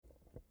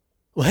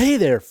Well, hey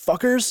there,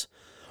 fuckers.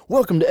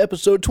 Welcome to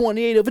episode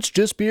 28 of It's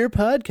Just Beer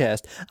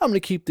podcast. I'm going to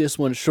keep this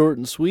one short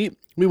and sweet.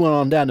 We went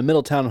on down to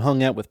Middletown and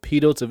hung out with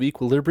Pete Oates of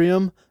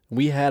Equilibrium.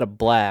 We had a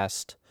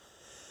blast.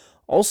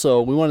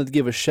 Also, we wanted to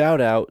give a shout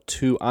out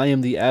to I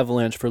Am the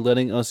Avalanche for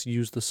letting us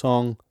use the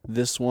song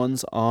This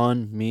One's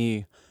On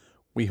Me.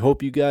 We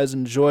hope you guys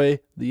enjoy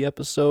the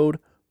episode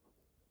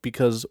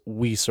because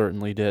we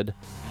certainly did.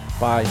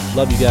 Bye.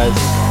 Love you guys.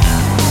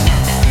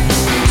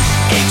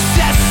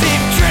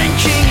 Excessive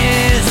drinking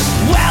is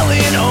well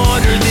in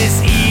order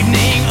this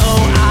evening.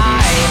 Oh,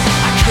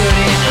 I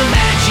couldn't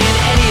imagine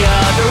any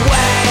other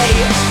way.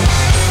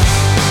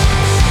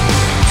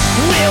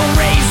 We'll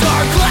raise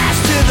our glass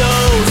to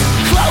those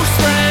close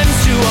friends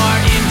who are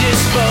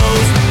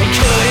indisposed and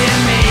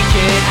couldn't make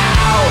it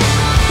out.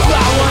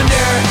 I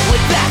wonder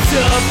what that's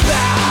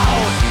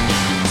about.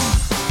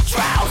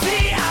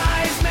 Drowsy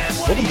eyes, man.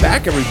 Welcome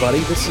back, everybody.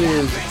 This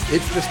is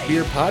It's Just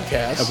Beer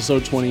podcast.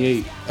 Episode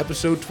 28.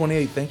 Episode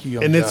 28. Thank you,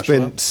 young And it's Joshua.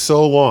 been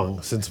so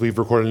long since we've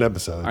recorded an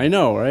episode. I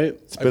know, right?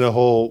 It's been a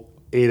whole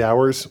 8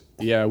 hours.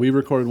 Yeah, we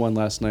recorded one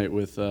last night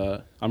with,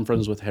 I'm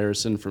friends with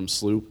Harrison from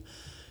Sloop,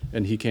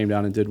 and he came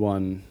down and did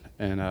one,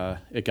 and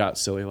it got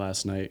silly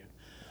last night.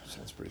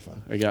 Sounds pretty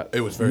fun.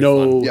 It was very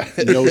no,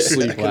 fun. no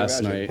sleep can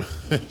last imagine.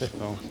 night.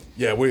 So,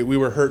 Yeah, we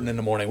were hurting in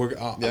the morning.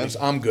 At least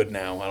I'm good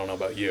now. I don't know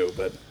about you,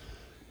 but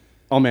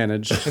I'll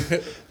manage.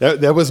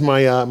 That was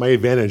my my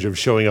advantage of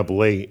showing up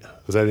late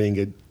because I didn't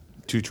get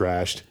too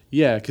trashed.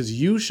 Yeah, because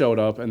you showed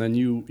up, and then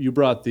you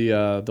brought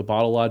the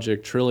Bottle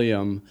Logic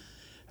Trillium,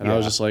 and I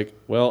was Yeah. just like,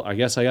 well, I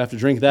guess I have to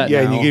drink that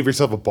Yeah, now. and you gave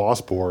yourself a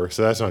boss pour,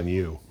 so that's on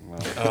you.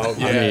 oh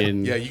yeah,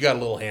 mean- yeah, you got a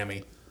little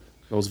hammy.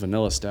 Those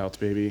vanilla stouts,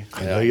 baby.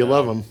 I know you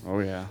love them. Oh,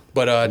 yeah.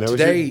 But was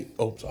today,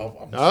 I I'm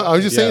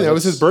was just Yeah, saying that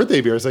was that's- his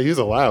birthday beer, so he was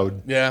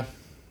allowed. yeah.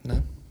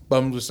 No. But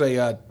I'm going to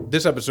say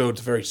this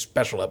episode's a very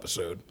special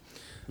episode.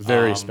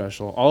 Very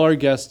special. All our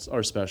guests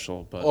are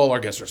special, but All our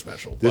guests are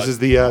special. This but, is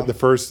the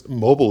first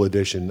mobile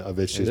edition of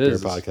It's Just Beer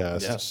is.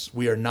 podcast. yes,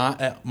 we are not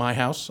at my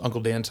house,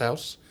 Uncle Dan's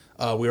house.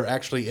 We are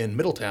actually in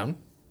Middletown,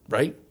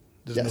 right?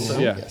 This is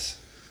Middletown? yeah. Yes.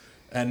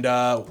 And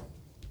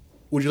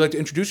would you like to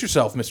introduce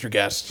yourself, Mr.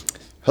 Guest?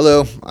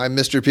 Hello, I'm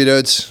Mr. Pete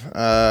Oates,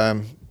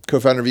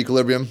 co-founder of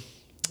Equilibrium,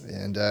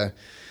 and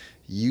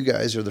you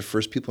guys are the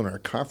first people in our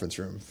conference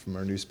room from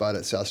our new spot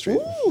at South Street.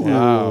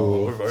 wow.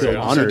 We're very Feel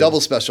honored. So honored.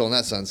 double special in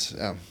that sense.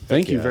 Yeah.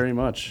 Thank you yeah. very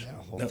much.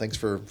 Well, thanks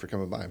for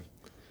coming by.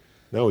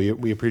 No,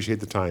 we appreciate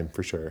the time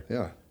for sure.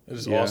 Yeah. It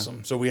is Yeah.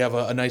 awesome. So we have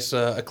a nice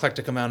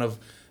eclectic amount of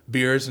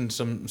beers and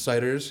some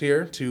ciders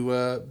here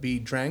to be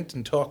drank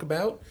and talk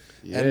about,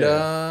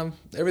 and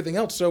everything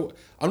else. So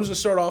I'm just going to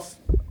start off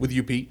with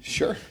you, Pete.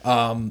 Sure.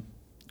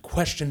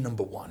 Question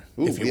number one,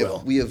 Ooh, if you we will.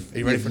 have, we have, Are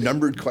you we ready have for the,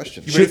 numbered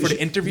questions. you ready for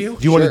the interview?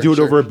 Do you want to Sure, do it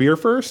sure. over a beer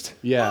first?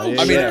 Yeah.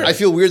 I mean, I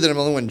feel weird that I'm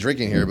the only one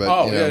drinking here, but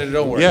Oh, you know. yeah,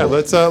 don't worry. Yeah,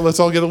 let's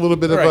all get a little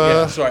bit All of right,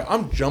 yeah, sorry,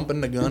 I'm jumping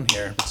the gun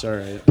here. It's all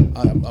right.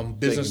 I'm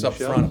business up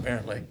front,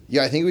 apparently.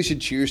 Yeah, I think we should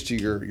cheers to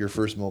your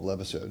first mobile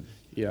episode.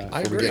 Yeah.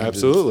 I Before we agree. get into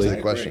Absolutely. the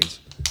I questions.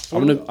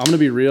 I'm gonna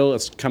be real.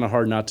 It's kind of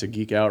hard not to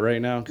geek out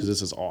right now because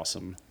this is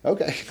awesome.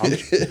 Okay.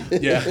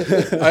 Yeah,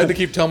 I had to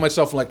keep telling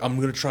myself, like, I'm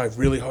going to try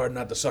really hard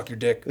not to suck your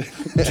dick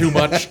too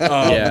much.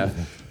 Yeah.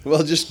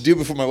 Well, just do it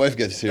before my wife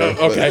gets here.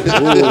 Okay.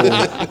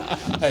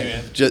 Hey,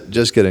 man.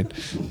 Just kidding.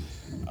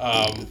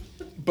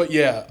 But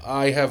yeah,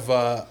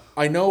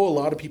 I know a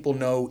lot of people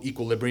know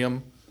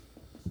Equilibrium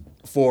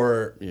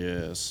for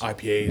Yes.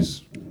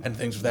 IPAs and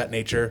things of that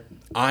nature.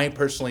 I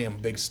personally am a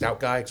big stout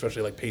guy,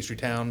 especially like Pastry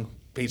Town,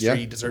 pastry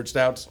Yeah. dessert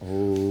stouts.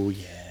 Oh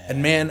yeah.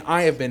 And man,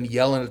 I have been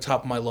yelling at the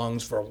top of my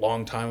lungs for a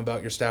long time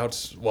about your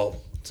stouts. Well,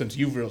 since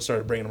you've really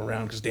started bringing them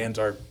around, because Dan's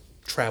our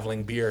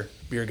traveling beer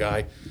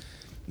guy.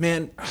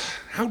 Man,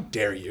 how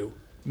dare you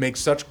make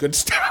such good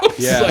stouts?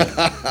 Yeah.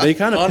 Like, They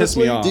kind of piss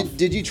me honestly, off.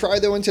 Did you try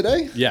that one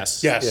today?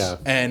 Yes. yes. Yeah.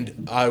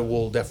 And I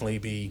will definitely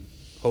be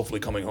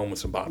hopefully coming home with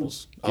some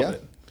bottles of Yeah.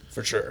 it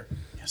for sure.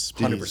 Yes.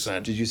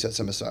 100%. Did you set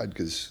some aside?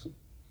 Because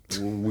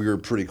we were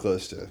pretty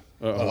close to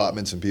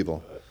allotments and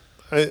people.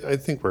 I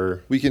think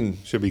We can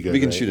Should be good, We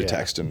can right? shoot a Yeah.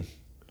 text and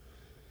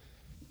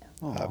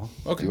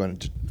Okay. you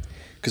wanted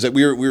because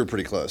we were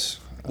pretty close.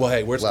 Well,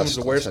 hey, worst comes Last-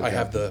 to worst, last I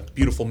have the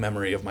beautiful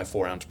memory of my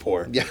 4-ounce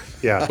pour. Yeah.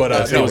 Yeah. But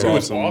that's no, it how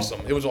was it awesome.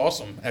 It was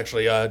awesome,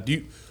 actually.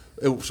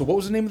 So what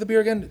was the name of the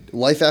beer again?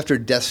 Life After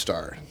Death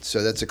Star.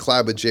 So that's a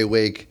collab with Jay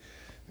Wake,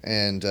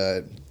 and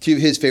two of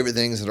his favorite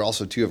things, and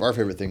also two of our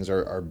favorite things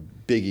are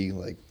Biggie,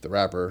 like the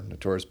rapper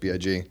Notorious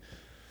B.I.G.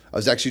 I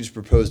was actually just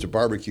proposed a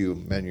barbecue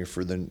menu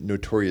for the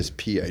Notorious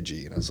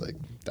P.I.G. and I was like,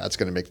 that's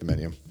going to make the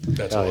menu.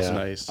 That's Oh, awesome.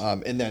 yeah. Nice.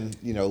 And then,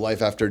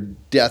 Life After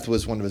Death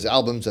was one of his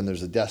albums, and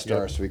there's a Death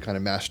Star, so we kind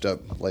of mashed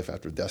up Life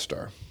After Death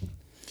Star.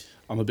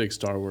 I'm a big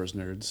Star Wars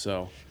nerd,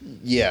 so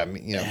Yeah, I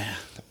mean,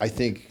 I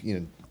think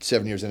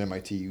 7 years in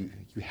MIT, you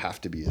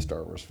have to be a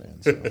Star Wars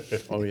fan. So.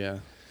 oh yeah.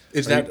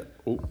 Is that?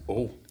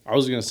 Oh, I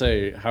was gonna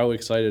say, how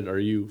excited are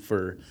you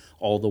for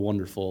all the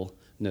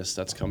wonderfulness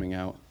that's coming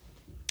out?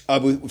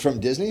 From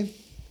Disney?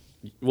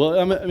 Well,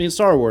 I mean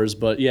Star Wars,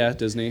 but yeah,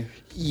 Disney.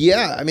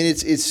 Yeah, I mean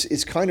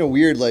it's kind of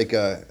weird. Like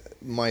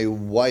my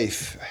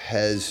wife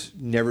has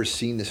never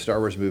seen the Star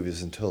Wars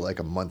movies until like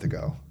a month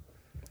ago.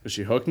 Is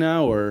she hooked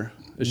now, or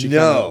is she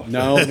No,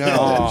 no?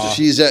 Aw.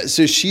 She's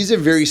a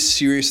very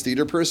serious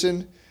theater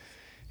person,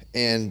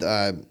 and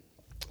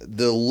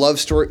the love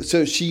story.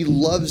 So she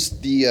loves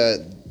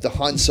the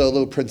Han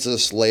Solo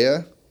Princess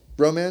Leia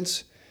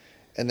romance,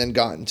 and then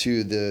got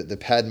into the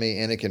Padme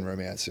Anakin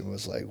romance and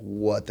was like,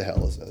 "What the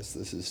hell is this?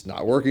 This is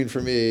not working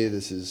for me.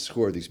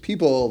 Who are these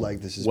people? Like,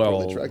 this is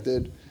poorly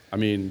directed." I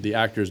mean, the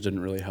actors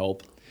didn't really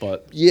help,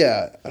 but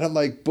Yeah, and I'm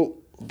like, but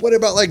what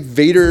about like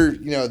Vader?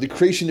 You know, the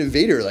creation of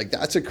Vader. Like,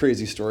 that's a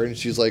crazy story. And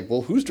she's like,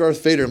 well, who's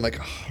Darth Vader? I'm like,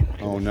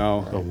 oh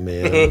no. Oh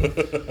man,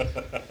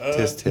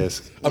 tisk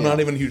tisk. I'm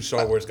not even a huge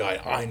Star Wars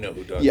guy. I know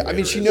who does. yeah. I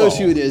mean, she knows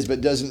who it is, but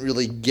doesn't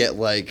really get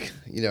like,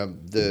 you know,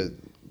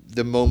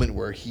 the moment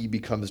where he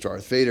becomes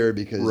Darth Vader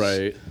because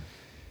Right.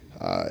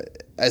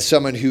 As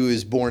someone who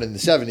is born in the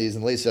 70s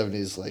and late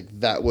 70s, like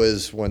that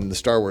was when the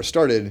Star Wars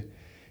started.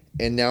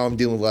 And now I'm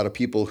dealing with a lot of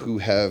people who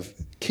have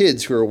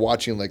kids who are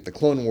watching like the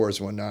Clone Wars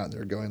and whatnot. And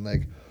they're going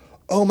like,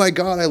 oh my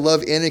God, I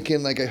love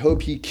Anakin. Like, I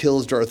hope he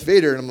kills Darth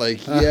Vader. And I'm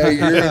like, yeah,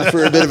 you're in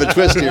for a bit of a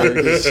twist here.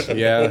 'Cause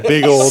Yeah.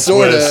 Big old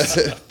sorta,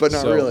 twist. but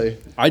not So, really.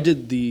 I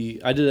did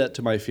that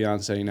to my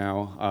fiance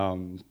now.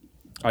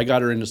 I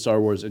got her into Star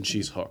Wars and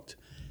she's hooked.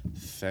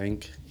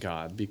 Thank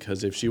God,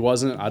 because if she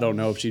wasn't, I don't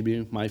know if she'd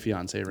be my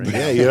fiance right now.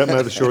 Yeah, you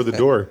have to show the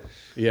door.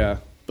 Yeah,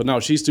 but no,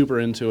 she's super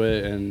into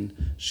it, and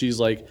she's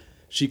like,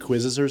 she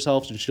quizzes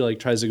herself, and she like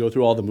tries to go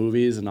through all the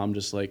movies, and I'm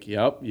just like,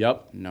 yep,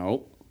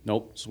 nope,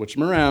 switch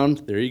them around.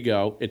 There you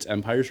go. It's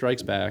Empire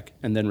Strikes Back,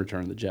 and then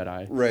Return of the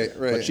Jedi. Right.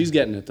 But she's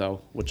getting it though,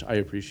 which I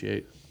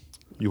appreciate.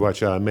 You watch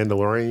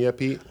Mandalorian yet,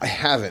 Pete? I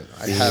haven't.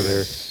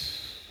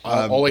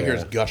 All I hear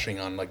is gushing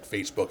on like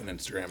Facebook and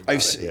Instagram.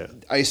 About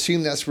it. I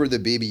assume that's where the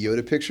Baby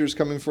Yoda picture is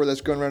coming for. That's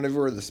going around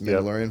everywhere. This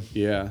Mandalorian,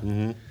 Yeah,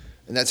 and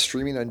that's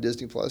streaming on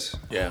Disney Plus.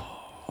 Yeah.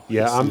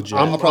 Yeah, I'm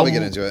I'll probably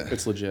get into it.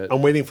 it's legit.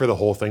 I'm waiting for the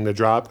whole thing to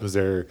drop because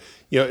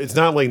it's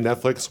not like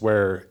Netflix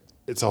where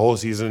it's a whole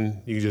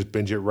season. You can just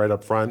binge it right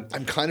up front.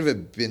 I'm kind of a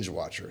binge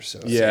watcher, so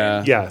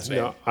Yeah, Yeah,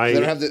 no, I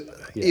don't have to.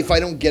 If I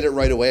don't get it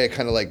right away, I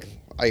kind of like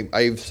I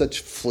have such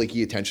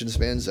flaky attention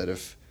spans that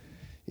if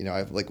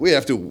I like we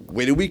have to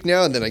wait a week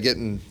now, and then I get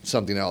in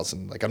something else,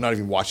 and like I'm not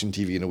even watching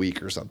TV in a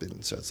week or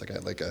something. So it's like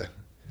like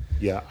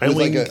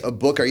a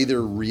book. I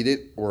either read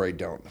it or I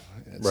don't.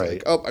 And it's Right.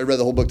 like, oh, I read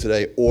the whole book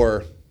today,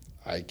 or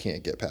I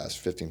can't get past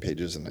 15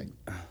 pages and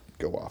I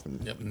go off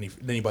and Yep. And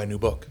then you buy a new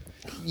book.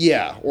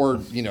 yeah, or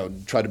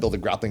try to build a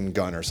grappling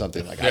gun or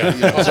something like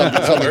something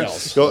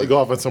else. go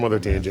off on some other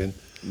tangent.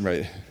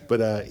 Right. But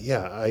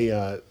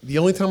the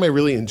only time I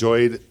really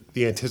enjoyed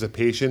the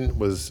anticipation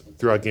was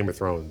throughout Game of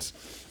Thrones.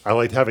 I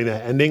liked having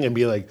that ending and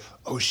be like,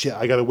 oh shit,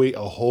 I got to wait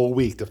a whole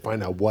week to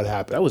find out what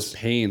happened. that was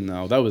pain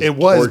though. That was It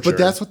was, torture. but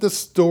that's what the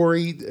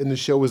story and the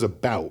show was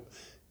about: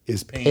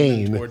 is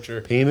pain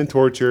and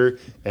torture,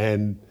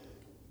 and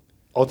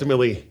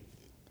ultimately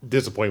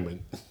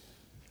disappointment.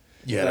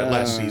 Yeah, that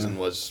last season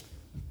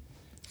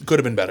could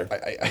have been better.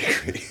 I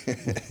agree.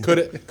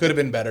 Could have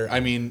been better. I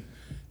mean,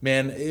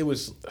 man, it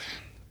was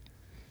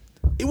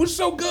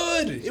so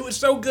good. It was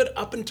so good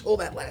up until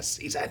that last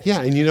season.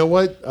 Yeah, and you know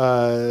what?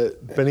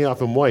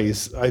 Benioff and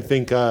Weiss, I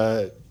think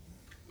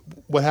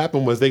what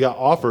happened was they got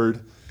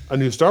offered a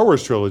new Star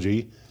Wars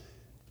trilogy,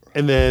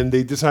 and then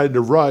they decided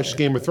to rush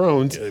Game of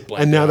Thrones, they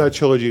blanked and now out. that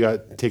trilogy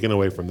got taken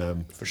away from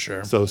them. For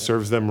sure. So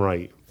serves them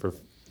right for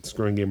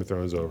screwing Game of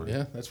Thrones over.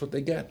 Yeah, that's what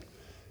they get.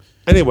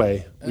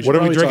 Anyway, We should what are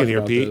we probably drinking talk here,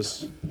 about Pete?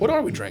 this. What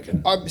are we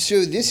drinking?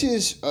 So this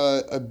is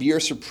a beer,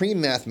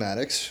 Supreme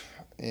Mathematics,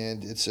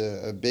 and it's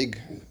a big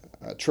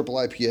triple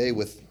IPA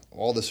with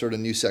all the sort of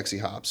new sexy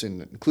hops,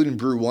 and including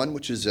Brew One,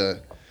 which is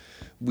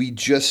we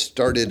just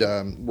started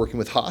working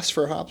with Haas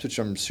for hops, which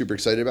I'm super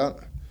excited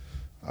about.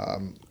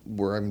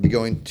 Where I'm going to be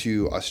going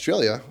to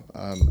Australia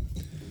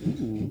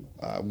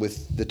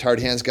with the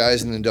Tired Hands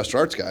guys and the Industrial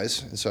Arts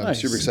guys, and so I'm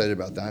Nice. super excited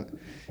about that.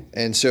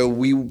 And so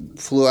we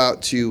flew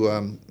out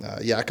to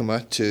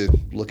Yakima to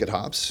look at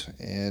hops,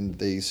 and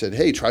they said,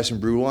 "Hey, try some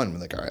Brew One." I'm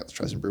like, "All right, let's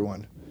try some Brew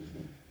One."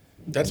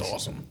 That's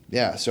awesome.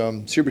 Yeah, so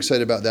I'm super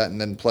excited about that.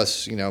 And then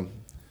plus, I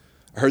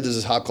heard there's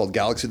this hop called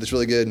Galaxy that's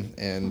really good,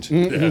 and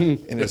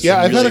it's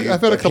Yeah, I've really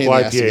had a couple pain in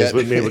the ass to IPAs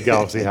get. made with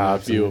Galaxy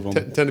hops. few of and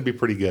them. tend to be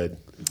pretty good.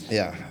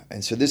 Yeah,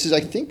 and so this is, I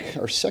think,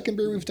 our second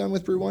beer we've done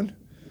with Brew One.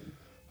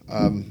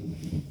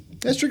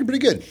 That's drinking pretty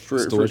good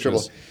for a delicious.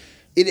 triple.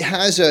 It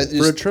has a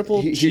For a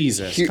triple?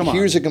 Jesus, come on.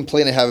 Here's a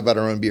complaint I have about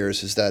our own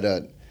beers is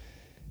that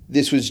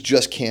this was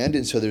just canned,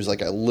 and so there's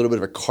like a little bit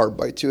of a carb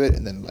bite to it,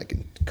 and then like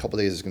in a couple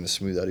days it's going to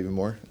smooth out even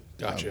more.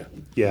 Gotcha.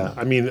 Yeah,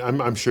 I mean,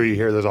 I'm sure you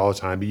hear those all the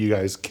time, but you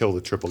guys kill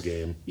the triple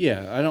game.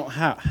 Yeah, I don't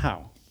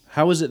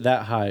how is it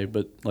that high?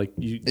 But like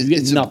you get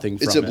It's nothing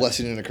from It's a it.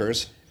 blessing and a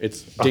curse.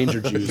 It's danger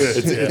juice.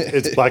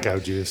 It's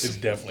blackout juice. It's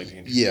definitely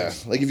dangerous. Yeah,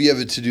 like if you have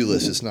a to-do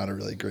list, it's not a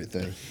really great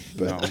thing.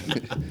 But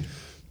No.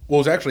 Well,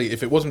 it's actually,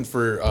 if it wasn't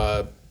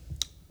for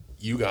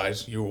you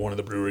guys, you were one of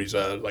the breweries,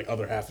 like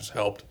other half has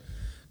helped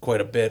quite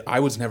a bit. I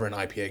was never an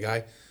IPA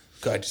guy.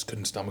 I just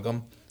couldn't stomach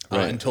them.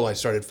 Right. until I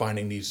started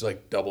finding these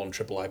like double and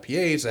triple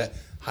IPAs at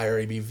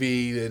higher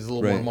ABV. It's a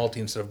little Right. more malty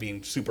instead of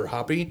being super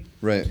hoppy.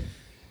 Right.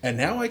 And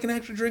now I can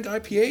actually drink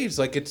IPAs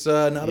like it's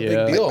not a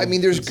Yeah. big deal. I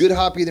mean, there's good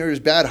hoppy and there's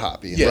bad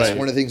hoppy. And Yes. that's Right.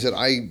 one of the things that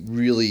I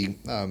really.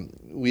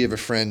 We have a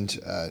friend.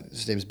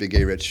 His name's Big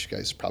A Rich. You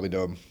guys probably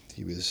know him.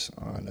 He was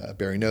on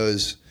Barry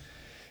Knows,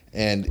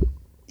 and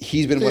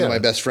he's been one of my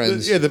best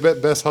friends. Yeah, the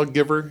best hug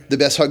giver. The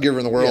best hug giver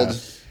in the world.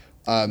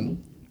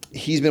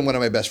 He's been one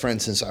of my best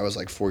friends since I was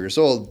like 4 years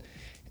old.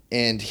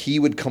 And he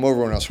would come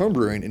over when I was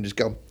homebrewing and just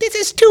go, "This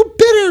is too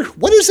bitter.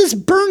 What is this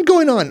burn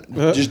going on?"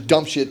 Just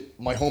dump shit,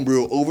 my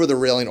homebrew, over the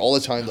railing all the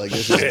time. Like,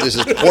 this is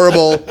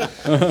horrible.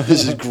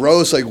 This is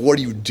gross. Like, what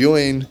are you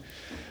doing?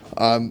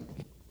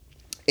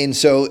 And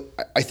so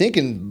I think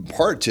in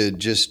part to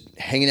just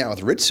hanging out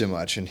with Rich so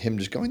much and him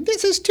just going,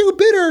 "This is too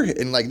bitter,"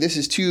 and like, "This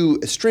is too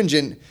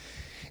astringent."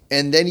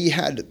 And then he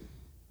had...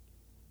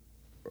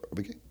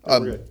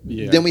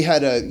 Then we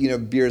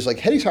had beers like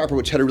Hetty Topper,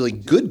 which had a really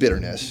good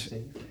bitterness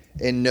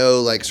and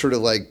no like sort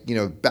of like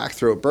back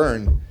throat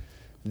burn,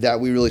 that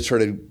we really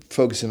started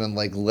focusing on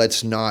like,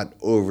 let's not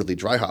overly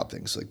dry hop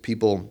things. Like,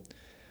 people,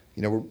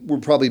 we're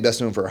probably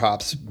best known for our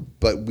hops,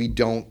 but we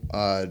don't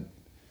want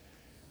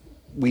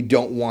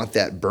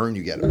that burn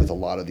you get with a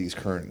lot of these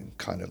current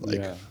kind of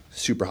like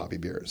super hoppy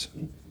beers.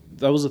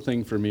 That was the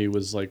thing for me,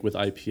 was like with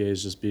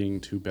IPAs just being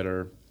too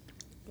bitter.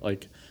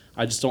 Like,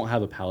 I just don't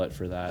have a palate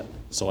for that.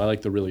 So I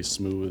like the really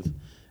smooth.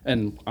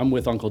 And I'm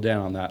with Uncle Dan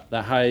on that.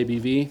 That high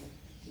ABV.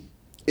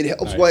 It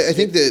helps. Nice. Why I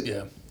think that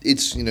Yeah.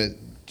 it's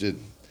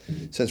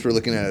since we're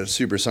looking at a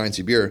super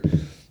sciencey beer,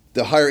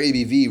 the higher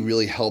ABV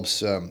really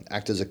helps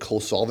act as a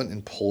cold solvent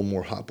and pull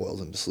more hop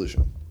oils into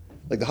solution.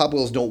 Like, the hop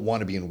oils don't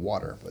want to be in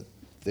water, but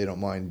they don't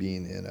mind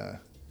being in a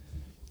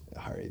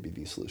higher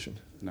ABV solution.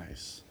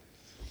 Nice.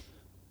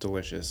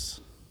 Delicious.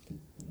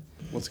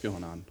 What's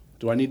going on?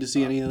 Do I need to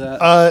see any of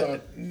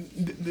that?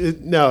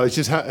 No, it's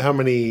just how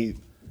many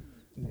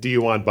do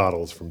you want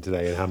bottles from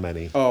today, and how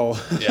many? Oh.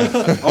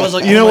 Yeah. I was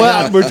like, You know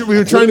what? We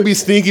were trying to be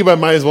sneaky, but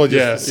might as well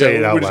just say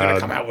it we're out just gonna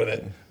loud. come out with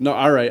it. No,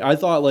 all right. I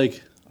thought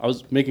like I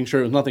was making sure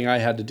it was nothing I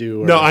had to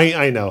do. Or No,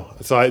 I know.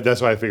 So that's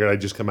why I figured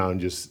I'd just come out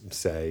and just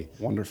say.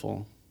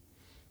 Wonderful.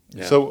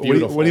 Yeah. So what do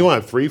Beautiful. you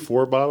want? 3,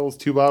 4 bottles,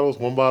 2 bottles,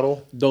 1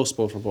 bottle? Dos,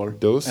 por favor.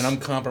 Dose? And I'm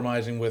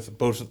compromising with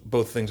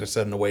both things I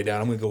said on the way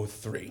down. I'm gonna go with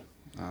 3.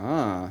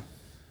 Ah,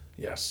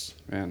 Yes.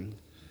 man.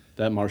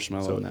 That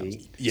marshmallow So in that.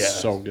 8. Yeah.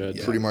 So good.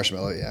 Yeah. Pretty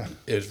marshmallow, yeah.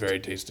 It is very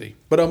tasty.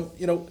 But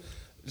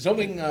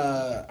something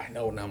I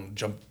know now, I'm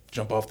gonna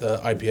jump off the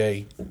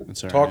IPA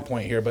That's all talk right.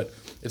 point here, but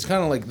it's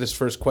kind of like this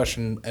first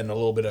question and a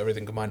little bit of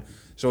everything combined.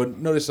 So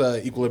notice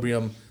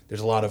Equilibrium.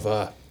 There's a lot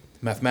of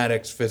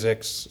mathematics,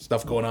 physics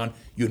stuff going on.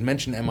 You had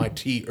mentioned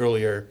MIT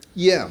earlier.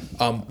 Yeah.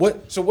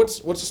 What's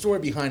the story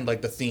behind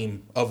like the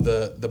theme of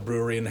the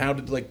brewery, and how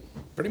did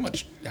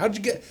how'd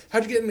you get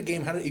in the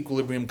game? How did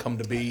Equilibrium come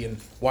to be, and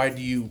why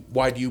do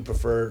you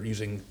prefer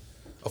using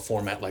a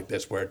format like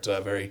this where it's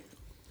very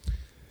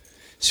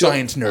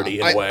science nerdy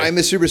in a way? I'm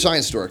a super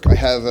science dork. I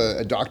have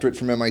a doctorate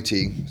from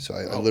MIT, so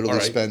I literally all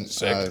right. spent.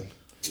 Sick.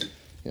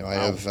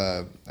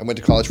 I went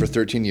to college for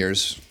 13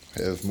 years.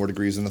 I have more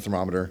degrees than a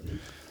thermometer,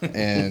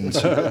 and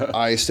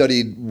I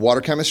studied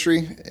water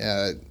chemistry.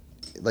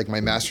 Like,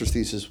 my master's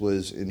thesis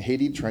was in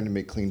Haiti, trying to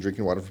make clean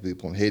drinking water for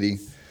people in Haiti.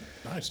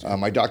 Nice. Dude.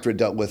 My doctorate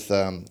dealt with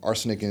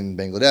arsenic in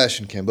Bangladesh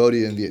and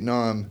Cambodia and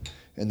Vietnam,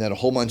 and then a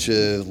whole bunch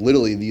of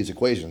literally these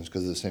equations,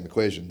 because they're the same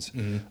equations,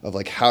 of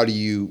like, how do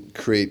you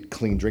create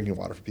clean drinking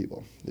water for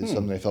people? It's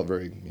something I felt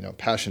very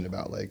passionate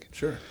about. Like,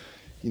 Sure.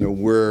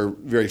 We're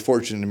very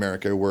fortunate in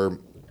America. We're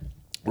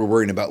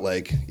worrying about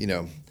like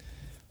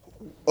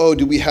oh,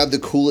 do we have the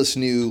coolest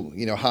new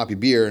hoppy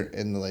beer?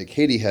 And like,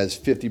 Haiti has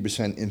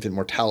 50% infant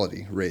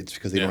mortality rates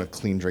because they don't have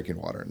clean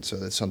drinking water, and so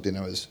that's something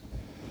I was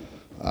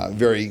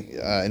very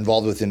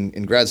involved with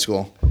in grad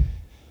school.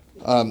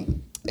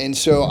 And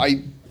so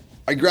I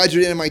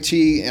graduated at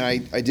MIT, and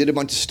I did a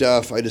bunch of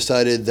stuff. I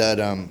decided that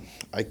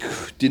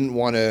didn't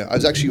want to. I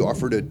was actually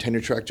offered a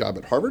tenure track job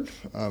at Harvard,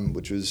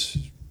 which was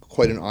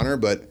quite an honor,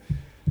 but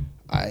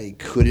I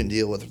couldn't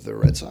deal with the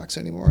Red Sox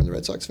anymore and the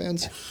Red Sox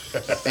fans,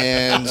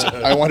 and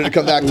I wanted to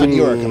come back to New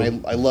York,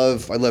 and I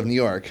love New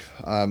York,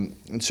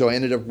 and so I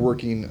ended up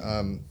working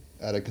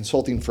at a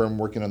consulting firm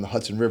working on the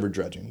Hudson River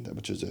dredging,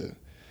 which is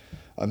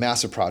a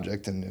massive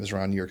project, and it was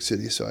around New York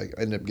City, so I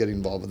ended up getting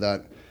involved with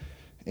that.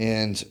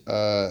 And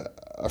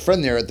a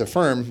friend there at the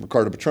firm,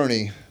 Ricardo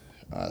Petroni,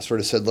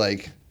 sort of said,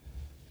 like,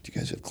 "Do you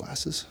guys have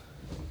glasses?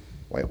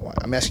 Why?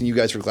 I'm asking you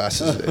guys for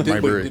glasses at my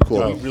brewery."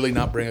 Cool. Did we really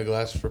not bring a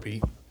glass for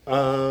Pete?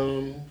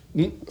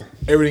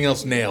 Everything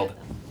else nailed.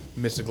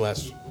 Missed a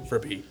glass for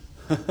Pete.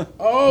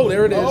 Oh,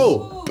 there it is.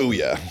 Oh.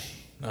 Booyah.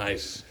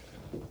 Nice.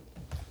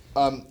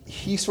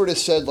 He sort of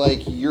said,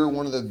 like, "You're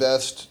one of the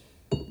best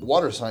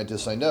water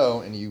scientists I know,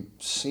 and you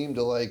seem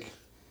to like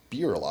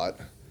beer a lot."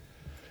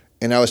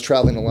 And I was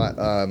traveling a lot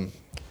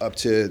up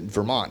to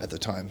Vermont at the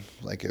time.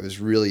 Like, I was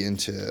really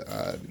into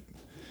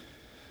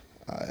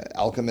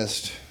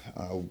Alchemist,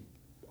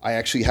 I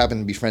actually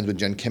happened to be friends with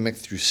Jen Kimmick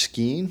through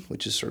skiing,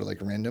 which is sort of like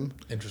random.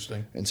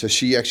 Interesting. And so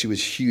she actually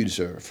was huge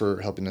for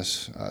helping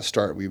us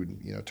start. We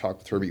would talk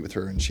with her, meet with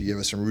her, and she gave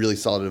us some really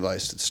solid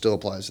advice that still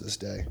applies to this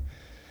day.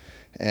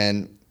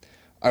 And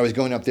I was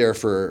going up there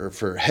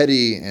for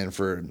Hetty and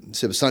for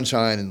Sip of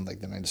Sunshine, and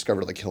like then I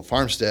discovered like Hill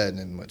Farmstead,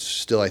 and which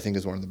still I think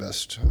is one of the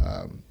best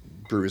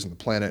breweries on the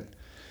planet.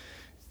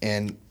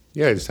 And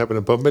Yeah, I just happened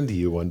to bump into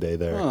you one day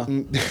there.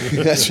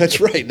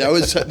 that's right. That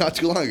was not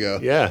too long ago.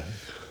 Yeah.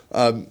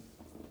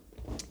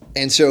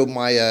 And so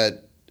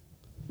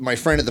my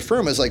friend at the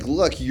firm was like,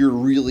 look, you're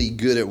really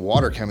good at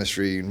water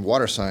chemistry and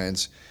water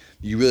science.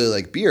 You really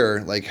like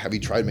beer. Like, have you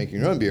tried making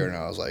your own beer? And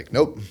I was like,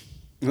 nope.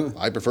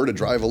 I prefer to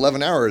drive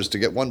 11 hours to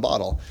get one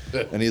bottle.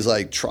 And he's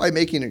like, try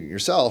making it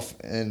yourself.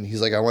 And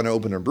he's like, I want to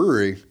open a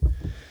brewery.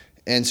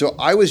 And so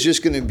I was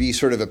just going to be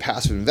sort of a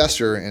passive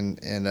investor and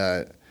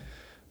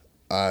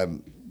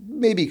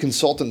maybe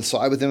consult on the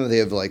side with them if they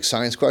have like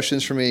science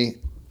questions for me.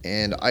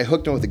 And I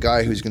hooked him with the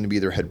guy who's going to be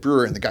their head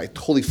brewer, and the guy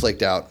totally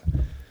flaked out.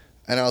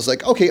 And I was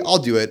like, okay, I'll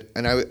do it.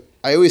 And I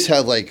always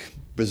have like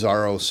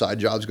bizarro side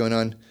jobs going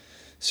on.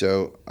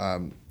 So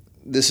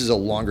this is a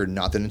longer,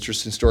 not that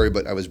interesting story,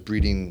 but I was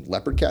breeding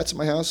leopard cats at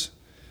my house.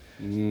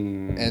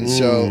 And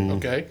so,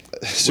 Okay.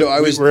 so I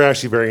was. We're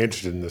actually very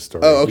interested in this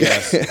story. Oh, okay.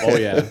 Yes. Oh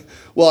yeah.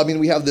 Well, I mean,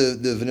 we have the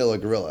vanilla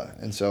gorilla,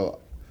 and so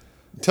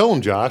Tell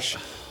him, Josh.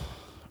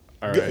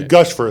 All right.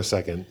 Gush for a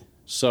second.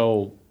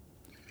 So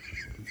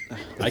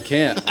I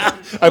can't.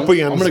 I put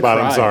you on I'm the gonna spot.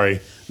 I'm cry. sorry.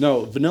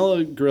 No,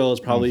 Vanilla Grill is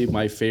probably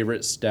my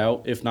favorite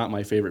stout, if not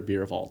my favorite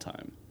beer of all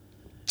time.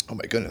 oh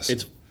my goodness,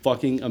 It's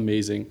fucking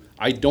amazing.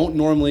 I don't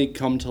normally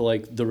come to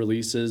like the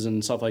releases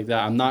and stuff like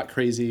that. I'm not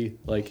crazy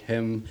like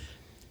him.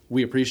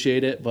 We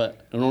appreciate it,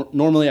 but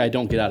normally I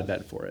don't get out of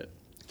bed for it.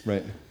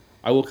 right.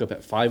 I woke up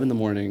at 5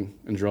 a.m.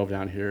 and drove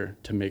down here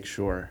to make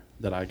sure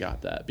that I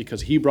got that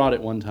because he brought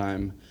it one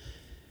time,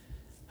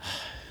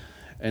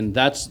 and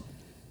that's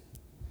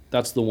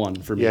the one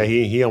for me. Yeah,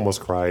 he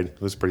almost cried.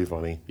 It was pretty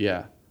funny.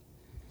 Yeah.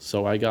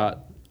 So I got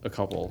a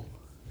couple.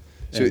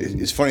 So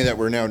it's funny that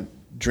we're now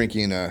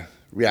drinking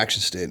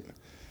Reaction State.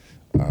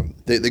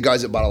 The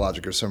guys at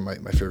Bottlelogic are some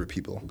of my favorite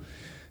people,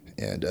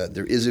 and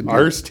there is a beer.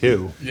 Ours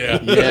too. Yeah.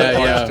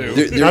 Yeah.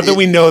 There Not that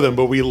we know them,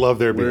 but we love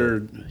their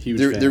beer. We're huge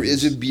there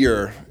fans. is a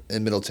beer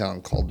in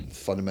Middletown called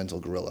Fundamental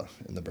Gorilla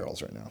in the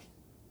barrels right now,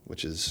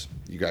 which is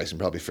you guys can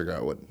probably figure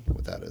out what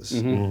that is.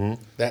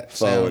 That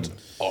sounds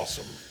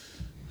awesome.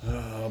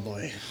 Oh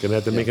boy. Gonna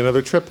have to make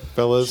another trip,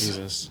 fellas.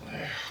 Jesus.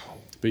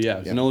 But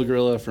yeah, Vanilla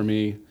Gorilla for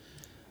me,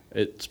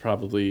 it's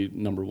probably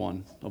number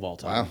one of all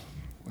time.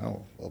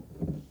 Wow. Well,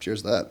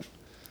 cheers to that.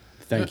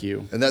 Thank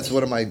you. And that's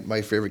one of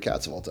my favorite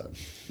cats of all time.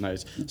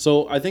 Nice.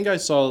 So I think I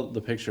saw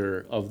the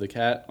picture of the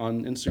cat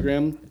on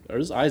Instagram. Are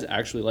his eyes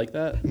actually like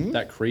that?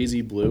 That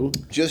crazy blue?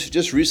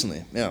 Just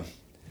recently, yeah.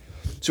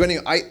 So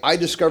anyway, I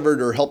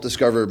discovered or helped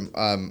discover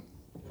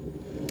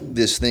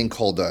this thing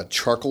called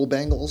charcoal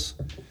bangles,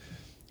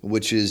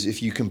 which is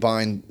if you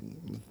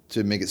combine,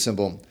 to make it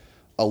simple,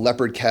 a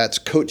leopard cat's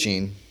coat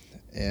gene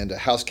and a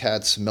house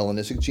cat's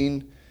melanistic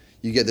gene,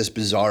 you get this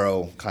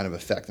bizarro kind of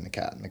effect in a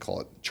cat, and they call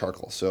it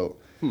charcoal. So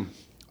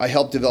I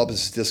helped develop a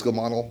statistical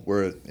model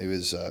where it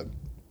was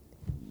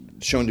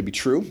shown to be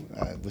true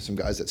with some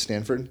guys at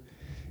Stanford,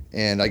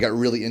 and I got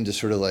really into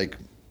sort of like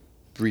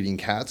breeding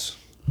cats.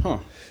 Huh.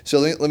 So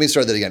let me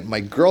start that again.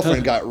 My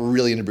girlfriend got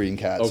really into breeding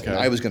cats, Okay. and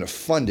I was going to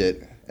fund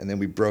it, and then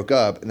we broke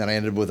up, and then I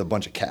ended up with a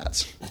bunch of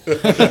cats.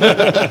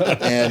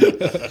 And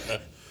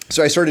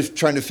so I started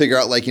trying to figure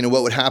out, like,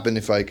 what would happen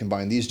if I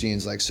combine these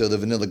genes. Like, so the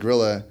Vanilla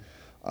Gorilla,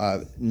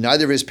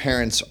 neither of his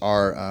parents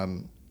are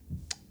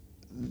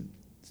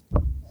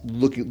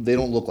they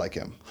don't look like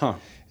him. Huh.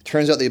 It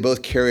turns out they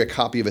both carry a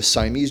copy of a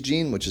Siamese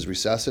gene, which is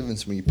recessive, and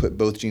so when you put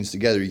both genes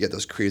together, you get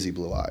those crazy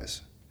blue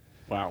eyes.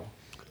 Wow.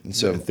 And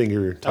so, I think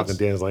you're talking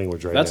Dan's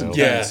language right that's now.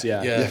 intense.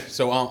 Yeah. Yes,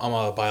 So I'm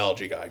a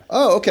biology guy.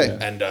 oh, okay.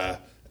 And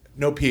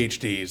no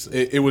PhDs.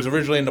 It was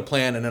originally in the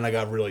plan, and then I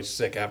got really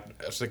sick of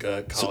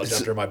college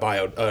after my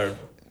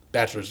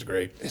bachelor's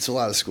degree. It's a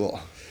lot of school.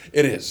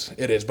 It is.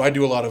 But I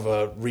do a lot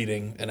of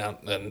reading and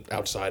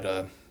outside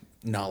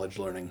knowledge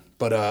learning.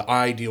 But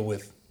I deal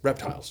with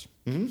reptiles,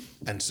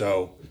 and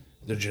so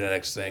the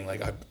genetics thing,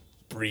 like I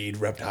breed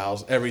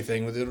reptiles,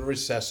 everything with the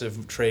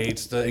recessive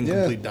traits, the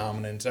incomplete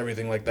dominance,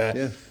 everything like that.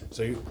 Yeah.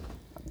 So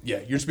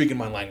you're speaking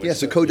my language. Yeah,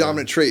 it's a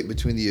codominant trait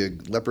between the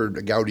leopard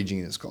Agouti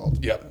gene is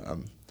called. Yep.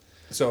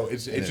 So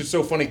it's just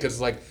so funny because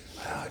like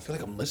I feel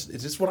like I'm listening.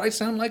 Is this what I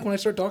sound like when I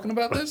start talking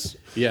about this?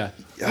 Yeah.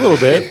 A little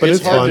bit, but it's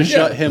It's hard fun. to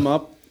shut him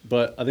up,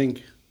 but I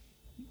think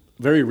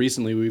very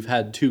recently we've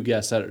had two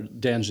guests that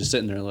Dan's just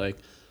sitting there like,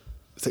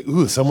 It's like,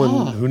 ooh,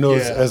 someone who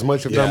knows Yeah. as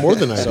much, if not more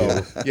than I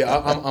do. Yeah,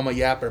 I'm a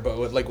yapper, but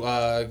with, like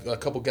a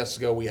couple guests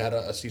ago, we had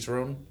a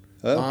Cicerone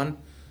on.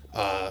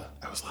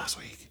 That was last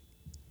week.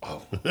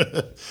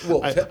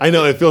 Well, I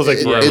know it feels like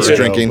forever it's ago,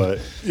 drinking. but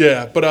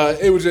yeah, but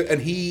it was,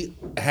 and he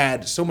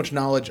had so much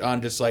knowledge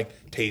on just like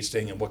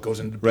tasting and what goes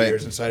into Right.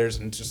 beers and ciders,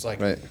 and it's just like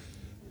Right.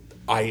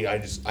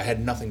 I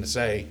had nothing to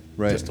say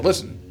Right. just to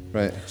listen.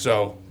 Right.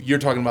 So you're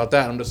talking about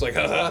that, I'm just like,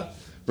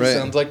 Right.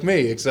 Sounds like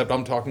me, except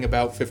I'm talking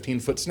about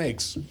 15-foot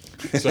snakes.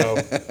 So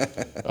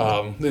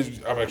I'm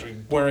actually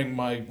wearing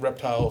my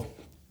reptile.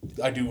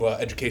 I do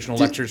educational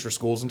lectures for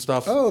schools and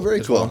stuff. Oh,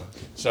 very as cool. well.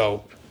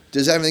 So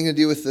Does that have anything to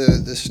do with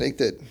the snake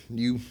that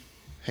you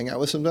hang out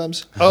with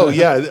sometimes? Oh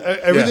yeah,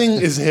 everything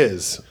is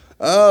his.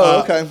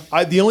 Oh, okay.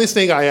 The only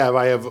snake I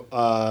have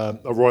a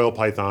royal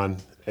python,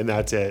 and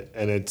that's it.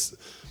 And it's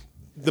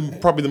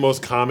probably the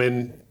most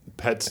common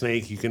pet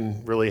snake you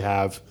can really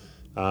have.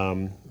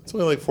 It's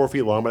only like 4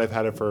 feet long, but I've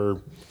had it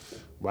for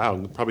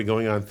probably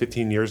going on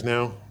 15 years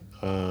now.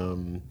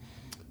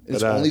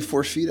 It's only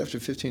 4 feet after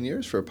 15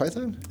 years for a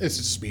python? it's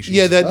a species.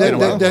 Yeah, They don't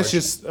want that's large.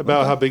 just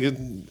about how big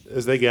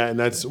as they get, and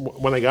that's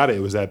when I got it.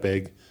 It was that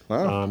big.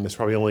 Wow. It's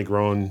probably only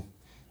grown,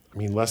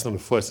 less than a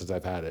foot since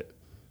I've had it.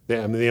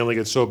 They only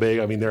get so big.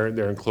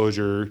 Their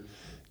enclosure,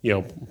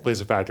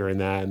 plays a factor in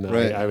that. And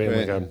Right, I have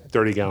like a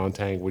 30-gallon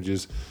tank, which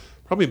is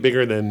probably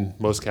bigger than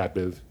most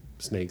captive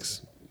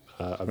snakes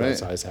of Right. that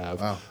size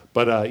have. Wow.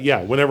 But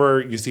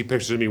whenever you see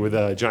pictures of me with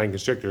a giant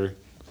constrictor,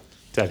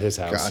 it's at his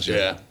house. Gotcha.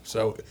 Yeah.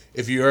 So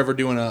if you're ever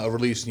doing a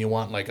release and you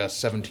want like a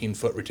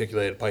 17-foot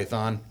reticulated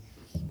python,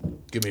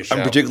 give me a shout.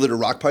 I'm particular to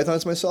rock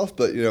pythons myself,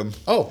 but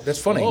Oh, that's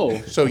funny.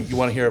 Oh. So you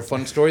want to hear a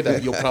fun story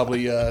that you'll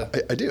probably I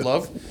do.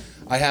 love?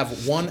 I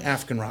have one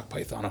African rock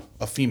python,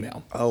 a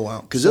female. oh wow,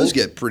 because those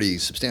get pretty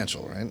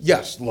substantial, right?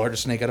 Yes,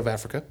 largest snake out of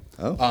Africa.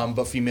 Oh.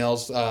 But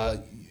females,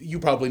 you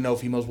probably know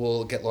females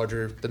will get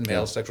larger than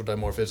males, sexual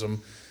dimorphism.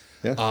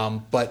 Yeah.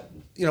 But,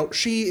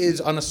 she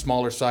is on the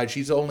smaller side.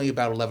 She's only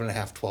about 11 and a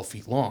half, 12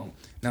 feet long.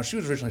 Now, she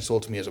was originally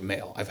sold to me as a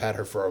male. I've had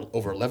her for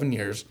over 11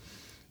 years.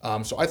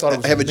 So I thought it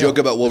was I have a joke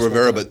male about Will this whole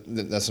Rivera, time.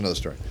 but that's another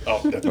story.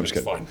 Oh, that's just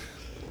kidding.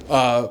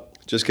 fine.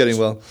 Just kidding,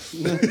 Will.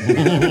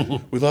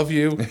 We love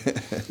you.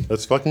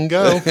 Let's fucking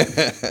go.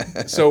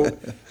 So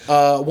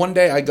one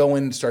day I go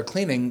in and start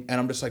cleaning, and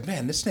I'm just like,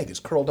 man, this snake is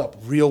curled up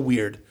real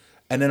weird.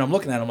 And then I'm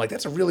looking at it, I'm like,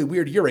 that's a really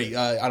weird urate.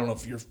 I don't know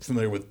if you're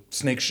familiar with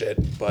snake shit,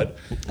 but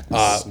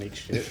Snake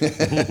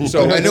shit.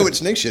 so I know what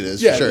snake shit is,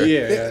 yeah, for sure.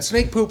 yeah.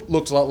 Snake poop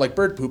looks a lot like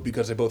bird poop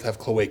because they both have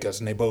cloacas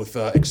and they both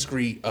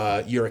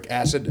excrete uric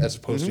acid as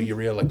opposed to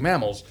urea like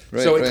mammals.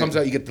 Right, so it right. comes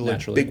out, you get the like,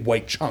 Naturally. big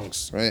white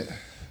chunks. Right.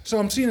 So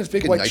I'm seeing this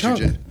big Good white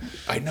nitrogen. chunk.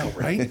 I know,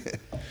 right?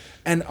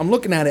 And I'm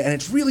looking at it, and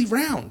it's really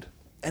round.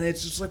 And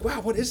it's just like,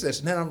 wow, what is this?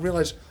 And then I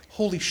realize,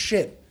 holy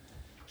shit,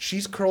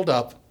 she's curled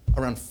up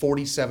around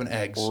 47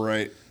 eggs.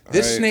 Right.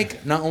 This right.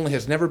 snake not only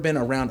has never been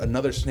around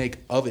another snake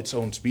of its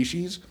own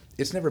species,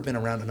 it's never been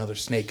around another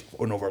snake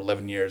in over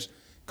 11 years.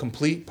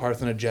 Complete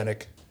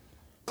parthenogenic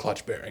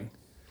clutch bearing.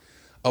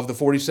 Of the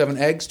 47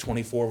 eggs,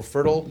 24 were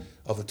fertile.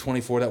 Of the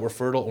 24 that were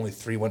fertile, only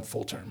 3 went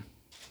full term.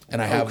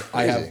 And I have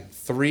crazy.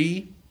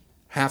 3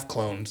 half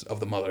clones of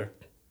the mother.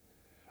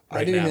 I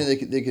Right didn't now. even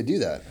know they could do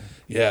that.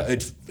 Yeah,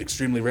 it's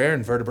extremely rare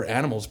in vertebrate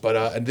animals, but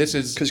and this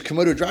is Because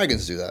Komodo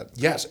dragons do that.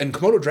 yes, and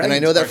Komodo dragons. And I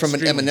know that are from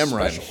an extremely Eminem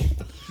rhyme. special.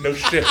 No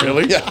shit,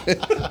 really?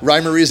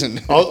 Rhyme or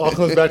reason. all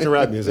comes back to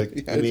rap music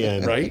in the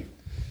end. Right?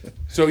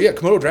 So yeah,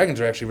 Komodo dragons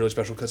are actually really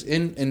special because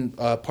in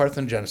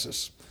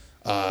parthenogenesis,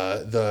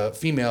 the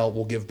female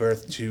will give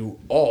birth to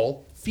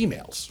all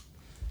females.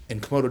 In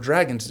Komodo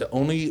dragons, the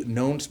only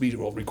known species,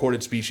 well,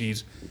 recorded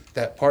species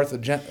that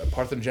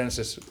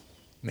parthenogenesis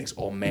makes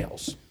all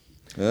males.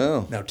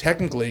 Oh. Now,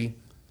 technically,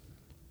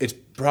 it's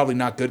probably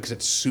not good because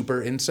it's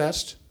super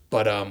incest,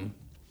 but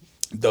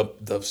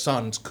the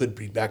sons could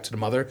breed back to the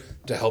mother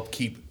to help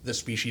keep the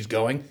species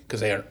going because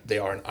they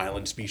are an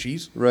island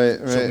species. Right,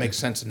 So right. it makes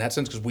sense in that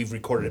sense because we've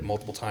recorded it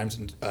multiple times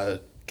in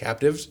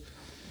captives.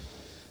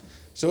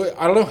 So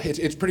I don't know.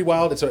 It's pretty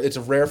wild. It's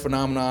a rare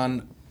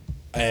phenomenon,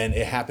 and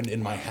it happened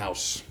in my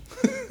house.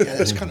 Yeah,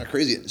 that's kind of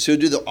crazy. So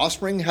do the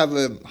offspring have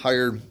a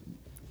higher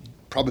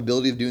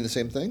probability of doing the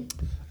same thing?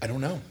 I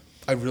don't know.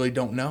 I really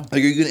don't know. Like, are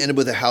you going to end up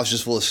with a house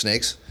just full of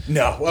snakes?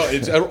 No, well,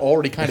 it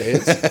already kind of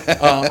is.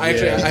 I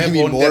have You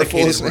mean one more full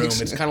dedicated of room.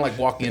 snakes? It's kind of like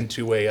walking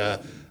into a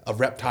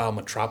reptile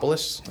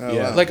metropolis.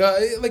 wow.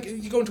 Like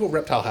you go into a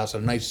reptile house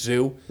at a nice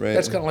zoo. Right.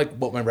 That's kind of like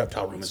what my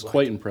reptile room is like.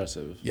 Quite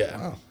impressive. Yeah.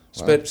 Wow.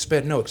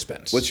 Sped no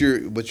expense. What's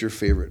your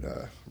favorite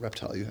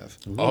reptile you have?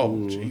 Oh,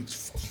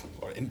 jeez.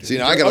 See,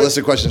 now I got a list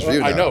of questions for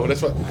you I now. know.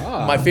 That's what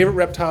my favorite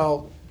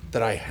reptile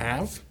that I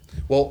have.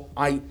 Well,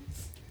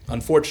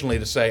 unfortunately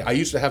to say, I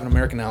used to have an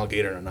American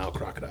alligator and a Nile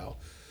crocodile.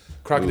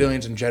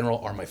 Crocodilians in general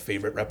are my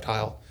favorite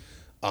reptile.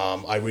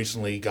 I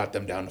recently got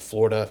them down to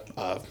Florida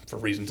for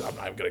reasons I'm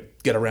not going to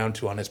get around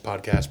to on this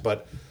podcast,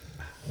 but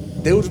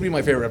those would be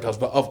my favorite reptiles.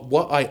 But of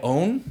what I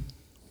own,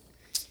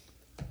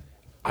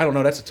 I don't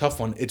know. That's a tough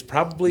one. It's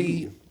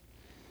probably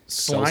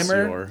Slimer.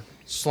 Excelsior.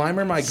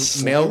 Slimer,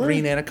 my male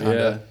green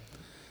anaconda.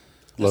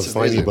 Love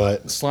slimy amazing.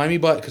 butt. Slimy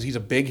butt because he's a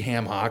big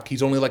ham hock.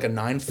 He's only like a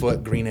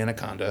 9-foot green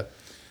anaconda.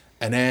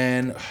 And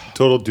then,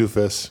 Total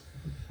doofus.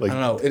 Like, I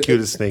don't know.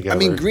 cutest snake ever. I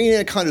mean, green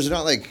anacondas are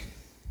not like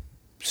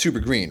super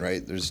green,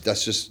 right?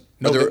 That's just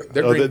no, are they're,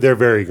 they- green. They're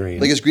very green.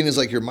 like as green as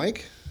like your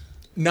mic,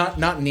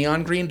 not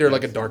neon green. They're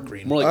like a dark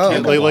green. More like Oh,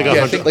 candle like a moss.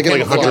 Yeah, hunter, like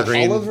like a hunter like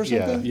green. olive or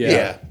something? yeah.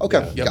 Yeah.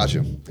 Okay, Yep. got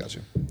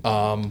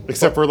you.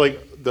 Except for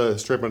like the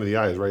stripe under the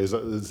eyes, right?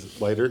 Is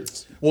lighter.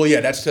 Well,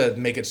 yeah, that's to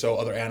make it so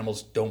other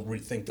animals don't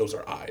think those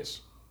are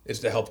eyes. It's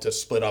to help to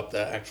split up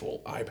the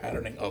actual eye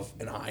patterning of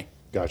an eye.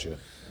 Gotcha.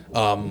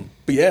 But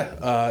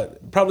yeah,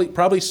 probably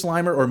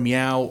Slimer or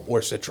Meow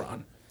or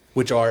Citron,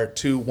 which are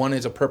two. One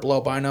is a purple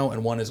albino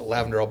and one is a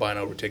lavender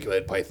albino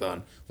reticulated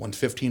python. One's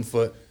 15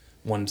 foot,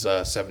 one's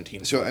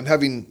 17 So foot. I'm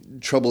having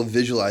trouble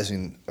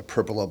visualizing a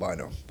purple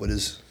albino. What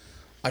is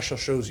I shall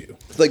shows you.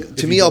 like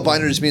to me?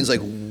 Albino just means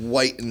like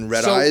white and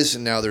red So- eyes,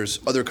 and now there's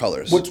other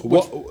colors.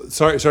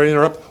 Sorry to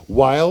interrupt.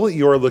 While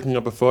you are looking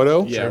up a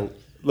photo, Yeah.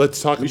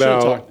 let's talk We should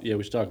about. talk. Yeah,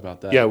 we should talk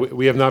about that. Yeah,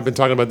 we have not been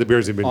talking about the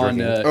beers we've been on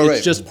drinking. Oh, It's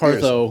right. Just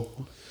Beers. Partho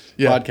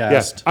Yeah,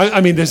 podcast.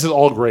 I mean, this is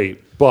all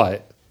great,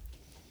 but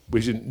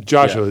we should.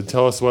 Joshua, Yeah.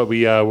 tell us what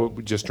we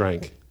just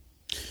drank.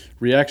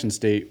 Reaction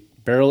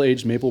State barrel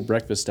aged maple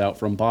breakfast stout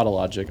from Bottle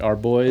Logic. Our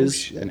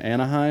boys in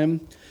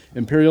Anaheim.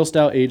 Imperial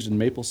stout aged in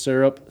maple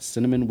syrup,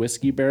 cinnamon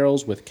whiskey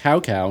barrels with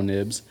cow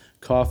nibs,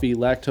 coffee,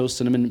 lactose,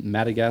 cinnamon,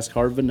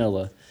 Madagascar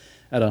vanilla,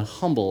 at a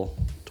humble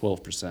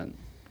 12%.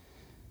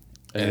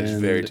 And it's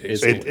very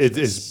tasty.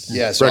 It's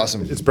Yeah, it's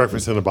awesome. It's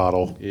breakfast in a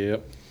bottle.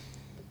 Yep.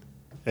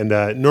 And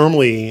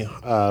normally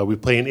we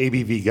play an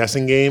ABV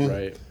guessing game.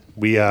 Right.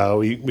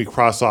 We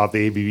cross off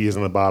the ABVs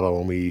on the bottle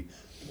and we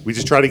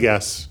just try to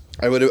guess.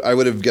 I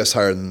would have guessed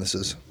higher than this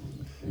is.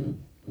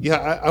 Yeah,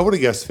 I would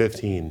have guessed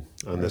 15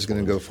 on I was this. going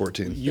to go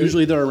 14.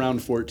 Usually they're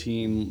around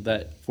 14,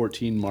 that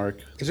 14 mark.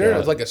 Is there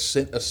like a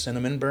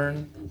cinnamon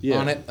burn Yeah,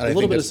 on it? a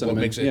little bit of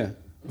cinnamon, Makes it yeah.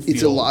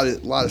 It's a lot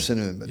of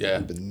cinnamon, but, Yeah.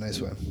 but in a nice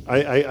way.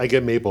 I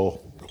get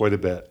maple quite a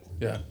bit.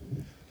 Yeah.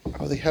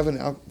 Oh, they have an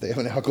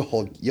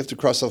alcohol. You have to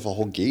cross off a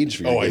whole gauge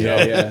for you. Oh, to I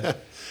get know. Yeah.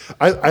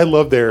 I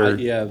love their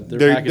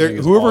their packaging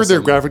is whoever their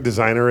awesome. graphic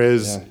designer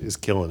is Yeah. is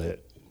killing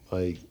it.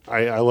 Like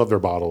I love their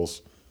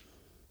bottles.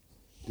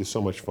 It's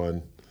so much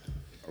fun.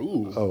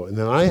 Ooh. Oh, and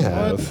then I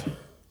have.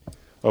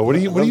 Oh, what are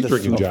you love the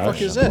drinking, food. Josh?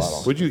 fuck is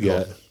this? What'd you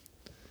get?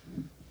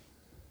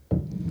 I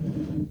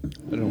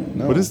don't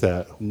know. What is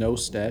that? No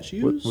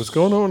statues? What's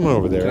going on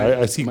over there?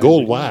 Okay. I see Might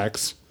gold be-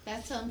 wax.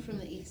 That's from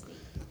the estate.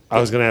 I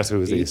was going to ask if it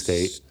was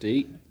A-State.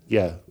 State.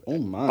 Yeah. Oh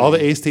my. All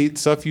the A-State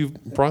stuff you've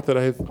brought that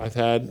I've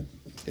had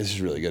This is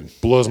really good.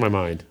 blows my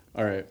mind.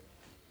 All right.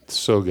 It's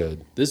so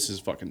good. This is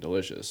fucking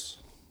delicious.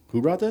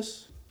 Who brought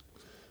this?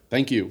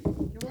 Thank you.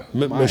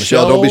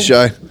 Michelle, don't be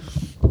shy.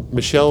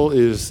 Michelle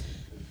is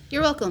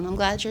You're welcome. I'm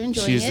glad you're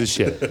enjoying she's it. the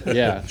shit.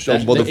 Yeah.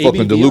 Some the motherfucking ABV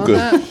on DeLuca.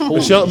 that?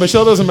 Holy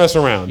Michelle doesn't mess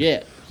around.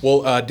 Yeah.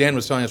 Well, Dan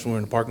was telling us when we were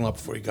in the parking lot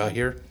before you got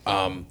here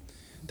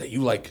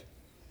that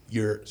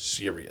you're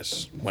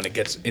serious when it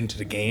gets into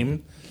the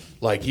game.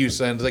 Like he was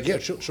saying, like, yeah,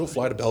 she'll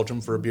fly to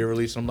Belgium for a beer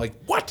release. And I'm like,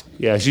 what?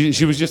 Yeah,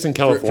 she was just in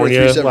California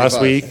 $3.75.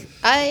 last week.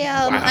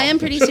 I am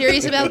pretty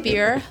serious about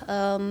beer.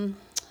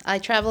 I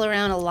travel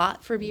around a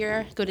lot for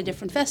beer, go to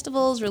different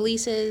festivals,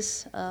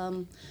 releases.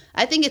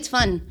 I think it's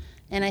fun.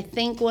 And I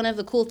think one of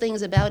the cool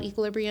things about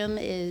Equilibrium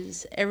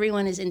is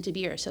everyone is into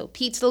beer. So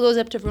Pete still goes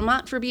up to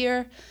Vermont for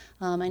beer.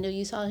 I know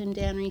you saw him,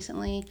 Dan,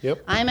 recently.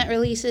 Yep. I'm at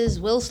releases.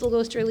 Will still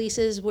goes to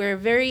releases. We're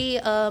very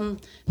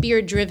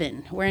beer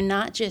driven. We're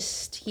not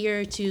just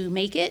here to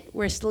make it.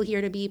 We're still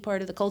here to be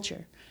part of the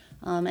culture.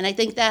 And I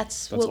think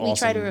that's what we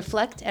try to awesome.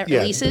 reflect at Yeah.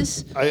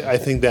 releases. I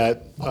think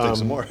that. Take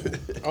some more.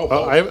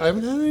 I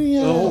haven't had any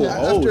yet.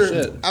 Oh,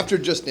 shit. After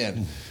just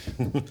Dan.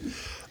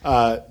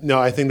 No,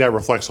 I think that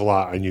reflects a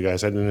lot on you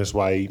guys. I think that's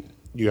why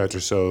you guys are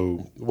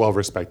so well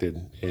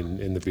respected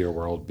in the beer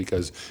world,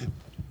 because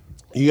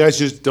you guys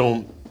just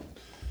don't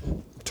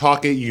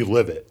talk it, you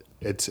live it.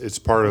 It's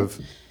part of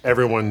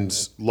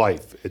everyone's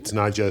life. It's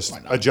not just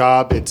a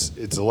job. It's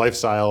a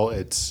lifestyle.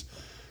 It's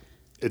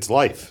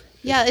life.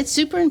 Yeah, it's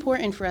super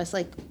important for us.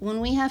 Like when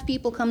we have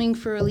people coming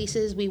for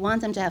releases, we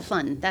want them to have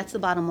fun. That's the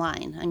bottom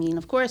line. I mean,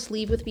 of course,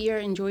 leave with beer,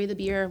 enjoy the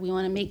beer. We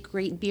want to make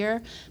great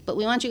beer, but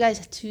we want you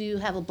guys to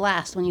have a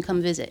blast when you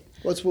come visit.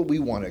 Well, that's what we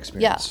want to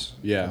experience.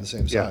 Yeah. On the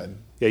same Yeah, side.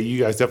 yeah. You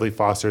guys definitely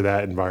foster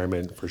that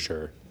environment for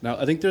sure. Now,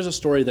 I think there's a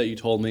story that you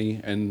told me,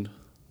 and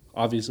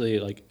obviously,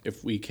 like,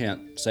 if we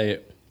can't say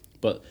it,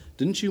 but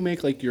didn't you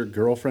make, like, your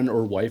girlfriend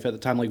or wife at the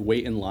time, like,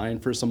 wait in line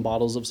for some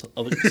bottles of stuff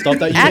that you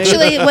made?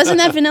 Actually, wasn't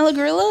that Vanilla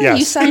Gorilla? Yes.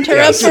 You signed her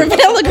up for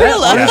Vanilla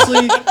Gorilla.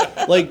 Honestly,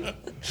 like,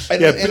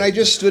 And I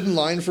just stood in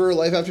line for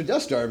Life After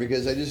Death Star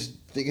because I just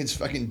think it's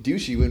fucking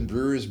douchey when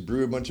brewers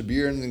brew a bunch of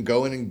beer and then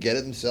go in and get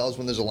it themselves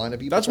when there's a line of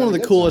people. that's one of trying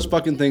the to get coolest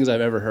fucking things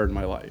I've ever heard in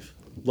my life.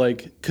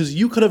 Like, because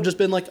you could have just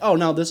been like, oh,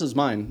 no, this is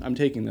mine. I'm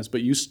taking this.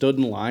 But you stood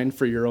in line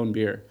for your own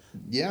beer.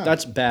 some. Yeah.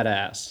 That's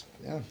badass.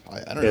 Yeah.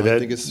 I don't know. I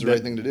think it's the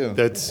right thing to do.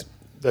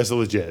 That's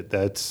legit.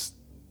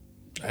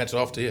 Hats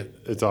off to you.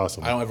 It's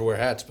awesome. I don't ever wear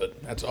hats, but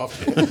hats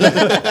off to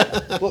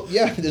you. Well,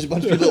 yeah, there's a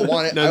bunch of people that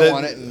want it. No, I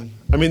want it. And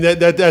I mean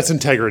that's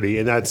integrity,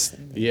 and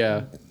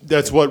Yeah.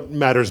 that's what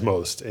matters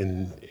most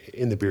in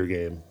the beer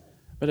game.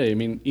 But hey, I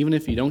mean, even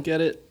if you don't get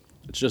it,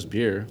 it's just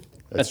beer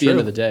That's at the end true.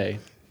 of the day.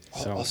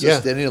 So, also, Yeah.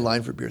 standing in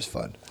line for beer is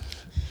fun.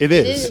 It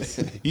is.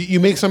 is. You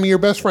make some of your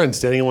best friends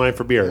standing in line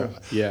for beer.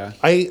 yeah.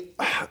 I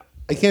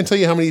can't tell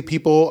you how many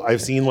people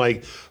I've seen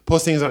like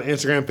post things on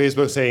Instagram,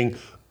 Facebook saying,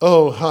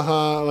 oh,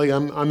 haha, like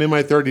I'm in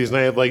my 30s and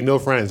I have like no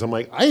friends. I'm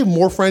like, I have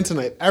more friends than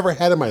I've ever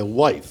had in my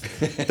life,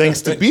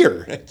 thanks to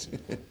beer.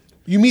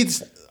 You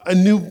meet a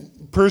new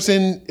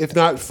person, if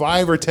not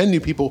 5 or 10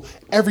 new people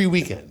every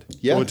weekend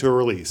going to a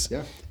release. Yeah.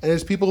 And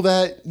there's people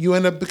that you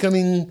end up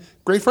becoming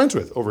great friends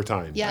with over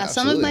time. Yeah,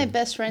 some of my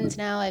best friends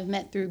now I've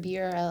met through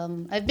beer.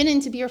 I've been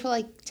into beer for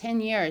like 10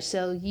 years,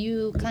 so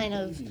you kind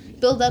of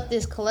build up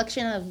this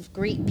collection of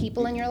great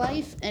people in your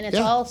life, and it's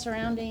all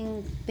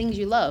surrounding things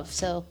you love.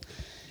 So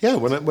Yeah,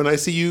 when I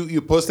see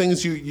you post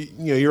things, you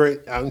know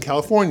you're out in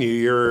California,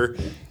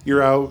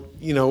 you're out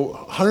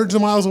hundreds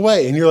of miles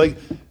away, and you're like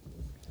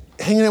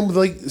hanging out with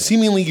like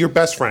seemingly your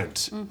best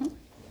friends,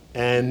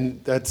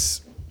 and that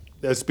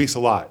speaks a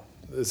lot.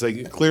 It's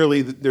like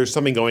clearly there's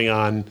something going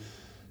on,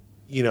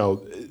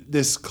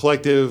 this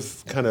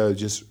collective kind of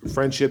just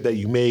friendship that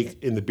you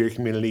make in the beer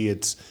community.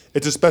 It's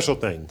a special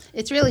thing.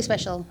 it's really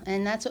special,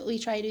 and that's what we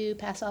try to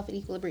pass off at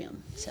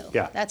Equilibrium. So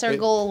Yeah, that's our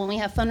goal when we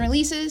have fun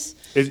releases.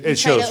 It we try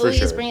shows to for always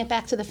sure. bring it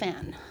back to the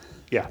fan.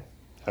 Yeah,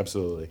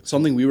 absolutely.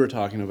 Something we were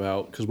talking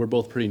about, because we're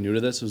both pretty new to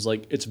this, is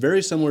like it's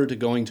very similar to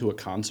going to a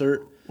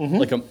concert.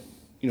 Like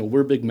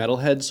we're big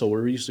metalheads, so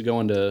we're used to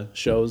going to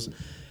shows,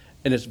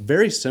 and it's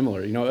very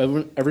similar.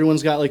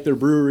 Everyone's got like their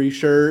brewery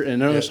shirt,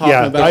 and everyone's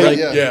talking about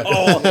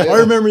I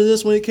remember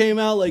this when it came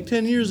out like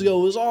 10 years ago.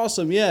 It was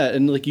awesome, yeah,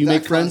 and like you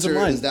make friends of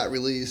mine. That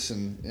release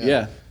and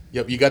Yeah.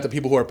 Yep, you got the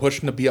people who are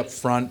pushing to be up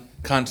front,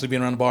 constantly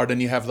being around the bar.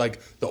 Then you have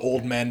like the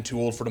old men, too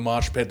old for the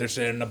mosh pit. They're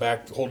sitting in the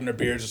back holding their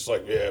beers, just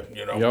like, Yep.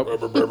 brr,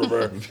 brr, brr, brr,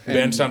 brr.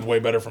 Band sounds way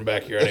better from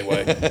back here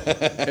anyway.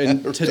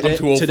 And I'm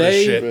too old for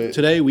this shit.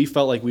 today we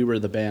felt like we were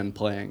the band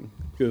playing.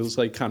 It was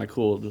like kind of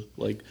cool,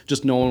 like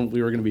just knowing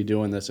we were going to be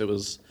doing this. It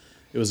was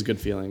a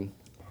good feeling.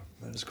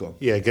 that is cool.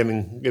 Yeah,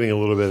 getting a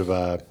little bit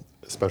of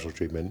special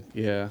treatment.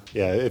 Yeah.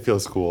 Yeah, it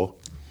feels cool.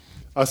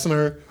 Us and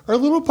our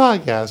little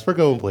podcast, we're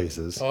going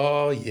places.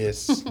 Oh,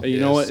 yes. And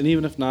you know what? And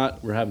even if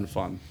not, we're having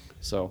fun.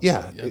 So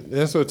Yeah,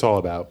 that's what it's all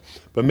about.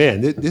 But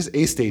man, this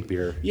A-State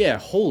beer. yeah,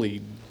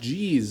 holy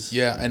jeez.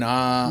 Yeah,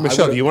 and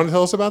Michelle, do you want to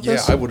tell us about Yeah,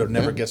 this? I would have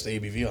never guessed the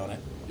ABV on it.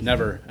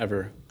 Never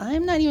ever.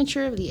 I'm not even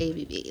sure of the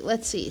ABV.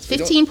 Let's see. It's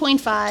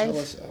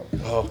 15.5.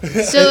 Oh.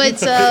 So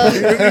it's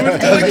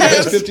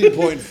It's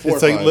 15.4.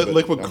 It's like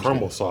liquid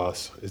caramel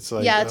sauce. It's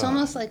like it's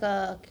almost like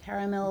a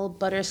caramel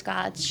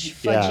butterscotch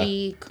Yeah.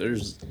 fudgy.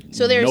 There's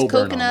So there's no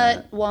burn on coconut,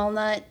 that.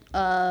 walnut,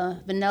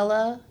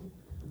 vanilla.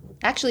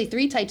 Actually,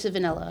 3 types of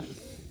vanilla.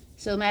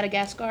 So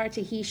Madagascar,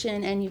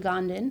 Tahitian, and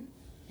Ugandan,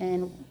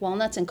 and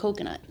walnuts and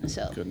coconut.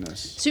 So Goodness.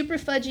 super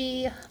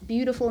fudgy,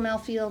 beautiful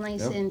mouthfeel,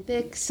 nice and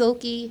thick,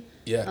 silky.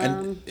 Yeah,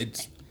 and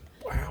it's,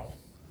 wow.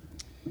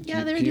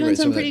 Yeah, they're Can you doing write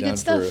some of that pretty down good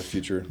stuff. for a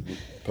future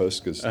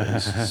post? Because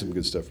there's some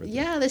good stuff right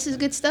there. Yeah, this is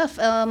good stuff.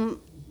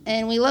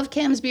 And we love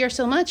Cam's beer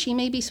so much, he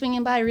may be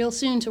swinging by real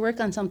soon to work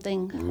on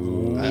something.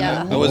 I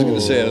Yeah, wasn't going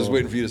to say it. I was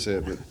waiting for you to say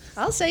it. But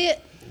I'll say it.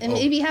 It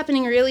may be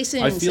happening really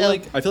soon. I feel so.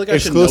 like I should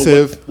know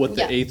Exclusive. what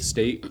the Yeah. 8th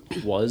state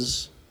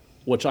was,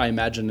 which I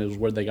imagine is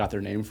where they got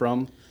their name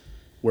from.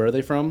 Where are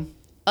they from?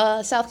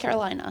 South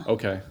Carolina.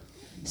 Okay.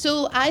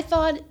 So I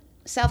thought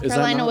South Is that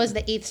Carolina not- was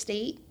the 8th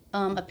state.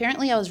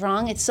 Apparently I was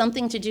wrong. It's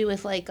something to do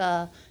with like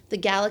the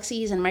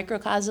galaxies and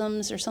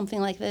microcosms or something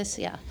like this.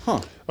 Yeah.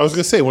 Huh. I was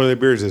gonna say one of the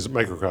beers is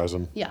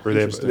microcosm. Yeah. Or they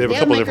have Interesting. a They have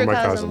couple different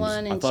microcosm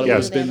microcosms. 1 and thought 2. it Yes.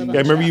 was They have a been- bunch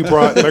Yeah, remember of you them.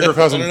 brought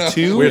microcosm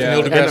 2 Where's Yeah.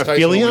 Neil deGrasse and Tyson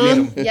when we need Aphelion?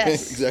 him?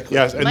 Yes. exactly.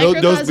 Yes, and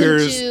Microcosm those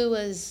beers. 2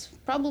 was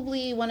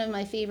probably one of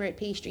my favorite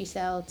pastry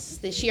stouts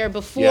this year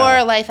before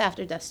Yeah. Life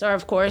After Death Star,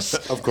 of course.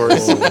 Of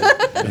course,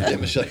 Yeah,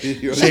 Michelle,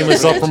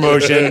 shameless self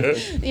promotion.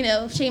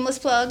 Shameless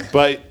plug.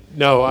 But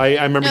no, I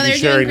remember No, you they're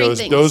sharing doing great those.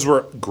 things. Those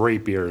were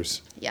great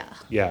beers. Yeah.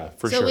 Yeah,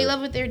 for So sure. we love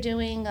what they're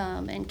doing,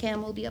 and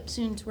Cam will be up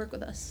soon to work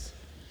with us.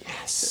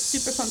 Yes.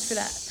 Super pumped for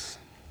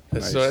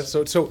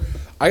that. So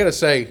I gotta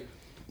say,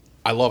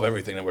 I love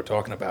everything that we're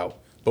talking about,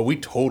 but we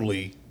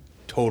totally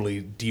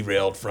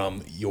derailed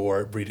from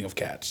your breeding of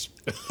cats.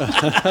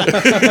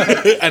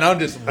 And I'm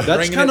just That's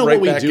bringing kind it of right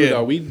what we back do, in.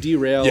 though. We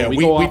derail. Yeah, we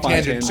we go off on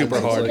tangent tangents. super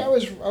It's hard.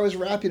 like- I was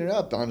wrapping it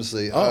up,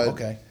 honestly. Oh,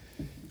 okay.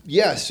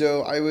 Yeah,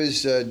 so I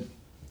was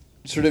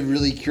sort of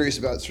really curious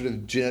about sort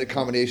of genetic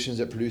combinations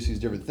that produce these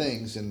different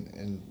things,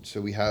 and so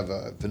we have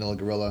a vanilla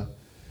gorilla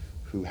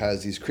who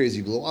has these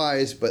crazy blue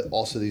eyes, but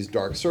also these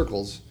dark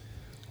circles.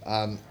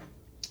 And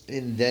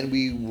then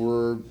we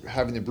were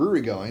having the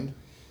brewery going.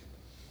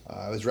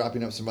 I was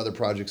wrapping up some other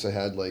projects I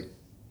had, like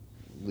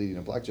leading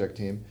a blackjack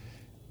team.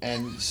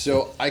 And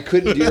so I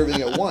couldn't do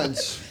everything at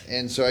once.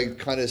 And so I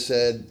kind of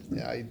said,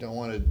 yeah, I don't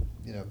want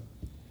to,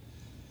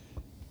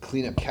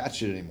 clean up cat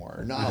shit anymore.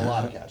 Or not a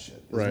lot of cat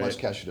shit. As Right. much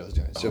cat shit I was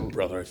doing. So, Oh,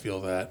 brother, I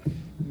feel that.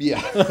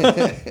 yeah.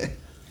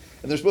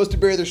 And they're supposed to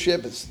bury their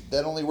ship.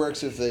 That only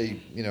works if they,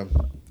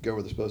 go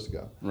where they're supposed to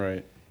go.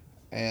 Right.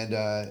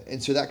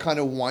 And so that kind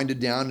of winded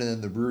down, and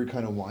then the brewery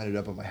kind of winded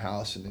up at my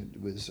house, and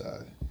it was,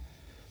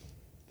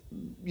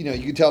 you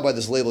can tell by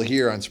this label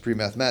here on Supreme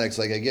Mathematics,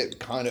 like I get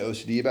kind of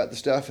OCD about the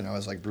stuff, and I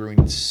was like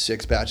brewing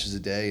 6 batches a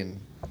day, and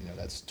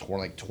that's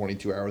like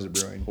 22 hours of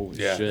brewing. Holy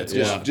Yeah, shit. it's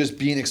Yeah. Just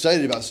being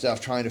excited about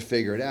stuff, trying to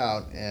figure it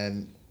out,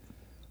 and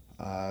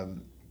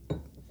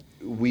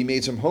we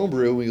made some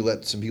homebrew. We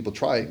let some people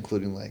try it,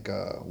 including like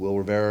Will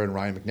Rivera and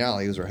Ryan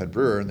McNally, who's our head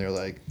brewer, and they're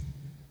like,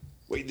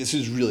 "Wait, this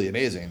is really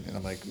amazing." And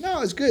I'm like,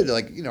 "No, it's good.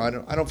 Like, I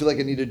don't feel like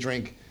I need to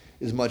drink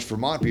as much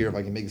Vermont beer. If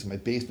I can make this in my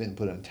basement and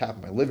put it on tap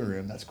in my living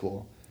room, that's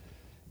cool."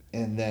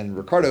 And then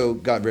Ricardo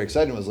got very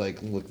excited and was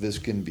like, "Look, this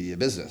can be a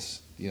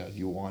business.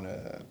 You want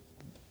to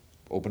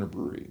open a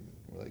brewery?"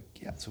 We're like,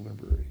 "Yeah, let's open a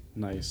brewery."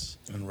 Nice.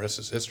 And the rest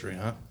is history,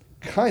 huh?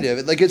 Kind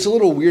of. Like, it's a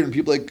little weird when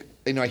people like,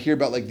 I hear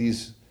about like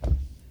these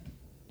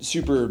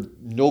super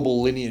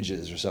noble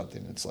lineages or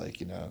something. It's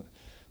like,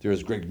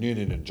 there's Greg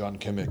Noonan and John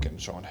Kimmick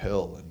and Sean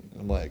Hill. And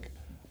I'm like,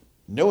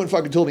 no one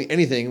fucking told me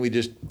anything. We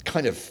just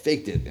kind of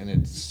faked it, and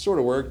it sort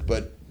of worked.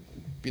 But,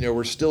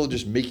 we're still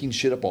just making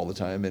shit up all the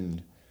time,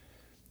 and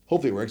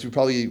hopefully it works. We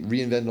probably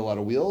reinvented a lot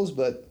of wheels,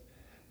 but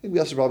I think we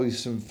also probably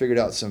figured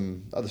out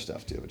some other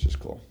stuff too, which is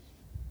cool.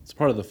 It's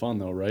part of the fun,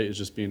 though, right? It's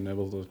just being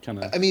able to kind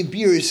of... I mean,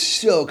 beer is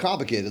so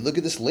complicated. Look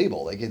at this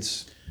label. Like,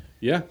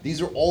 Yeah.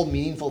 these are all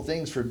meaningful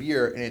things for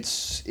beer, and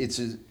it's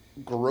a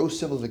gross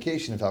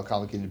simplification of how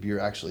complicated beer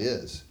actually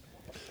is.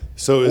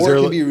 So Or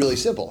it can be really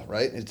simple,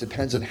 right? It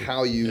depends on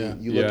how you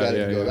look at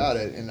it and go about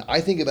it. And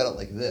I think about it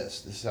like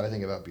this. This is how I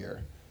think about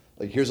beer.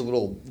 Like, here's a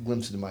little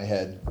glimpse into my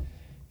head,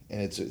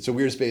 and it's a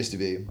weird space to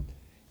be.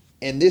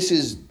 And this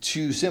is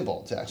too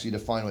simple to actually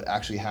define what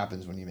actually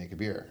happens when you make a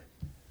beer.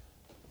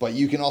 But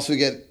you can also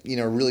get,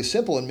 really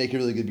simple and make a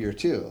really good beer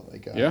too.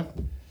 Like,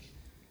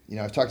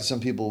 I've talked to some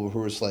people who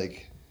are just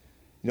like,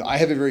 I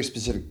have a very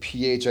specific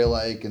pH I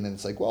like, and then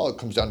it's like, well, it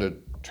comes down to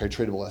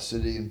titratable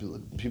acidity, and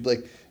people are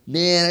like,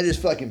 man, I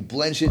just fucking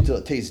blend shit till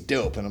it tastes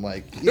dope, and I'm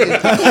like,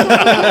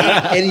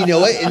 yeah. And you know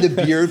what? And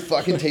the beer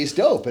fucking tastes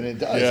dope, and it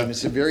does, and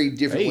it's a very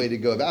different way to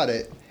go about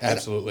it.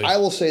 Absolutely. And I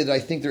will say that I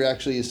think there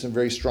actually is some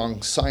very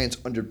strong science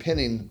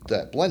underpinning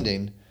that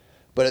blending.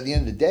 But at the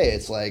end of the day,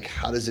 it's like,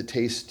 how does it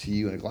taste to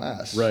you in a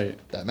glass? Right.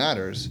 That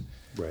matters.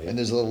 Right. And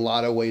there's a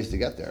lot of ways to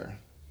get there.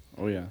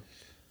 Oh, yeah.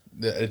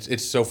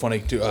 It's so funny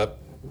to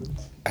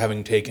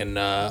having taken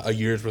a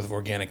year's worth of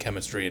organic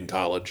chemistry in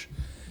college.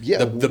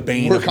 Yeah, the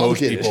bane we're of most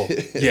people.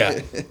 complicated.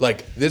 Yeah,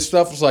 like this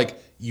stuff was like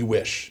you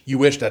wish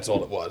that's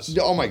all it was.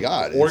 Oh my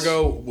God.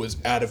 Orgo was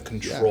out of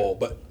control,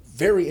 but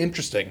very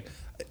interesting.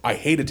 I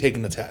hated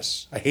taking the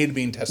tests. I hated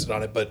being tested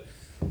on it, but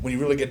when you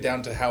really get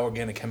down to how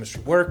organic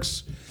chemistry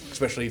works,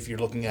 especially if you're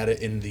looking at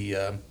it in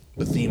the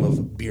theme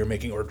of beer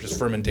making or just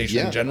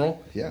fermentation in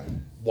general,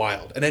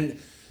 wild. And then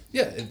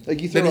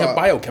Like you then throw you have out-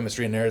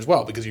 biochemistry in there as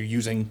well because you're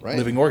using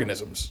living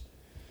organisms.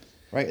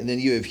 Right, and then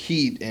you have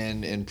heat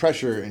and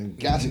pressure and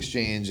gas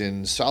exchange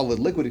and solid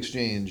liquid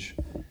exchange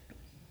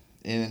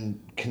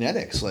and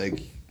kinetics.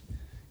 Like,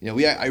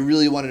 I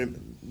really wanted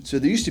to. So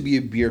there used to be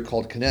a beer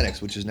called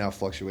Kinetics, which is now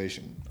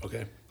Fluctuation.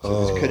 Okay.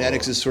 So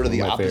kinetics is sort of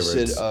the one of my opposite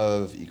favorites.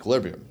 of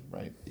equilibrium,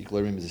 right?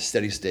 Equilibrium is a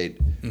steady state.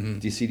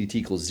 dCdt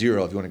equals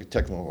 0 if you want to get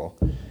technical.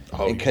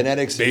 Oh, and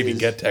kinetics baby, is,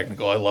 get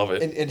technical. I love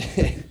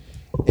it.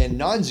 and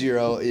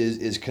non-zero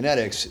is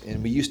kinetics.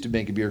 And we used to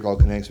make a beer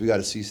called Kinetics. We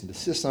got a cease and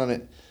desist on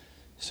it,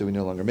 so we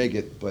no longer make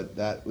it. But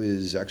that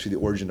was actually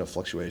the origin of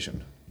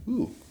Fluctuation.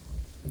 Ooh.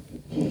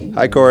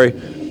 Hi,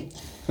 Corey.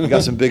 We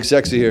got some big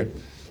sexy here.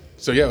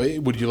 So yeah,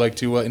 would you like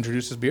to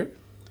introduce this beer?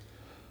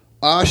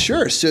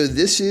 Sure. So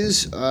this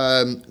is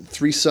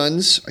Three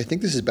Sons. I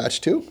think this is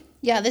batch 2.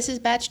 Yeah, this is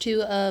batch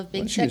 2 of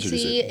Big Why don't you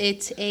introduce Sexy. it?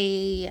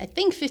 It's I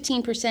think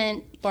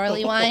 15%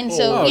 barley wine.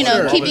 So,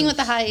 sure. keeping with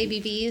the high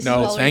ABVs.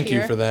 No, while we're thank you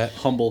here. for that.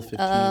 Humble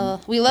 15.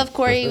 We love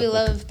Corey. We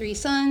love Three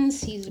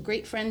Sons. He's a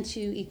great friend to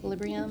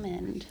Equilibrium.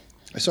 And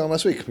I saw him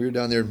last week. We were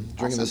down there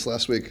drinking this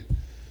last week.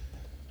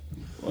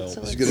 well,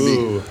 so It's let's, going to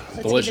be. let's give it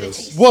a delicious.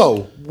 taste.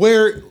 Whoa,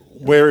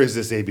 where is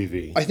this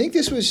ABV? I think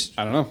this was.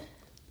 I don't know.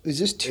 Is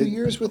this 2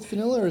 years with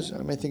vanilla, or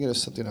am I thinking of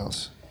something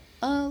else?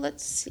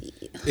 Let's see.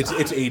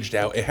 It's aged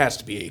out. It has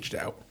to be aged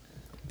out.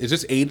 Is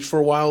this aged for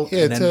a while and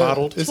it's then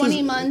bottled? this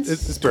 20 months.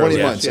 It's 20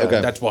 barely- months,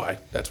 okay. That's why.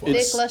 That's why.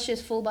 Thick, luscious,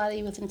 full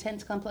body with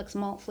intense, complex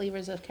malt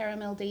flavors of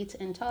caramel, dates,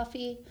 and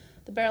toffee.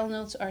 The barrel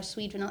notes are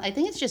sweet vanilla. I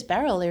think it's just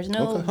barrel. There's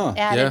no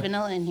added Yeah.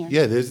 vanilla in here.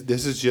 Yeah,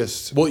 this is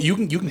just Well, you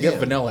can get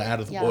vanilla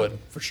out of the Yeah. wood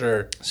for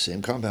sure.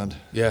 Same compound.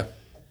 Yeah.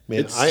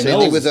 man. Same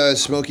thing with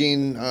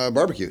smoking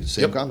barbecue.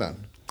 Same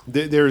compound.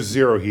 There's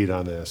zero heat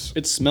on this.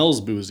 It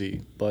smells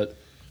boozy, but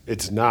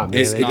It's not, man.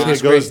 It's not. It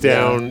It's goes great.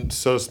 down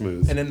so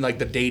smooth. And then like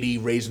the datey,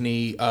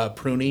 raisiny,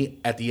 pruny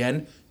at the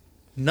end.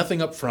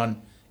 Nothing up front.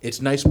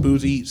 It's nice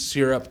boozy,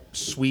 syrup,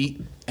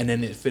 sweet, and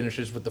then it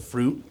finishes with the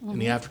fruit in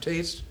the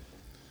aftertaste.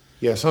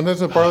 Yeah,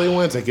 sometimes with barley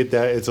wines, I get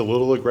that it's a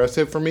little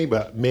aggressive for me,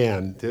 but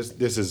man, this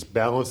is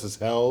balanced as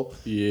hell.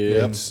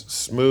 Yeah. It's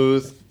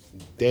smooth.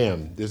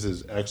 Damn, this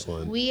is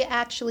excellent. We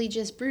actually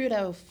just brewed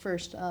our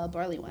first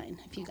barley wine,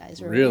 if you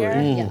guys are Really?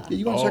 aware. Yeah.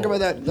 You want to talk about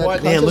that?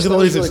 What? Man, look at all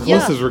these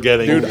exclusives we're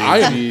getting. Dude,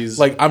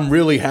 Jeez. I'm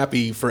really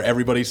happy for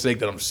everybody's sake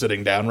that I'm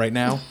sitting down right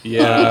now.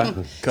 yeah.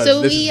 Because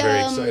So this we, is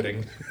very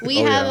exciting. We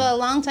have a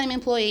longtime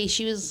employee.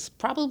 She was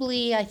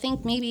probably, I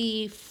think,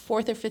 maybe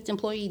 4th or 5th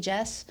employee,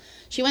 Jess.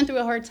 She went through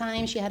a hard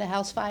time. She had a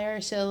house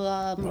fire.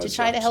 So to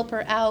try to help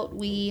her out,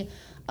 we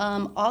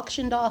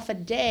auctioned off a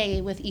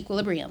day with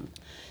Equilibrium.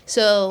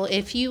 So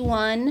if you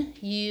won,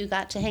 you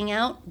got to hang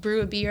out,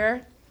 brew a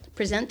beer,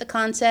 present the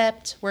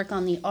concept, work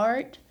on the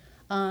art.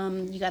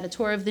 You got a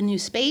tour of the new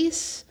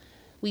space.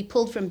 We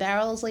pulled from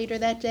barrels later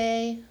that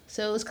day.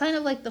 So it was kind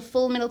of like the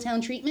full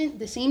Middletown treatment,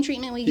 the same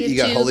treatment we give You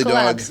got to Holy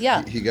collabs. Dog.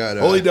 Yeah. He got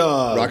Holy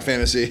Dog. Rock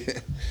Fantasy.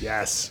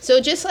 Yes. So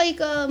just like,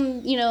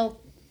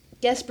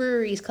 guest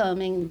breweries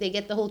come and they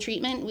get the whole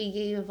treatment, we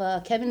gave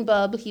Kevin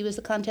Bubb, he was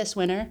the contest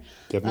winner.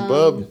 Kevin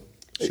Bub.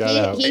 Shout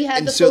out. He had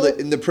and the so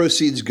full... the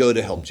proceeds go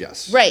to help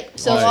Jess. Right.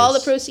 So Nice. all the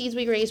proceeds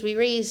we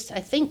raised, I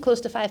think, close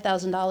to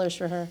 $5,000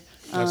 for her.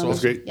 That's That's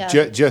awesome. great.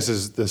 Yeah. Jess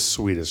is the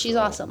sweetest. She's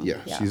girl. awesome. Yeah.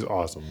 She's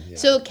awesome. Yeah.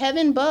 So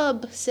Kevin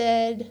Bubb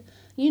said,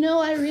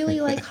 I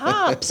really like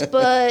hops,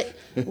 but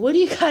what do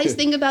you guys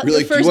think about We're the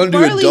like, do first you want to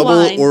do a barley double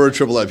wine? or a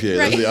triple IPA?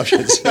 Right. Those are the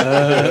options.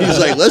 He's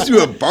like, let's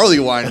do a barley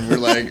wine. And we're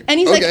like, And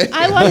he's okay. like,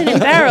 I want it in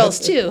barrels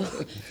too.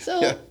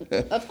 So,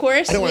 of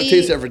course, I don't want we to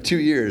taste that for 2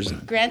 years.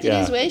 granted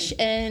his Yeah. wish,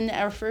 and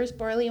our first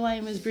barley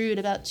wine was brewed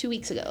about 2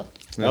 weeks ago.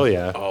 Hell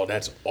yeah. Oh,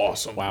 that's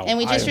awesome. Wow. And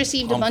we just I am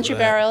received a pumped bunch for of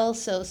that. barrels,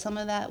 so some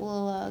of that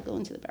will go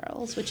into the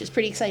barrels, which is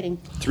pretty exciting.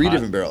 3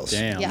 different barrels.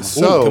 Damn. Yeah. Ooh,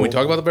 So can we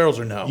talk about the barrels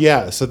or no?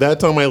 Yeah, so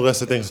that's on my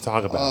list of things to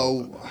talk about.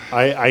 Oh.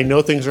 I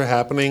know things are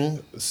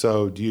happening.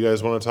 So do you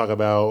guys want to talk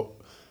about?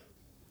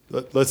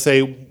 Let's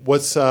say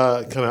what's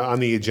kind of on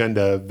the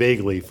agenda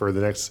vaguely for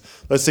the next,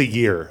 let's say,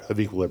 year of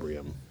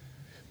Equilibrium.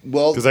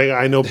 Well, Because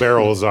I know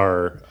barrels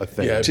are a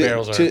thing. Yeah.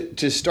 barrels are-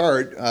 to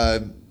start,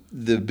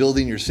 the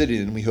building you're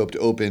sitting in, we hope to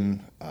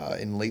open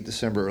in late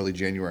December, early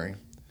January.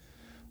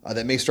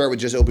 That may start with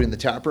just opening the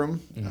tap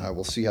room.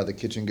 We'll see how the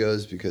kitchen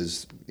goes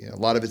because a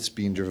lot of it's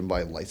being driven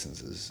by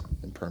licenses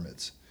and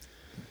permits.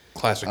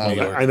 Classic New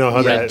York. I know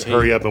how Red that tape.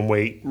 hurry up and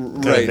wait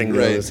kind Right, of thing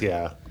right. goes.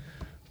 Yeah.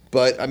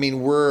 But I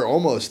mean, we're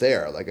almost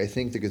there. Like, I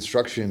think the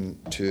construction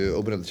to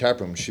open up the tap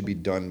room should be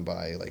done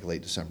by like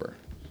late December.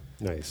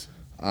 Nice.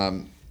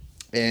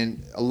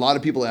 And a lot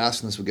of people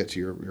ask, and this will get to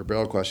your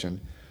barrel question,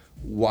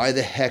 why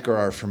the heck are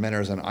our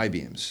fermenters on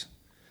I-beams?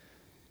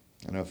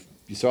 I don't know if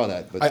you saw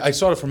that, but I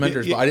saw the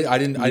fermenters, but I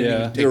didn't Yeah.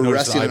 even take they're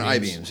notice of resting the on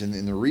I-beams. I-beams.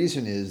 And the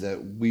reason is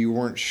that we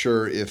weren't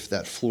sure if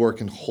that floor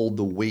can hold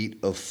the weight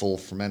of full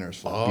fermenters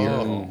for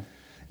beer.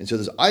 And so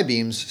those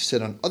I-beams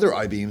sit on other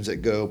I-beams that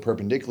go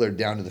perpendicular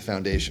down to the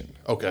foundation.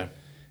 Okay.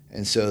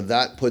 And so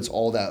that puts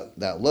all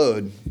that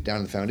load down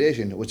to the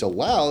foundation, which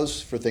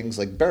allows for things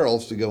like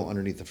barrels to go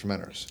underneath the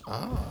fermenters.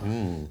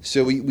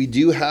 So we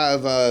do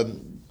have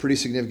pretty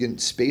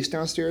significant space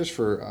downstairs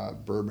for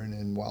bourbon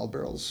and wild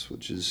barrels,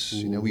 which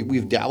is,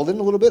 we've dabbled in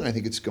a little bit, and I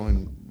think it's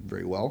going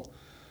very well.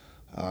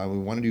 We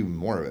want to do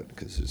more of it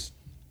because it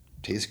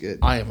tastes good.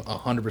 I am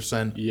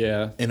 100%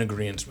 Yeah. in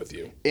agreement with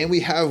you. And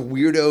we have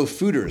weirdo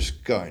fooders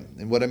going.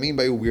 And what I mean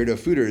by weirdo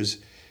fooders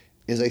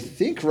is I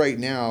think right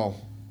now,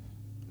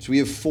 so we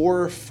have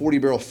 4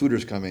 40-barrel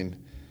fooders coming.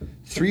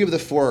 3 of the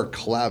 4 are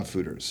collab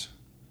fooders.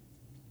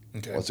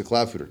 Okay. What's a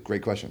collab fooder?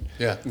 Great question.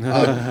 Yeah. And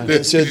so Did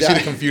you see the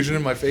that- confusion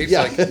in my face?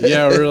 Yeah. Like,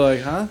 Yeah, we're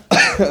like, huh?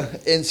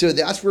 And so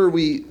that's where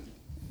we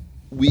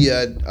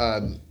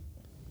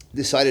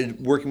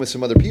decided, working with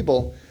some other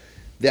people,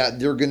 that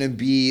they're going to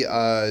be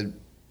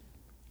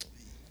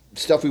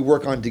stuff we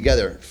work on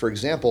together. For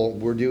example,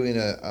 we're doing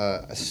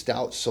a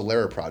stout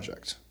Solera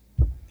project.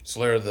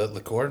 Solera, the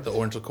liqueur, the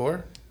orange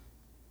liqueur?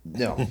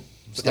 No,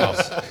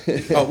 stouts.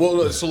 Oh, well,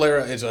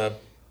 Solera is a...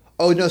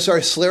 Oh no, sorry.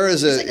 Solera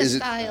is It's like a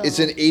style. it's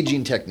an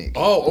aging technique.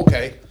 Oh,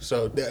 okay.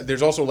 So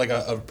there's also like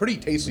a pretty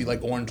tasty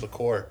like orange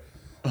liqueur.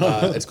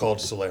 It's called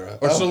Solera.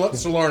 Or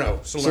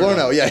Salerno.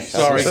 Salerno, yeah.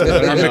 Sorry,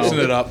 I'm mixing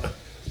it up.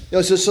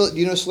 No, so do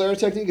you know Solera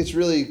technique? It's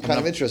really kind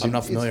of interesting. I'm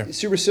not familiar. It's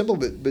super simple,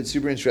 but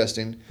super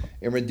interesting.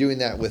 And we're doing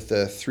that with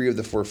 3 of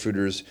the 4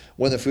 fooders.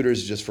 One of the fooders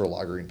is just for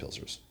lagering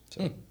pilsners.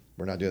 So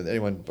we're not doing that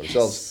anyone but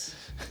ourselves.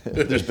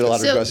 There's been a lot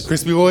of So- requests.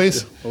 Crispy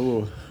boys.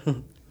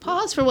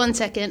 Pause for 1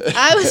 second.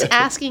 I was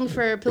asking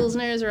for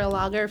pilsners or a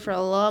lager for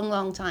a long,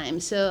 long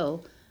time.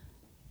 So,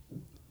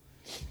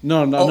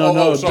 No.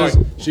 sorry. Just,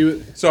 she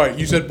was. Sorry,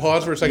 you said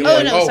pause for a second. Oh,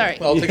 I'm like, no,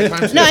 sorry. I'll take a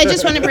time. no, I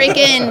just want to break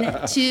in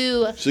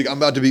to. She's like, I'm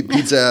about to beat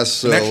pizza ass,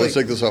 so Actually- let's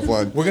take this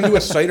offline. We're gonna do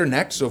a cider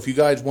next, so if you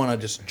guys want to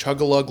just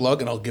chug a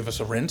lug, and I'll give us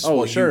a rinse. Oh,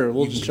 while sure. you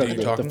We'll just check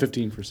continue the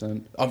talking.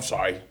 15%. I'm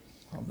sorry.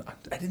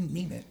 I didn't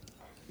mean it.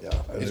 Yeah,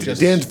 It's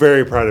just Dan's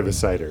very proud of his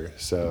cider.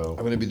 So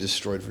I'm gonna be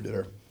destroyed for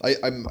dinner.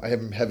 I'm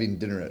having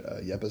dinner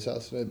at Yeppa's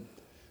house tonight,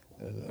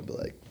 and I'll be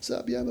like, "What's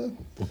up, Yeppa?"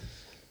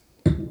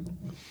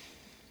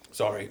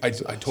 sorry. I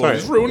totally Sorry.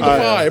 just ruined the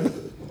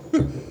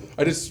vibe.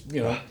 I just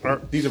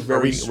these are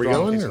very we strong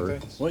going, tasting or-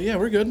 things. Well, yeah,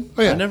 we're good.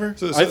 Oh, yeah. I never.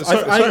 So, I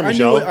sorry, knew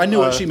Michelle. I knew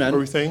what she meant. What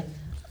were we saying?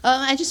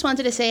 I just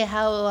wanted to say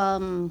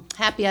how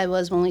happy I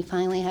was when we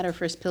finally had our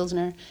first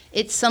Pilsner.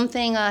 It's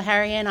something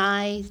Harry and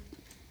I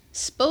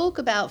spoke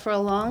about for a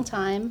long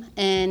time.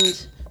 And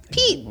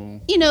Pete,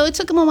 it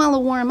took him a while to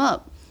warm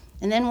up.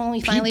 And then when we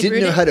He finally didn't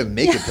brewed know it, how to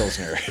make a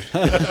pilsner.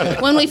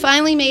 when we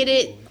finally made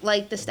it,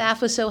 like the staff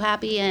was so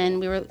happy and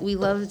we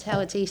loved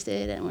how it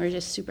tasted and we were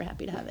just super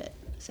happy to have it.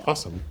 So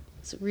Awesome.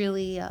 it's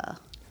really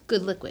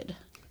good liquid.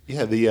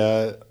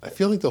 Yeah, I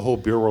feel like the whole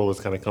beer world has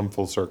kind of come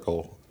full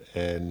circle,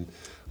 and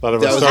a lot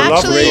of That us was started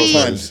off Actually, with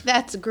times.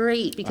 that's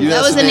great because You know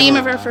that was that's the the name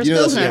name of our first You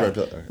know that's the name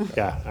Pilsner. of our Pilsner.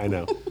 Yeah, I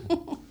know.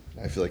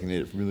 I feel like I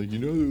need it from you. Like,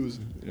 it was.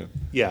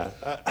 Yeah,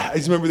 I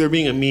just remember there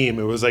being a meme.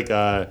 It was like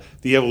the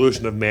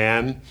evolution of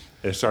man.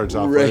 And it starts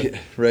off Right,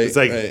 with, right, It's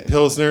like right.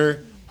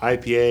 Pilsner,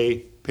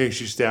 IPA,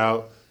 pastry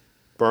stout,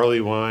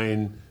 barley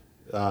wine,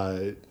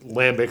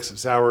 lambics,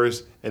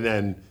 sours, and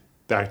then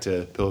back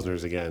to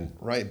Pilsners again.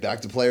 Right,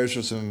 back to players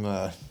for some,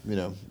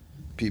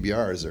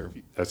 PBRs or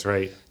That's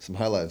right. some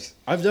high lives.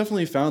 I've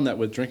definitely found that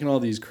with drinking all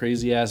these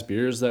crazy ass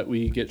beers that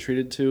we get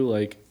treated to,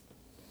 like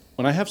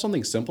when I have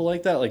something simple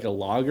like that, like a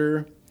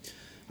lager.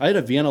 I had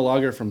a Vienna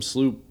lager from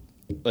Sloop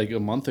like a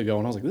month ago,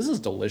 and I was like, "This is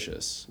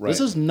delicious. Right. This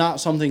is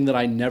not something that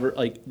I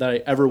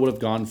ever would have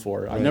gone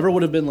for. I never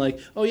would have been like,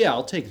 oh yeah,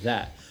 I'll take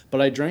that."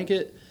 But I drank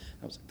it.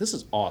 I was like, "This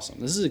is awesome.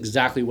 This is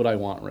exactly what I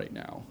want right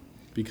now."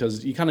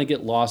 Because you kind of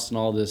get lost in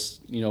all this,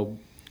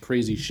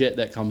 crazy shit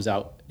that comes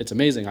out. It's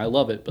amazing. I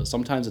love it, but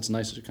sometimes it's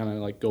nice to kind of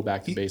like go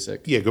back to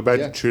basic. Yeah, go back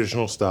Yeah. to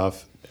traditional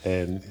stuff,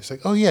 and it's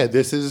like, oh yeah,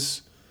 this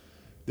is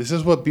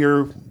what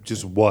beer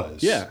just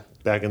was. Yeah.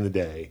 Back in the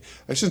day.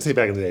 I shouldn't say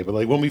back in the day, but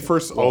like when we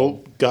first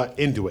all got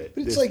into it.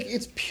 But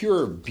it's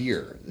pure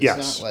beer. It's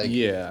Yes. not like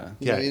Yeah.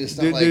 Yeah, I mean, it's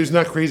not like there's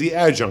not crazy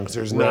adjuncts.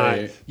 There's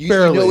Right. not. you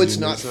barrel know it's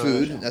aging, not there's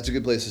food. That's a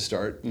good place to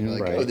start. You're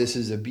like, Right. oh, this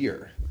is a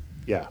beer.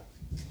 Yeah,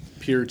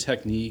 Pure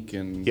technique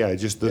and yeah,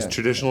 just those Yeah.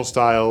 traditional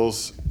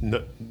styles.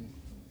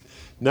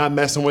 Not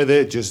messing with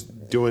it,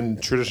 just doing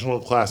traditional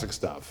classic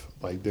stuff.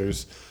 Like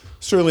there's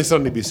certainly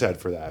something to be said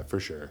for that, for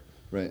sure.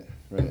 Right,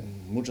 right.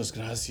 muchas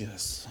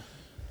gracias.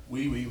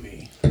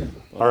 We.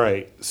 All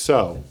right,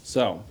 so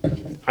So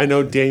I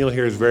know Daniel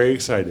here is very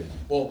excited.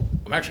 Well,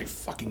 I'm actually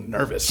fucking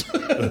nervous.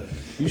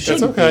 you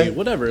shouldn't okay. be.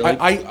 Whatever.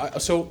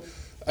 Like, So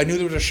I knew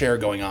there was a share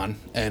going on,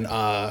 and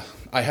I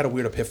had a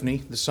weird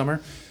epiphany this summer.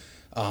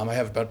 I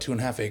have about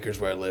 2.5 acres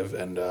where I live,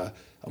 and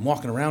I'm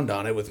walking around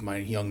on it with my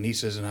young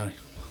nieces, and I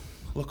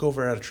look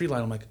over at a tree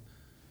line. I'm like,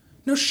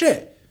 no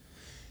shit.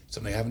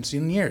 Something I haven't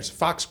seen in years.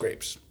 Fox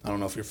grapes. I don't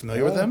know if you're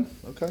familiar with them.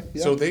 Okay,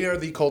 yeah. So they are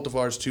the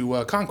cultivars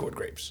to Concord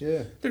grapes.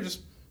 Yeah. They're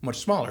just much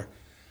smaller.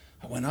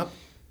 I went up,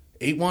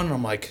 ate one, and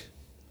I'm like,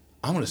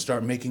 I'm going to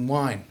start making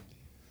wine.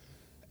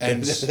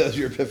 And That was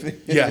your epiphany?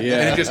 yeah, Yeah.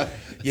 and it just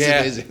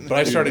amazing. But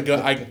I started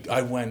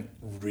I went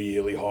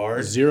really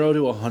hard. 0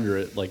 to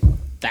 100, like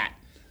that.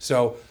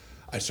 So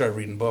I started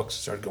reading books,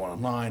 started going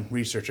online,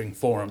 researching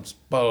forums,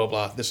 blah blah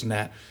blah, this and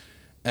that,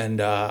 and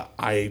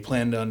I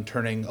planned on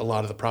turning a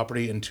lot of the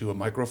property into a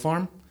micro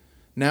farm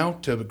now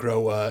to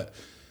grow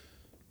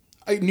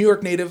New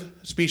York native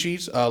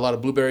species, a lot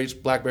of blueberries,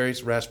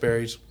 blackberries,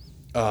 raspberries,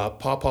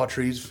 pawpaw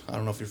trees. I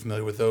don't know if you're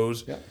familiar with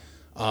those. Yeah.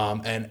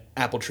 And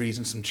apple trees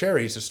and some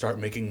cherries to start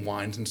making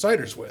wines and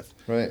ciders with.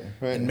 Right,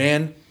 right. And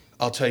man,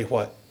 I'll tell you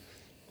what,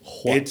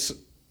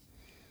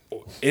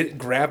 it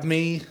grabbed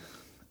me,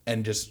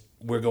 and just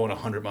we're going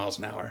 100 miles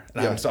an hour, and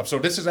I haven't stopped. So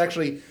this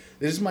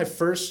is my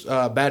first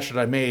batch that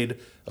I made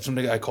of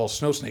something I call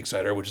snow snake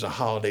cider, which is a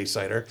holiday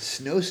cider.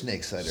 Snow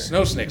snake cider.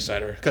 Snow snake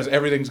cider, because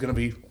everything's going to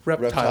be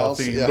reptile Reptiles,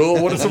 themed. yeah.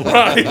 Oh, what a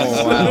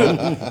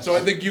surprise! So I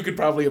think you could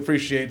probably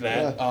appreciate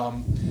that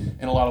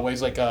in a lot of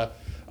ways. Like I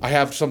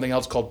have something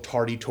else called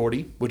Tardy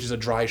Torty, which is a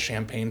dry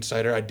champagne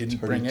cider. I didn't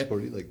bring it.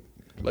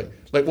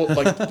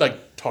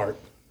 Like tart.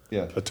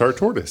 Yeah. A tart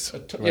tortoise.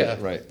 Yeah,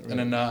 right. And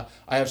then I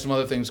have some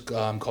other things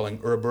I'm calling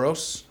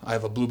Ouroboros. I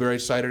have a blueberry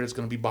cider that's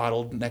going to be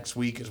bottled next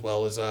week, as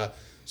well as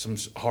some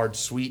hard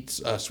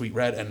sweets, sweet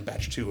red, and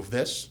batch 2 of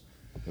this.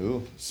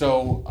 Ooh.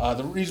 So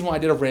the reason why I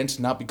did a rinse,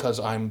 not because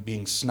I'm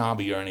being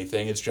snobby or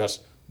anything, it's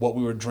just what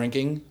we were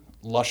drinking,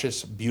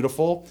 luscious,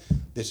 beautiful.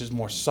 This is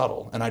more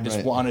subtle, and I just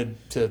Right. wanted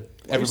everybody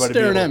to be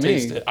staring able at to me?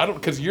 taste it. I don't,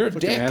 because you're a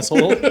dick.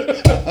 Asshole.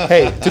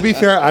 Hey, to be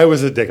fair, I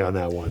was a dick on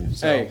that one.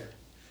 So. Hey,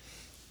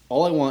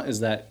 all I want is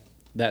that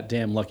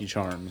damn Lucky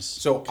Charms.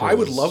 So I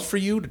would love for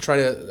you to try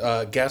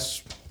to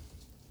guess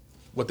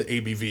what the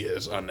ABV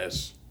is on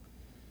this.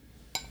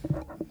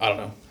 I don't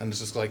know, and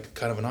this is like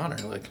kind of an honor.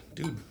 Like,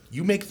 dude,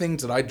 you make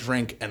things that I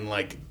drink and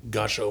like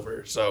gush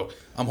over. So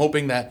I'm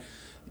hoping that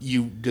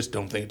you just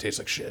don't think it tastes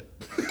like shit.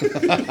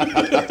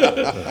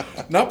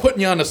 Not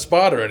putting you on the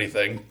spot or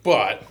anything,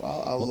 but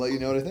I'll let you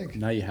know what I think.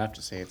 Now you have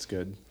to say it's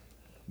good.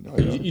 No,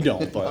 You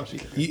don't, but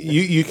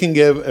You can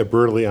give a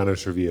brutally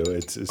honest review.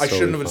 It's I totally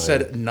shouldn't have fine.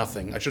 said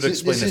nothing. I should have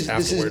explained this This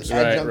afterwards. is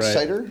adjunct right.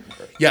 cider?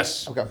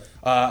 Yes. Okay.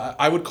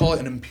 I would call it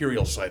an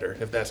imperial cider,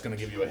 if that's going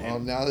to give you a hint. Well,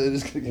 now it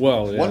is going to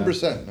Well, yeah.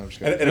 1%. No, I'm just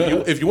kidding.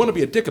 And if you want to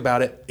be a dick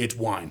about it, it's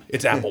wine.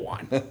 It's apple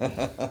wine.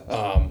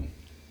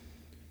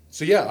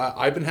 So yeah,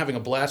 I've been having a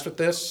blast with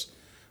this.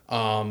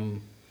 I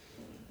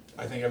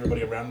think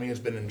everybody around me has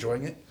been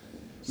enjoying it.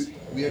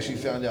 We actually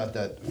found out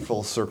that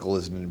Full Circle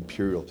is an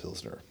Imperial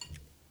Pilsner.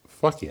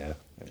 Fuck yeah.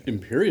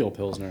 Imperial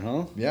Pilsner,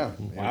 huh? Yeah.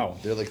 Wow.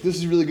 They're like, this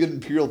is really good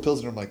Imperial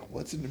Pilsner. I'm like,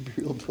 what's an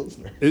Imperial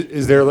Pilsner?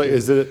 Is there like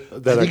is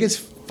it that I think it's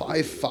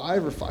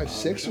 5.5 or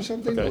 5.6 or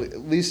something, Okay.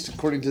 at least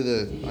according to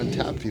the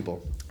Untapped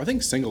people. I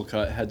think Single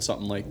Cut had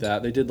something like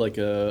that. They did like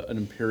an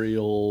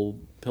Imperial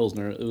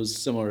Pilsner. It was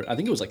similar. I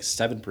think it was like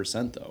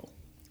 7% though.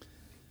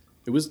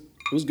 It was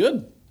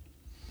good.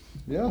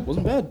 Yeah. It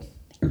wasn't bad.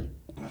 You're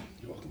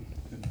welcome.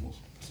 And we'll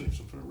save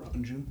some for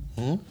Robin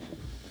June.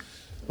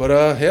 But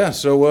yeah,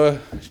 so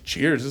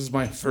cheers. This is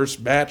my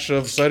first batch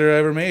of cider I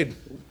ever made.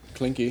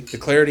 Clinky. The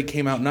clarity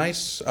came out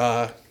nice.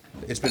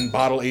 It's been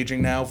bottle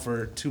aging now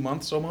for 2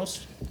 months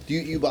almost. Do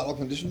you bottle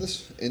condition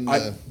this? In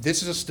the,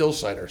 This is a still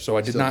cider, so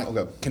I did Still? not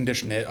Okay.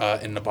 condition it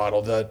in the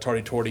bottle. The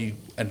Tardy Torty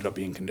ended up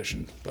being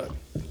conditioned, but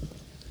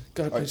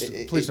God,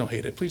 please don't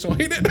hate it. Please don't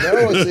hate it.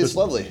 no, it's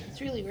lovely. It's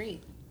really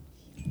great.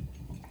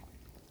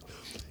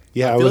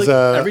 Yeah, I I feel was.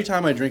 like every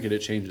time I drink it, it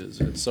changes.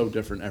 It's so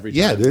different every time.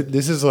 Yeah,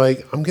 this is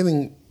like I'm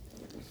getting.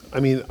 I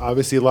mean,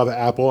 obviously a lot of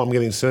apple. I'm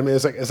getting cinnamon.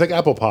 It's like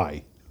apple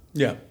pie.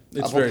 Yeah, it's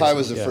Apple very pie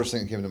was the similar. first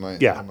thing that came to my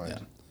Yeah.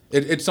 mind.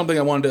 It's something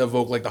I wanted to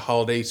evoke, like the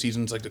holiday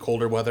seasons, like the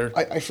colder weather.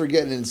 I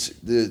forget, and it's,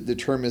 the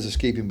term is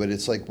escaping, but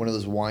it's like one of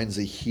those wines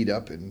they heat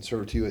up and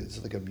serve it to you.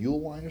 It's like a mule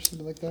wine or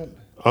something like that.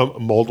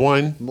 Mold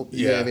wine.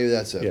 Yeah, Yeah. maybe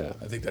that's it. Yeah.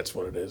 I think that's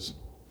what it is.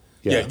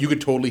 Yeah. Yeah, you could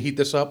totally heat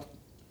this up,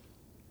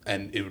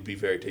 and it would be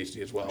very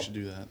tasty as well. We should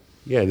do that.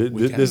 Yeah,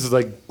 We can. this is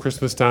like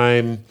Christmas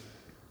time.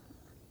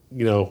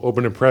 You know,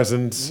 opening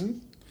presents.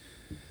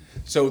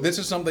 So this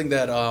is something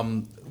that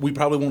we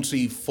probably won't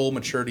see full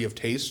maturity of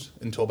taste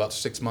until about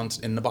 6 months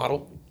in the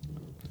bottle,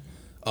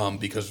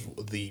 because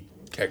of the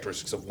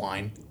characteristics of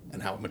wine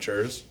and how it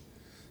matures.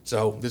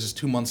 So this is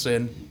 2 months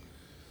in.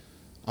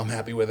 I'm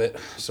happy with it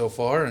so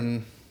far,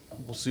 and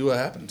we'll see what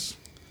happens.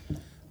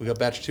 We got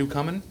batch 2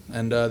 coming,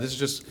 and this is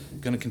just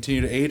going to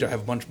continue to age. I have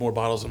a bunch more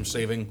bottles I'm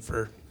saving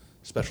for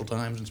special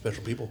times and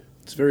special people.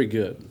 It's very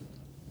good,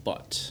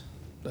 but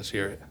Let's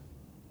hear it.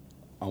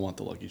 I want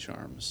the Lucky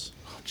Charms.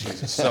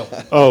 Jesus. So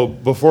Oh,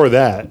 before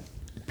that,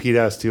 Pete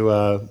has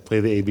to play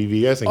the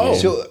ABV guessing game.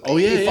 So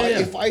yeah.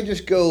 if I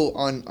just go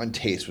on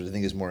taste, which I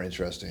think is more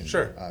interesting,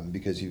 Sure.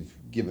 Because you've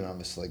given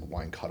us like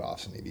wine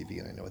cutoffs and ABV,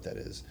 and I know what that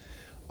is.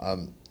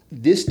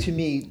 This to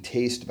me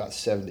tastes about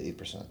 7 to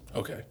 8%,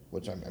 okay.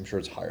 which I'm sure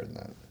it's higher than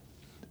that.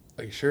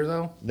 Are you sure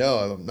though? No,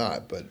 I'm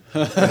not, but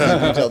you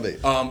tell me.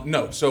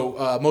 No.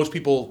 So most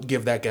people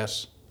give that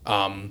guess.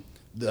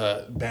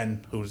 The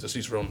Ben, who was the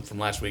Cicerone from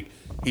last week,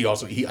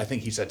 I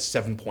think he said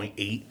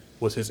 7.8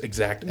 was his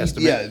exact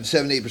estimate. Yeah,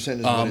 7 to 8%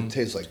 is what it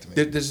tastes like to me.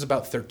 This is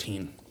about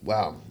 13.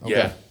 Wow. Okay.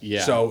 Yeah.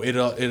 Yeah. So it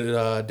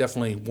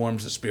definitely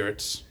warms the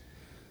spirits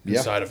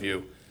inside of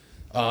you.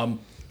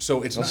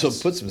 So it's Also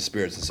nice. put some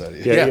spirits inside of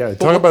you. yeah, yeah, yeah. but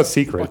Talk what- about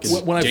secrets.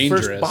 fucking- When I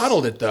first Dangerous.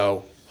 bottled it,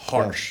 though,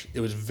 harsh. It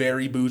was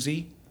very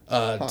boozy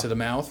to the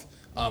mouth.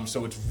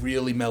 So it's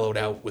really mellowed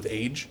out with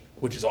age,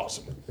 which is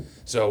awesome.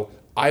 So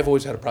I've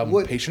always had a problem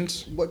with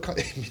patience. What kind?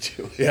 Me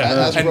too. Yeah,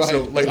 That's and right.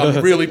 so like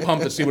I'm really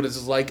pumped to see what this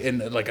is like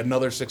in like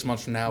another 6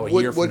 months from now, a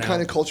year from What now.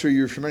 kind of culture are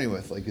you familiar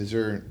with? Like, is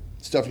there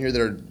stuff in here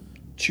that are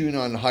chewing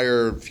on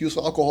higher fuel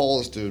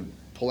alcohols to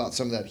pull out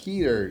some of that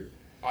heat, or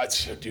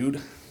Dude,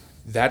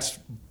 that's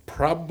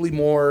probably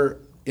more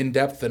in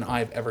depth than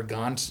I've ever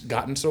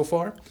gotten so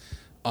far.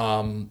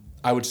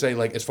 I would say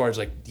like as far as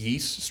like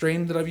yeast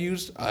strain that I've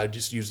used, I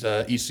just used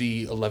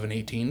EC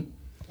 1118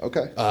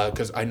 okay?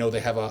 because I know they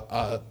have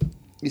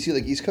You see,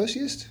 like East Coast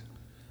yeast.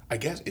 I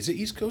guess is it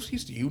East Coast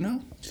yeast? Do you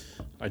know?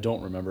 I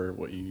don't remember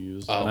what you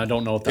used, and I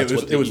don't know if that's it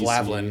was what the it was EC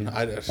Lavlin.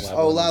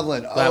 Oh,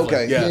 Lavlin. Oh, Lavlin,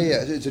 okay. yeah.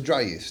 Yeah. It's a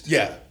dry yeast.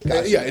 Yeah,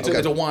 Gotcha. yeah. It's, Okay.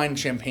 it's a wine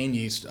champagne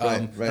yeast,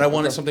 Right, and I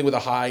wanted okay. something with a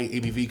high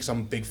ABV because I'm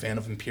a big fan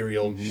of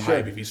imperial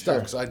high ABV stuff.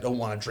 Because I don't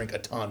want to drink a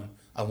ton.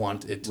 I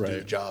want it to do the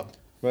Right. job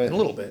Right. in a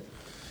little bit.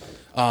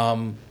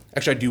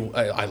 Actually, I do.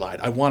 I lied.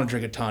 I want to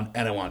drink a ton,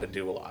 and I want to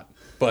do a lot.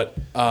 But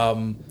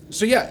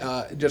so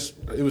yeah, just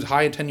it was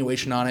high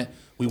attenuation on it.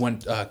 We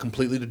went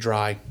completely to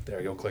dry. There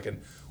you go, clicking.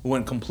 We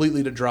went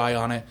completely to dry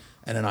on it,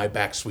 and then I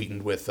back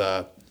sweetened with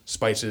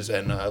spices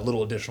and a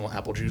little additional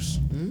apple juice,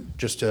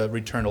 just to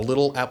return a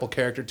little apple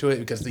character to it.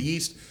 Because the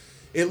yeast,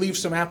 it leaves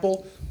some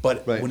apple,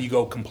 but Right. when you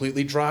go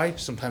completely dry,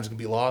 sometimes it can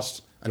be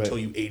lost until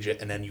Right. you age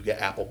it, and then you get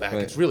apple back.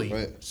 Right, It's really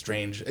right.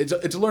 strange. It's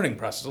a learning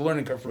process, a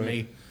learning curve for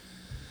me.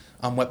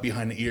 I'm wet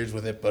behind the ears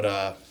with it,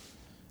 but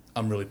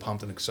I'm really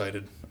pumped and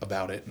excited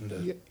about it.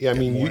 And Yeah, I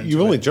mean,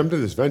 you've only jumped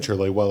into this venture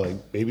like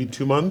maybe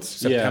 2 months.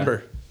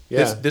 September.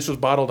 Yeah. This was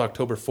bottled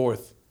October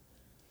 4th.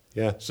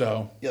 Yeah.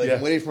 So Yeah, like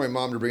I'm waiting for my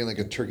mom to bring like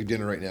a turkey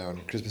dinner right now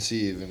on Christmas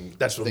Eve, and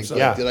That's what I'm think, saying.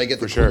 like, Yeah, did I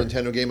get the for cool sure.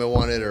 Nintendo game I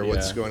wanted, or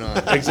what's Yeah. going on?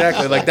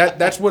 exactly like that.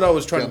 That's what I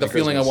was trying. Feeling The like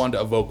feeling I Christmas. wanted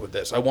to evoke with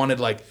this. I wanted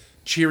like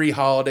cheery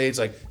holidays,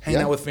 like hanging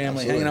Yeah, out with family,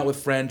 absolutely. hanging out with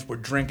friends. We're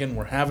drinking.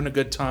 We're having a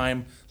good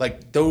time.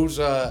 Like those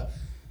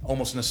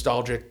almost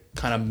nostalgic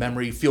kind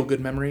of feel good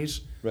memories.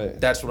 Right.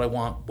 That's what I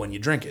want when you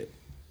drink it.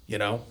 You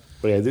know.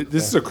 But yeah,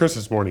 this is a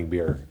Christmas morning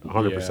beer,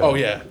 100%. Oh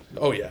yeah.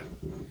 Oh yeah.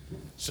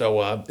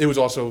 So it was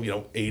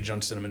also aged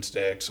on cinnamon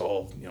sticks,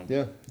 all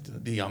Yeah.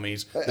 the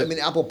yummies. I mean,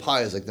 apple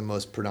pie is like the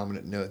most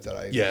predominant note that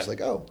I Yeah. was like,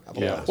 oh,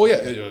 apple Yeah. pie. Well,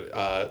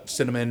 yeah,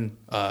 cinnamon,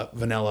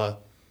 vanilla,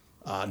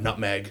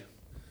 nutmeg.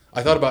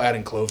 I thought about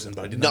adding cloves in,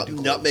 but I did not do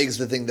cloves. Nutmeg's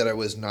the thing that I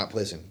was not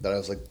placing. That I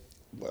was like,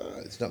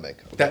 It's nutmeg.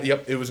 Okay.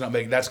 Yep, it was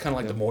nutmeg. That's kind of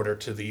like the mortar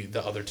to the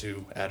other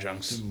two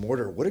adjuncts.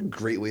 Mortar. What a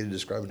great way to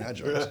describe an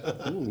adjunct.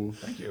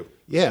 Thank you.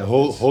 Yeah,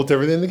 holds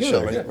everything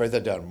So together. write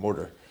that down.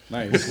 Mortar.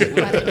 Nice.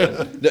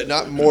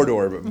 Not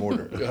Mordor, but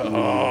mortar.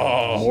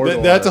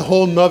 That's a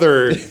whole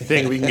nother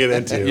thing we can get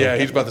into. Yeah,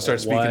 he's about to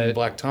start speaking What?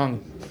 black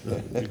tongue.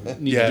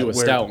 Need Yeah, to do a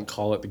where- stout and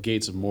call it the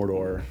Gates of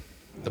Mordor.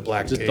 The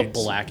black Just the gates.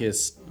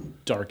 blackest,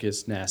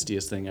 darkest,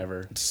 nastiest thing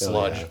ever.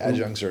 sludge.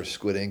 Adjuncts are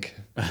squid ink.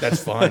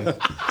 That's fine.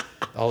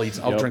 I'll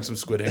drink some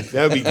squid ink.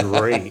 That would be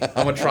great.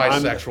 I'm a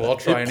trisexual. I'll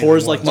try It anything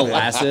pours you like want.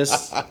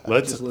 molasses.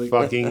 Let's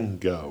fucking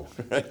go.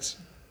 Right.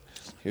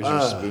 Here's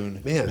your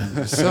spoon.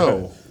 Man,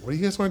 so what do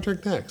you guys want to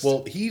drink next?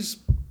 Well, he's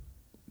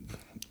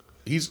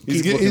he's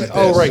keep looking at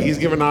oh this. right, he's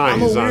giving eyes.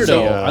 I'm a on weirdo.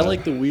 the, I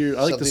like the weird.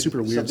 I like the Something-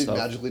 super weird something stuff.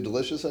 magically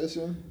delicious, I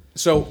assume.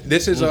 So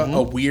this is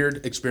a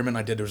weird experiment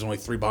I did. There was only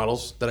 3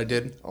 bottles that I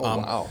did. Oh,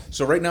 wow.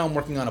 So right now I'm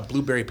working on a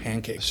blueberry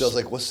pancake. So I was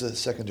like, what's the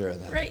secondary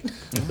on that? Right.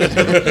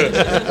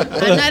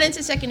 I'm not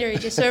into secondary,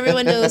 just so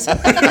everyone knows.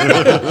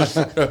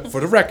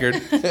 For the record.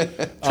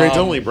 trades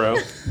only, bro.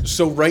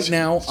 So right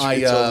now It's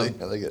only-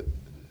 I like it.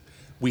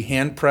 we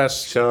hand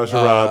press Shout out to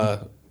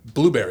Rob.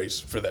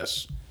 blueberries for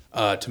this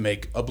to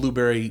make a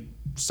blueberry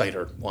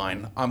cider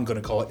wine. I'm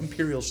going to call it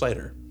Imperial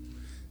Cider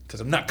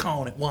because I'm not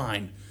calling it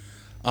wine.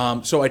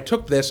 So I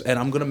took this and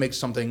I'm going to make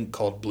something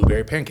called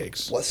blueberry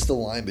pancakes. What's the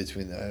line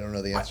between that? I don't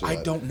know the answer to I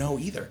that. don't know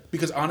either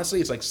because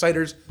honestly, it's like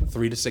cider's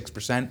 3 to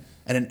 6%,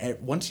 and then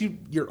once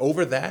you're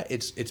over that,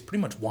 it's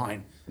pretty much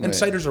wine. And Right.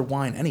 ciders are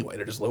wine anyway;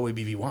 they're just low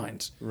ABV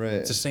wines. Right.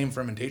 It's the same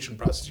fermentation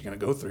process you're going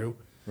to go through.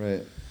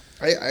 Right.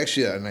 I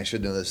actually, and I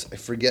should know this, I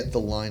forget the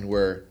line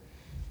where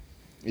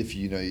if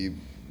you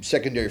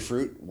secondary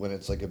fruit when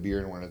it's like a beer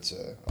and when it's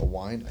a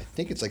wine, I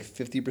think it's like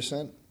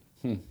 50%.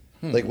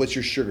 Like, what's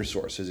your sugar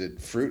source? Is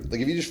it fruit?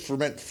 Like, if you just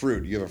ferment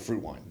fruit, you have a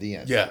fruit wine. The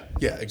end. Yeah,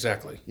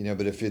 exactly.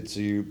 But if it's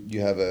you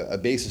have a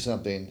base of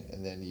something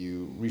and then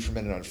you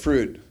re-ferment it on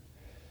fruit,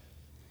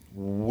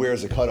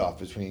 where's the cutoff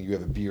between you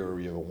have a beer or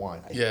you have a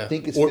wine? I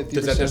think it's or 50%.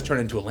 does that just turn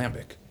into a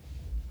lambic?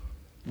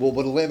 Well,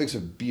 but a lambic's a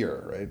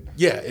beer, right?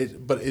 Yeah,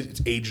 but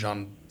it's aged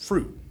on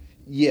fruit.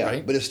 Yeah,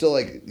 Right? but it's still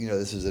like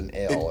this is an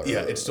ale.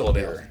 It's still a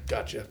ale.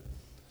 Gotcha.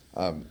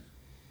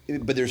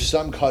 But there's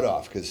some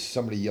cutoff because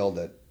somebody yelled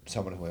at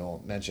someone who I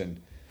won't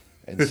mention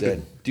and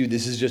said, "Dude,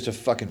 this is just a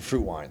fucking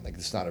fruit wine. Like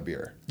it's not a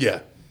beer." Yeah,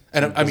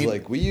 and I mean,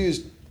 like we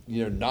used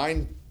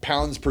 9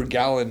 pounds per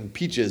gallon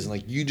peaches, and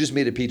like you just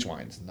made a peach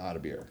wine. It's not a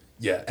beer.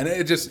 yeah, and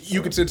it just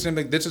you could say the same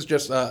thing. This is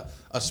just a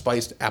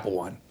spiced apple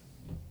wine.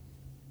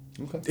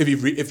 Okay.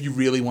 If you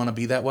really want to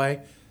be that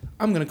way,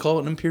 I'm gonna call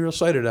it an imperial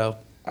cider though.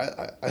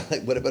 I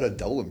like. What about a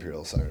double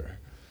imperial cider?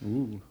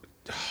 Man,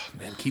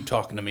 keep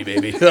talking to me,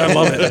 baby. I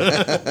love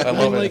it. I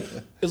love Like,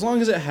 it. as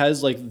long as it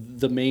has like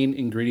the main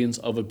ingredients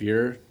of a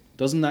beer,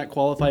 doesn't that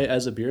qualify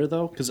as a beer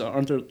though? Because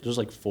aren't there's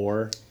like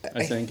 4?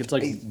 I think it's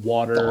like I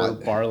water,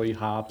 thought- barley,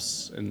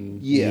 hops,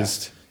 and Yeah.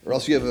 yeast. Or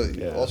else you have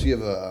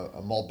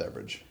a malt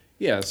beverage.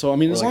 Yeah. So I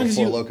mean, Or as like long a as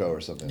Four you Loco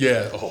or something.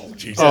 Yeah. Oh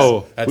Jesus.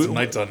 Oh, that's we-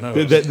 nights on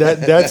nose.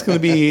 That's going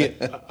to be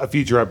a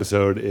future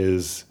episode.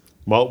 Is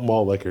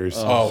malt liquors.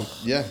 Oh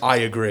Yeah. I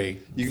agree.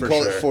 You can for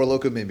call sure. it Four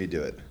Loco made me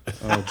do it.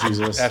 oh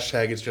Jesus.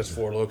 Hashtag it's just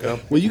 4 Loco.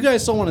 Well, you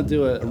guys still want to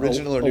do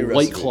Original or a new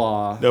White recipe?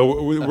 Claw.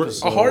 No, we're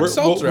A hard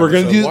seltzer We're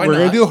going to episode. do Why we're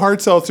going not? to do hard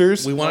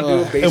seltzers, We want to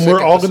do a basic and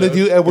we're all going to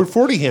episode. do Edward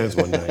 40 hands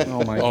one night.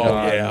 Oh my Oh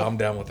God. yeah, I'm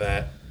down with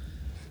that.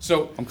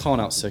 So I'm calling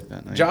out sick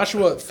that night.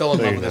 Joshua fell in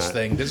No, love you're with this not.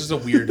 thing. This is a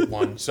weird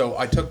one. So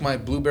I took my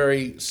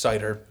blueberry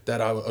cider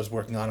that I was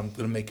working on. I'm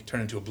going to make it turn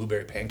into a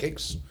blueberry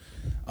pancakes.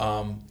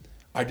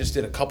 I just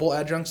did a couple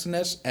adjuncts in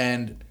this,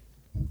 and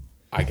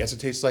I guess it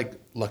tastes like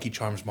Lucky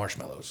Charms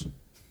marshmallows.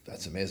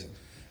 That's amazing.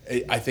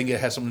 I think it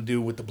has something to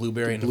do with the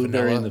blueberry and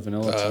Blueberry the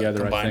vanilla, and the vanilla together,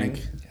 combining.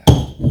 I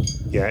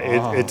think.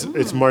 Yeah,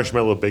 it's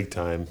marshmallow big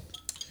time.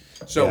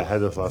 So Yeah, I had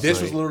this last this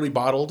was night. literally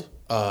bottled.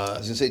 I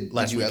was gonna say, did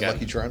last you add weekend.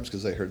 Lucky Charms?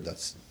 Because I heard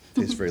that's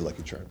tastes very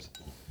Lucky Charms.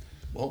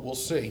 Well, we'll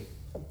see.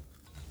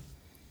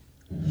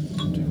 Do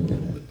a little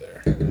bit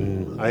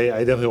there. I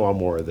definitely want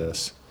more of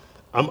this.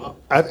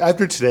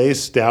 After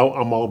today's stout,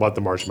 I'm all about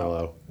the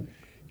marshmallow.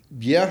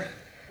 Yeah,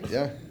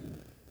 yeah.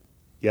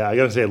 Yeah, I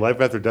gotta say, Life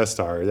After Death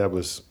Star. That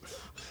was,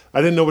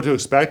 I didn't know what to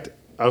expect.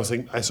 I was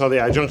like, I saw the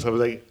adjuncts. I was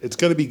like, it's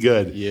gonna be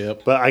good.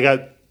 Yep. But I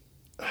got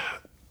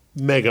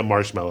mega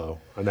marshmallow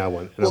on that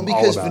one. And Well, I'm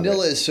all because about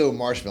vanilla it. is so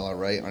marshmallow,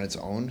 right, on its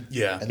own.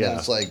 Yeah. And then Yeah.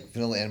 it's like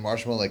vanilla and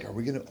marshmallow. Like, are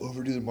we gonna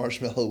overdo the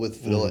marshmallow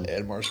with vanilla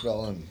and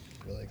marshmallow? And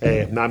we're like,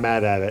 Hey, not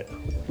mad at it.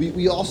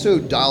 we also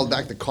dialed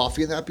back the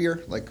coffee in that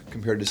beer, like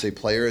compared to say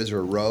Players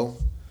or Row.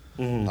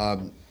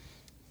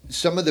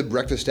 Some of the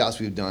breakfast stouts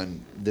we've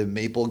done, the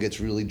maple gets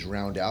really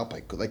drowned out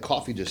by like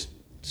coffee just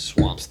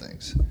swamps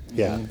things.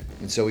 Yeah.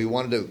 And so we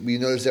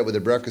noticed that with the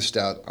breakfast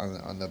stout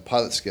on the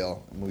pilot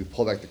scale, and when we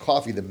pull back the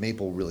coffee, the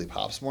maple really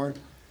pops more.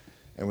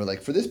 And we're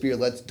like, for this beer,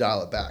 let's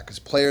dial it back because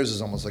Players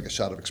is almost like a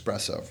shot of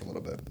espresso for a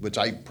little bit, which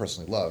I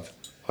personally love.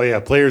 Oh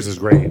yeah, Players is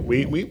great.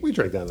 We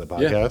drank that in the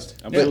Yeah,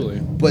 podcast. absolutely.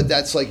 But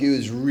that's like, it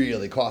was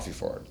really coffee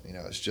forward.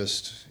 It's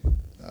just,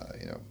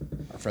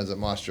 our friends at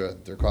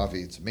Mostra, their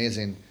coffee, it's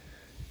amazing.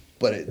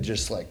 but it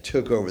just like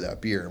took over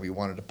that beer, and we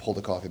wanted to pull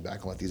the coffee back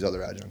and let these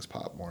other adjuncts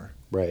pop more.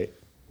 Right.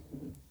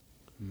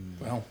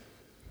 Well,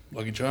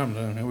 lucky charm.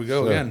 Here we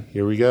go So, again.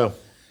 here we go.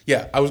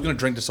 Yeah, I was going to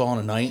drink this all in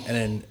a night, and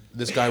then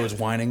this guy was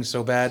whining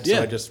so bad, so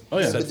Yeah. I just Oh,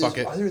 yeah. said, But fuck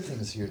there's it. other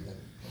things here than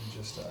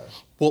just.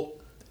 Well,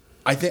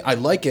 I think I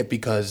like it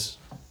because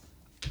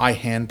I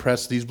hand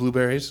pressed these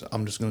blueberries,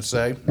 I'm just going to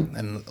say,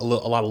 and a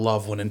lot of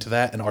love went into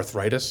that, and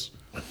arthritis.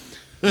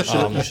 You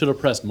should have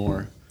pressed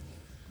more.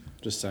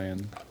 Just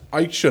saying.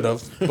 I should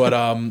have, but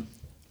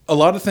a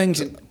lot of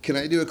things... Can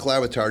I do a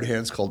collab with Tired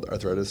Hands called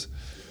Arthritis?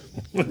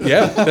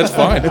 Yeah, that's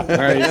fine. All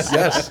right.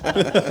 Yes.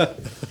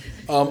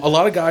 A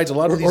lot of guys, a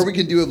lot of these... Or we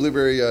can do a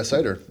blueberry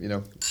cider,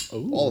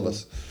 all of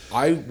us.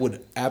 I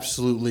would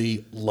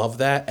absolutely love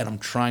that, and I'm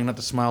trying not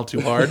to smile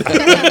too hard.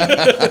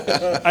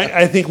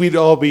 I think we'd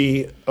all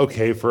be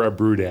okay for a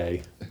brew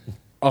day.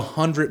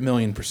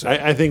 100,000,000%.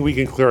 I think we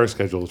can clear our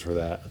schedules for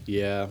that.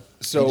 Yeah. You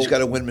So just got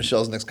to win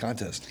Michelle's next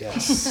contest. I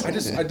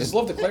just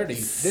love the clarity.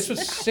 This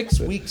was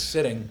 6 weeks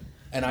sitting,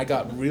 and I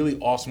got really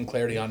awesome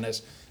clarity on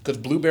this because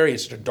blueberry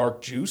is such a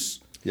dark juice.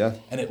 Yeah.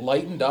 And it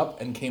lightened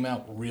up and came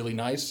out really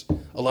nice.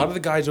 A lot of the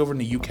guys over in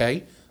the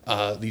UK,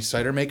 these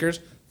cider makers,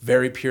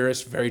 very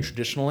purist, very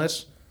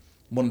traditionalist.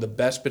 One of the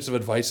best bits of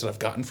advice that I've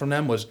gotten from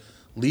them was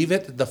leave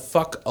it the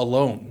fuck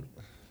alone.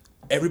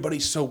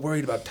 Everybody's so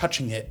worried about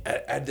touching it.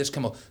 Add this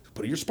chemical.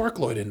 Put your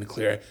sparkloid in to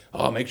clear it.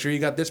 Oh, make sure you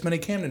got this many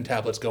Camden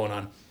tablets going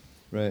on.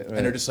 Right. And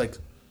they're just like,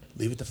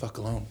 leave it the fuck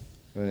alone.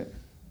 Right.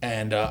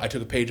 And I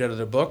took a page out of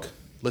their book,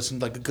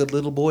 listened like a good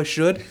little boy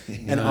should.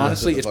 And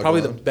honestly, Leave it it's the fuck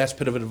probably the alone. best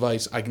bit of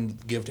advice I can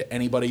give to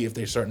anybody if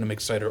they're starting to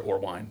make cider or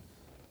wine.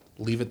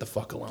 Leave it the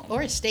fuck alone.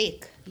 Or a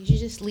steak. You should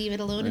just leave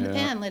it alone in the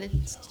pan, let it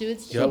do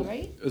its thing, Yep.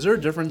 right? Is there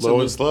a difference Low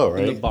in, and slow,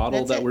 in the right? bottle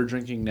That's that it. we're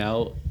drinking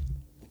now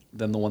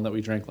than the one that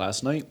we drank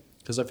last night?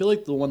 Because I feel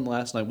like the one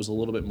last night was a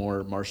little bit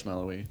more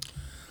marshmallowy.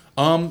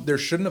 There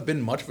shouldn't have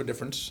been much of a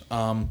difference.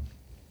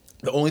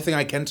 The only thing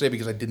I can say,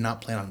 because I did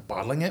not plan on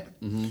bottling it,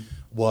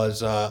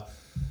 was I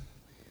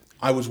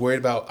was worried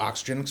about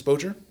oxygen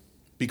exposure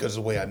because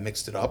of the way I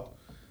mixed it up.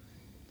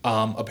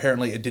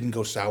 Apparently, it didn't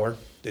go sour,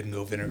 didn't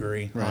go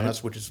vinegary on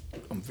us, which is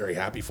I'm very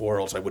happy for, or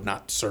else I would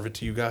not serve it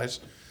to you guys.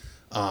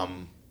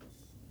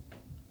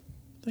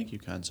 Thank you,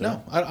 kind sir.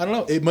 No, I don't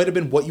know. It might have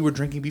been what you were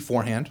drinking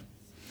beforehand.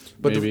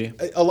 But Maybe.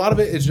 a lot of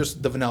it is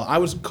just the vanilla. I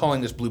was calling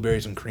this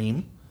blueberries and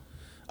cream.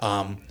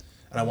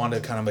 And I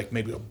wanted to kind of like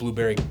maybe a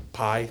blueberry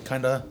pie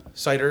kind of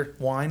cider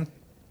wine.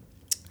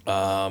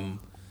 And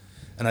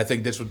I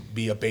think this would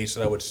be a base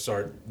that I would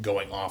start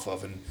going off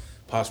of and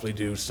possibly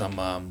do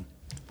some.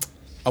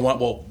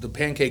 The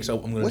pancakes. I'm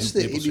going to What's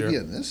do the maple ABV syrup.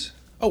 in this?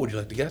 Oh, would you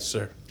like to guess,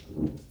 sir?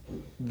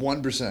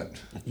 1%.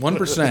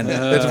 1%.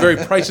 That's very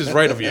Price is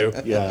Right of you.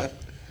 Yeah.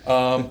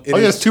 It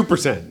Yes, is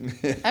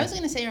 2%. I was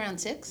going to say around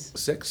 6.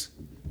 6,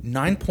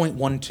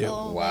 9.12.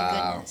 Oh, Wow.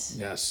 my goodness.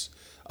 Yes.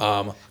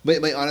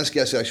 My honest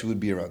guess actually would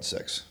be around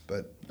 6,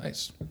 but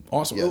Nice.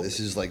 Awesome. yeah, this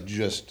is like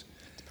just.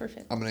 It's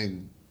perfect. I'm gonna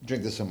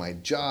drink this on my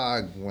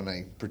jog when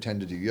I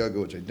pretend to do yoga,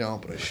 which I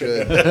don't, but I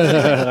should.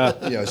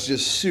 It's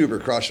just super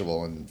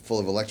crushable and full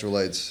of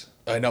electrolytes.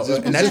 I know. Is this,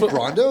 And is that's this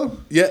what. Brondo?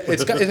 Yeah,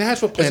 it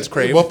has what plants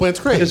crave. What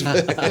plants crave?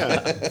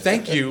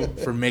 Thank you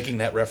for making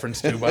that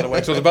reference too, by the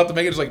way. So I was about to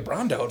make it. It's like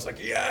Brondo. It's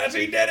like, yes,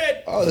 he did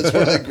it. Oh, that's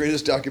one of the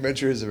greatest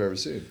documentaries I've ever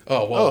seen.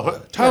 Oh well,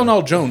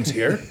 Tylenol Jones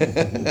here.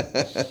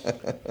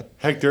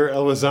 Hector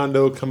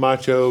Elizondo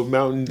Camacho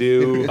Mountain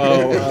Dew.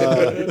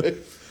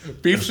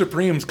 Beef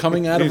Supreme's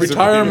coming out of Beef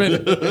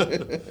retirement.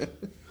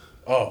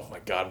 Oh my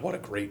God, what a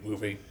great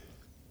movie!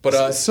 But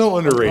It's so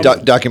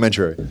underrated.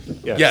 Documentary.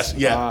 yes,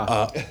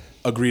 yeah,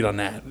 agreed on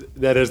that.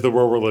 That is the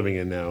world we're living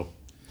in now.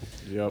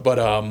 Yep. But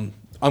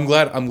I'm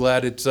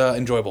glad it's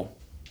enjoyable.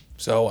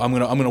 So I'm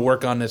gonna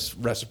work on this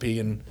recipe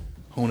and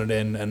hone it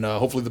in, and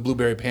hopefully the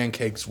blueberry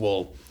pancakes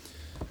will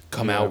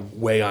come out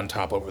way on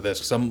top over this.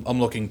 Because I'm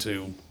looking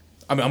to.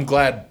 I'm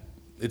glad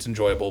it's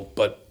enjoyable,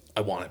 but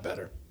I want it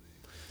better.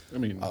 I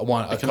mean, I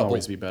want it can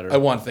always be better. I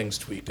want things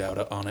tweaked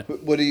out on it.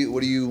 What do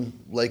you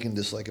like and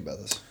dislike about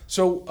this?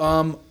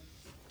 So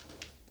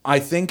I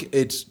think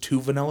it's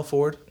too vanilla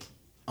forward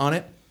on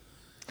it.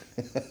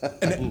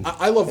 And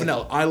I love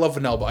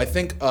vanilla, but I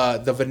think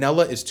the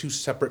vanilla is too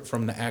separate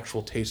from the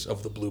actual taste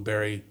of the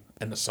blueberry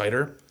and the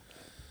cider.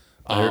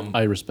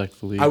 I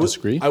respectfully I would,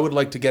 disagree. I would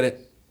like to get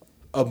it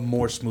a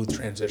more smooth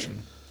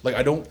transition. Like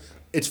I don't.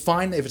 It's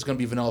fine if it's going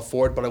to be vanilla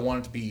forward, but I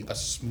want it to be a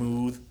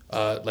smooth,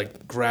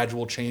 like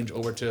gradual change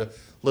over to a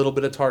little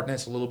bit of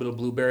tartness, a little bit of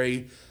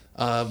blueberry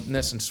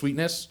ness and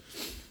sweetness.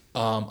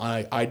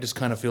 I just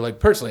kind of feel like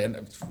personally,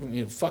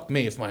 and fuck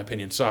me if my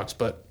opinion sucks,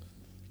 but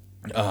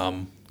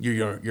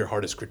you're your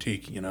hardest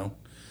critique,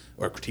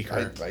 or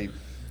critiquer.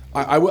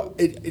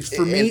 It's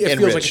for me. It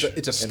feels like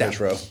it's a step.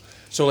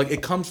 So like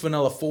it comes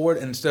vanilla forward,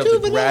 and instead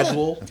of the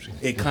gradual,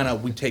 it kind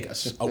of we take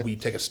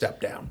a step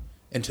down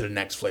into the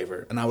next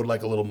flavor, and I would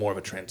like a little more of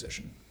a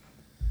transition.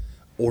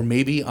 Or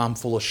maybe I'm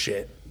full of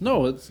shit.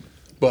 No, it's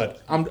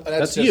But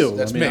That's you.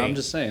 That's I mean, me. I'm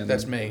just saying.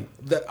 That's me.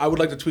 I would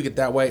like to tweak it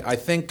that way. I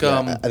think.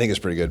 I think it's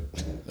pretty good.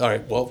 All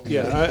right. Well,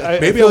 I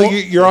maybe feel I'll.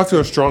 like you're off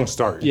to a strong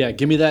start. Yeah,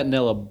 give me that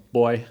Nilla,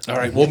 boy. All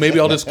right. Well, maybe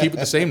I'll just keep it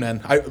the same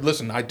then. I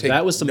take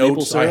That was some maple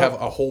notes. I syrup? have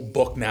a whole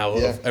book now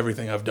Yeah. of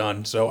everything I've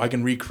done, so I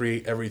can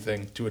recreate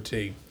everything to a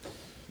T.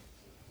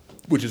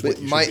 Which is what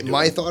But you my should be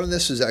my doing. thought on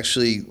this is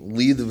actually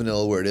leave the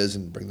vanilla where it is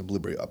and bring the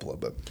blueberry up a little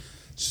bit.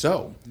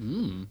 So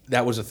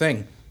that was a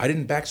thing. I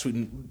didn't back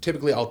sweeten.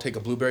 Typically, I'll take a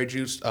blueberry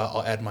juice.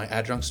 I'll add my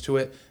adjuncts to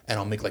it, and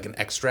I'll make like an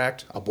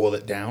extract. I'll boil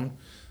it down.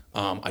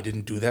 I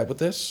didn't do that with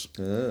this,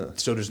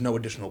 so there's no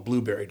additional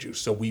blueberry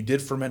juice. So we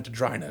did ferment to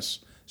dryness.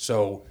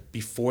 So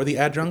before the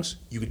adjuncts,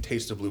 you could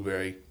taste the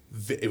blueberry.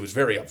 It was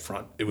very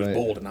upfront. It was Right.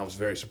 bold, and I was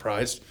very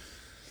surprised.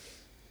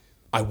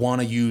 I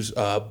want to use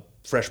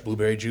fresh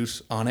blueberry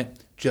juice on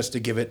it just to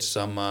give it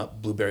some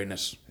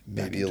blueberryness.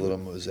 back Maybe a into little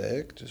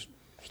mosaic. Just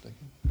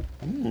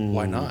thinking.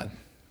 Why not?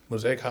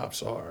 Mosaic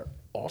hops are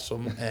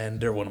awesome, and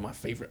they're one of my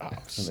favorite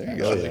hops. There you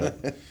go.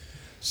 actually.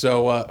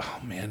 So, oh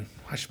man,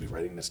 I should be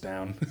writing this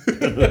down.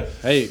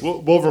 Hey,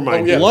 We'll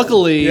remind yeah. you.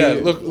 luckily, Yeah,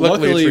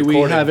 luckily it's we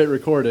recorded. have it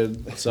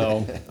recorded.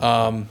 So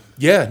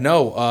Yeah,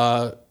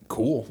 no,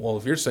 cool. Well,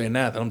 if you're saying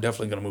that, then I'm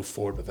definitely going to move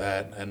forward with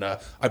that. And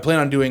I plan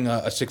on doing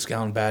a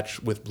 6-gallon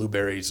batch with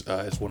blueberries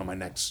as one of my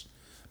next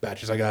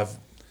batches. I got,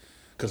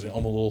 because I'm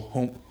a little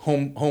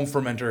home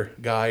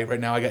fermenter guy right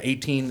now. I got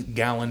 18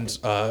 gallons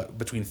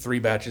between 3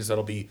 batches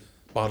that'll be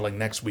bottling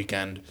next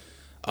weekend.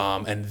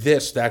 And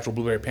the actual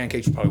blueberry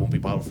pancakes, probably won't be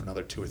bottled for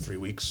another 2 or 3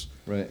 weeks.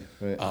 Right.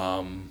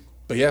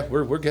 But yeah,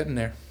 we're getting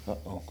there.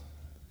 Uh-oh.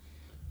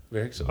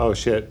 Very excited. Oh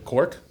shit!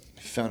 Cork?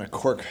 Found a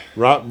cork.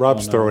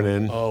 Rob's throwing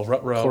in. Oh,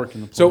 Rob. Cork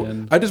in the So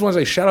plan. I just want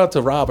to say shout out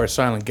to Rob, our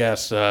silent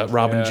guest,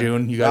 Rob and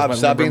June. You guys Rob, might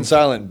stop remember being him.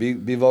 silent.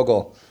 Be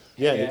vocal.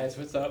 Yeah, Guys,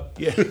 what's up?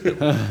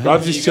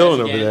 Rob's just you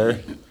chilling guys over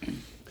again.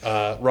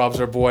 there. Rob's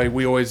our boy.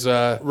 We always.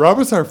 Rob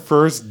was our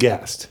first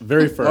guest.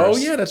 very first. Oh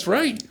yeah, that's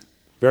right.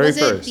 Very Was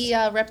first. it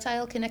the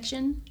reptile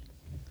connection?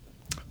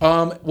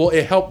 Well,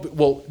 it helped.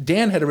 Well,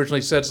 Dan had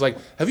originally said, "It's like,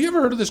 have you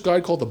ever heard of this guy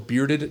called the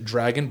Bearded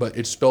Dragon, but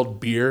it's spelled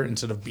beer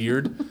instead of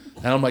beard?"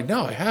 And I'm like,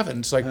 "No, I haven't."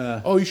 It's like,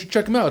 "Oh, you should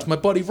check him out. It's my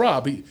buddy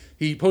Rob.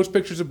 He posts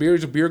pictures of beer.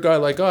 He's a beer guy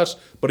like us,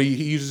 but he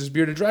uses his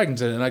bearded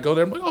dragons in it." And I go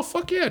there. I'm like, "Oh,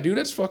 fuck yeah, dude,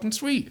 that's fucking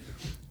sweet."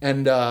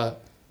 And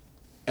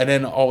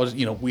then always,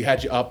 we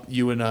had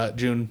you and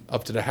June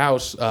up to the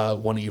house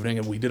one evening,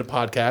 and we did a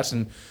podcast,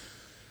 and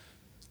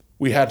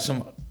we had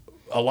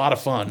a lot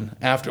of fun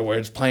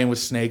afterwards, playing with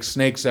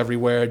snakes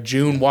everywhere.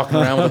 June walking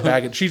around with a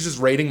bag of, she's just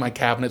raiding my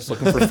cabinets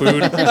looking for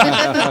food.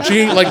 She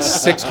ate like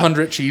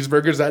 600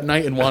 cheeseburgers that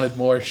night and wanted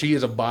more. She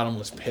is a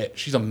bottomless pit.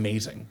 She's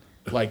amazing.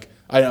 Like,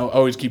 I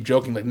always keep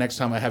joking, like, next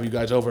time I have you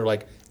guys over,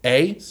 like,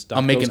 Stuff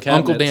I'm making those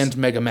Uncle cabinets. Dan's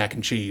Mega Mac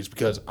and Cheese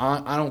because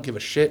I don't give a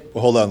shit.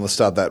 Well, hold on. Let's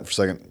stop that for a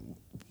second.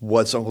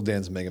 What's Uncle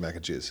Dan's Mega Mac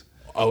and Cheese?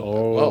 I'm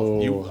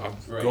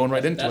going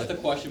right into That's it. the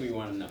question we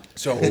want to know.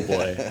 So,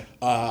 boy,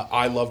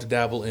 I love to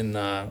dabble in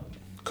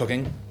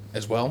cooking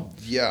as well.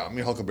 Yeah, I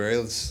mean Huckleberry.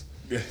 Let's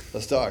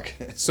talk.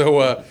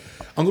 So,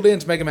 Uncle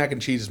Dan's Mega Mac and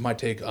Cheese is my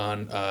take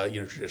on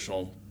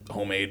traditional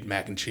homemade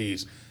mac and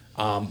cheese.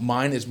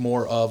 Mine is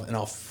more of an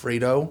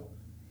Alfredo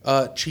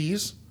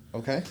cheese.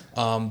 Okay.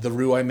 The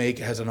roux I make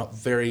has a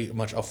very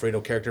much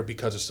Alfredo character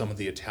because of some of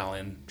the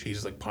Italian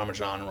cheeses like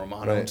Parmesan and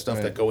Romano and Right, stuff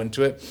right. that go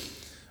into it.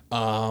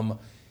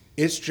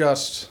 It's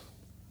just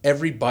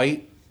every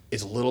bite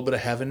is a little bit of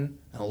heaven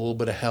and a little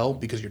bit of hell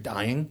because you're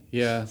dying.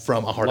 Yeah.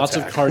 From a heart Lots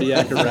attack. of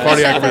cardiac arrest.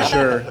 Cardiac for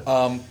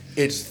sure.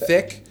 It's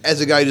thick.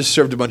 As a guy who just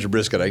served a bunch of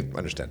brisket, I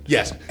understand.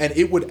 Yes, and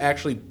it would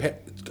actually.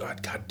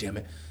 God damn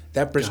it!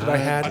 That brisket I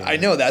had. I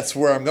know that's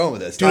where I'm going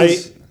with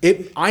this.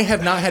 I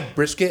have not had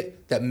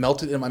brisket that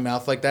melted in my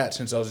mouth like that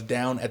since I was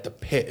down at the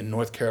pit in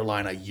North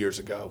Carolina years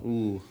ago.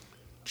 Ooh,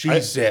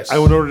 Jesus! I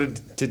went over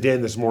to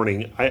Dan this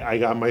morning. I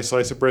got my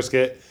slice of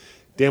brisket.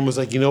 Dan was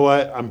like, "You know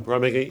what? I'm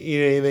probably not going to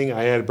eat anything.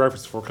 I had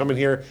breakfast before coming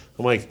here."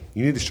 I'm like,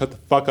 "You need to shut the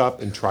fuck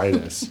up and try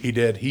this." He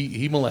did.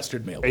 He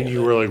molested me a little And you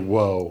bit. were like,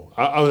 "Whoa!"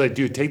 I was like,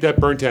 "Dude, take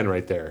that burnt end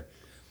right there,"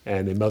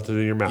 and it melted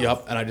in your mouth.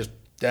 Yep. And I just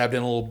dabbed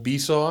in a little bee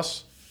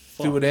sauce,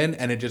 threw it in,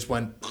 and it just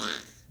went.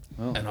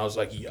 And I was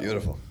like, "Yo,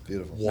 Beautiful.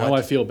 what Now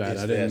I feel bad.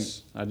 is I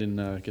this?"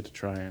 didn't get to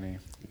try any.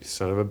 You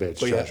son of a bitch,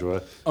 But yeah, Joshua.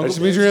 That Uncle just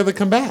means you're able to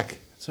come back.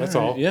 That's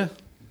all. Yeah,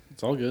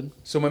 it's all good.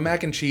 So my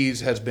mac and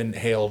cheese has been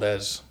hailed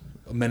as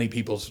many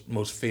people's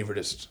most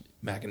favoritist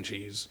mac and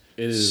cheese.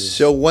 It is.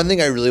 So one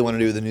thing I really want to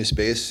do with the new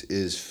space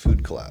is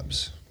food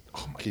collabs.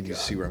 Can you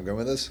see where I'm going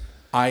with this?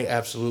 I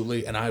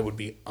absolutely, and I would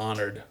be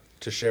honored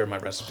to share my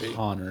recipe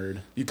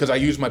Honored. because I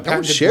use my Don't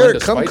patented share blend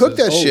it. of Come spices. cook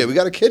that shit. We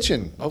got a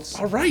kitchen. Oh,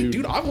 all right,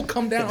 dude. I will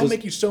come down. I'll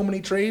make you so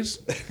many trays.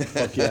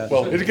 Fuck yeah.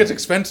 Well, it gets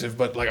expensive,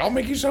 but like I'll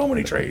make you so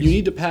many trays. You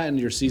need to patent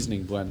your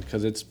seasoning blend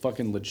because it's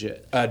fucking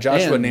legit.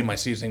 Joshua And- named my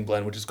seasoning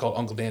blend, which is called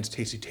Uncle Dan's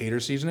Tasty Tater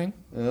Seasoning.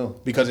 Oh,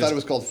 Because I thought it's- it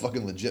was called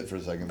fucking legit for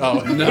a second. Oh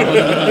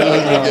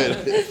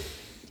no.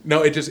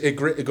 no,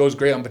 it goes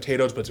great on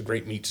potatoes, but it's a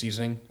great meat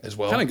seasoning as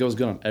well. Kind of goes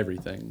good on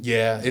everything.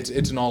 Yeah, it's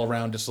an all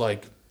around just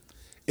like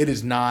It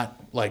is not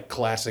like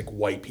classic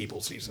white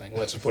people seasoning.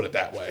 Let's just put it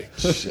that way.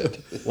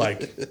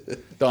 Like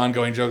the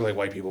ongoing joke, like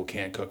white people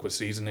can't cook with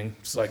seasoning.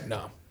 It's like,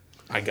 no,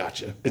 I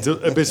got you. It's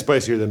a bit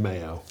spicier than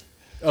mayo.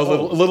 A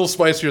little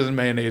spicier than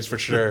mayonnaise for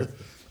sure.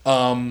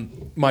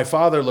 My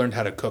father learned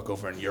how to cook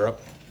over in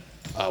Europe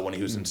when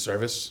he was in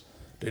service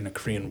during the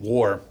Korean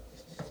War,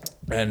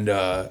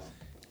 and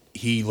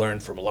he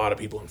learned from a lot of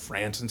people in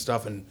France and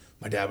stuff. And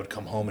my dad would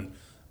come home, and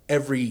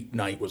every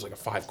night was like a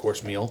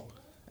 5-course meal,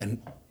 and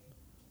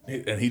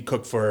he'd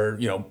cook for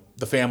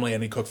the family,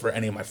 and he'd cook for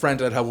any of my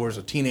friends I'd have over as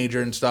a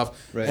teenager and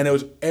stuff. Right. And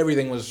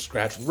everything was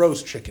scratch: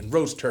 roast chicken,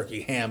 roast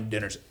turkey, ham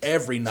dinners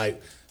every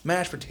night,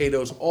 mashed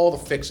potatoes, all the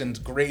fixings,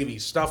 gravy,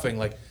 stuffing.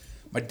 Like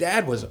my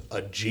dad was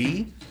a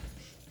G,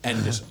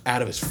 and just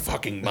out of his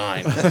fucking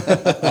mind.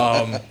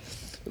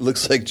 It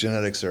looks like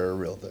genetics are a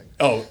real thing.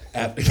 Oh,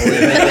 For sure.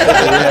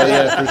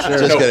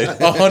 Just kidding.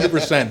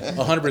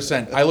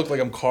 100%. I look like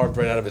I'm carved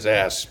right out of his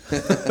ass.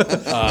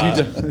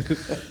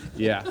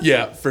 Yeah.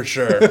 Yeah, for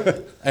sure.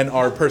 And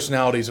our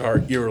personalities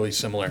are eerily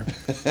similar.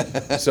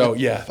 So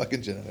yeah,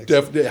 Fucking genetics.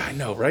 I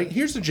know, right?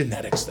 Here's the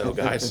genetics, though,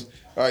 guys.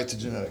 All right, to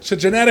genetics. So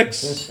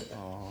genetics.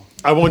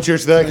 I won't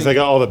cheers to that because I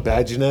got all the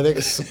bad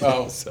genetics.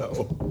 Oh,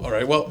 So all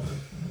right. Well,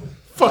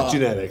 fuck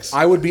genetics.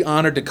 I would be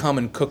honored to come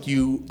and cook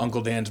you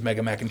Uncle Dan's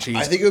Mega Mac and Cheese.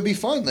 I think it would be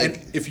fun. Like,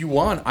 and if you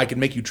want, I can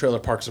make you Trailer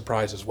Park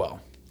Surprise as well.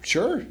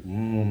 sure.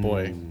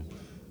 Boy.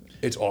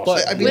 It's awesome.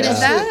 But I mean, What is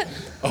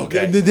that's that?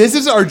 okay. This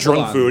is our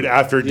drunk food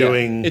after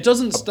doing. It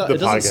doesn't stop. the It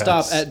doesn't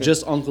stop podcast. at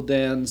just Uncle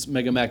Dan's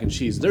Mega Mac and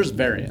Cheese. There's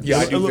variants. Yeah,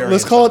 I do Let's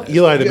variants call on it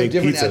Eli to We have make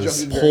different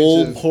pizzas. adjuncted Pulled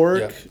variants of- pork,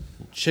 Yeah.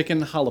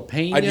 chicken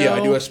jalapeno.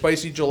 I do a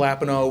spicy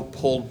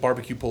jalapeno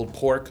barbecue pulled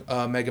pork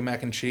Mega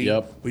Mac and Cheese.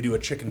 Yep. We do a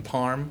chicken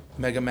parm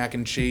Mega Mac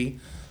and Cheese.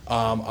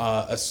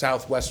 A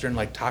southwestern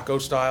like taco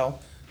style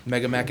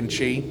Mega Mac and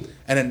Cheese.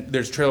 And then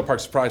there's Trailer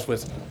Park Surprise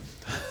with.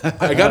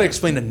 I got to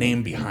explain the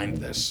name behind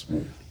this.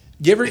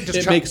 You ever just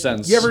It makes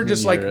sense You ever when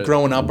just you like hear it.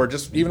 growing up or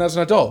just even as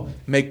an adult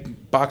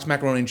make boxed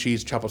macaroni and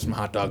cheese, chop up some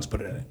hot dogs,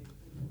 put it in it.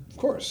 Of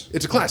course.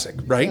 It's a classic,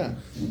 right? Yeah.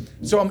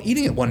 So I'm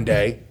eating it one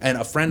day, and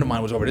a friend of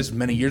mine was over. This is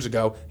many years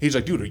ago. He's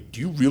like, "Dude, do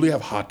you really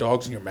have hot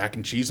dogs in your mac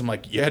and cheese?" I'm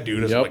like, "Yeah,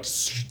 dude." I'm Yep. like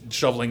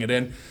shoveling it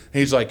in. And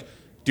he's like,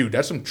 "Dude,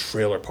 that's some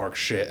trailer park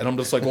shit." And I'm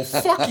just like, "Well,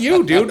 fuck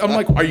you, dude." I'm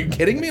like, "Are you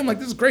kidding me?" I'm like,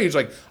 "This is great." He's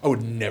like, "I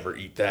would never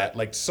eat that."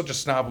 Like, such a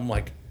snob. I'm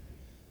like,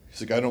 He's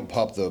like, I don't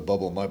pop the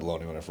bubble in my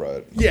bologna when I fry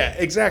it. yeah,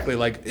 exactly.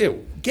 Like,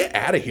 ew, get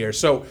out of here.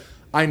 So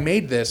I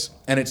made this,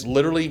 and it's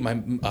literally my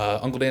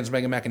Uncle Dan's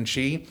Mega Mac and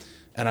Cheese,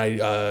 and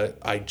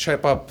I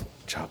chop up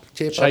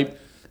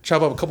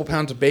a couple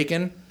pounds of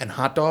bacon and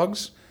hot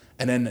dogs,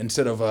 and then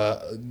instead of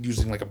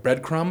using like a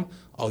breadcrumb,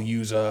 I'll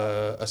use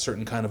a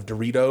certain kind of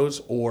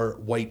Doritos or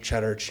white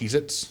cheddar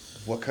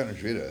Cheez-Its. What kind of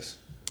Doritos?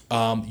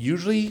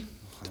 Usually,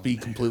 to be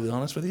completely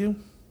honest with you,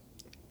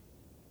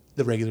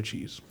 the regular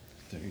cheese.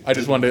 I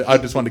just wanted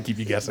to keep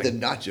you guessing.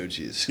 The nacho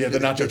cheese. Yeah, the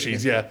nacho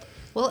cheese. Yeah.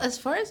 Well, as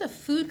far as a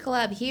food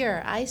collab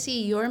here, I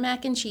see your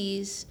mac and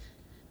cheese,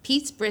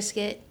 Pete's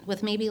brisket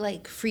with maybe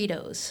like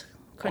Fritos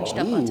crunched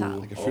up on top.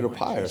 Like a Frito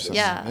pie or something.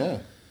 Yeah.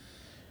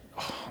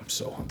 I'm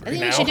so hungry I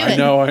think now. we should do I it.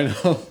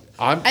 know.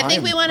 I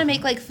think we want to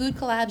make like food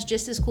collabs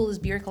just as cool as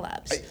beer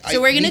collabs.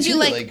 So we're me gonna do too,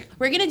 like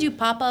we're gonna do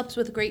pop-ups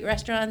with great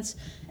restaurants.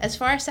 As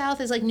far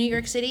south as like New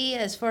York City,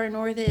 as far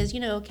north as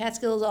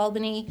Catskills,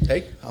 Albany.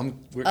 Hey,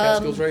 we're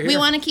Catskills right here. We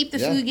want to keep the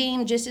Yeah. food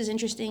game just as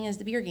interesting as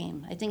the beer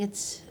game. I think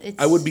it's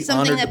I would be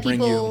something honored that to bring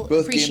people you-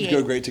 Both appreciate.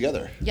 games go great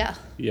together. Yeah.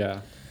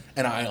 Yeah.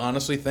 And I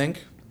honestly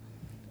think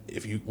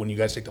when you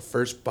guys take the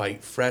first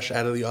bite fresh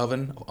out of the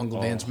oven of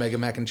Uncle Dan's Mega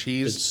Mac and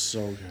Cheese, It's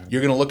so good.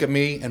 you're gonna look at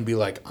me and be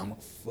like, "I'm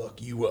gonna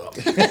fuck you up."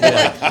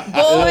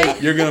 Boy.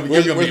 You're gonna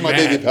Where's be my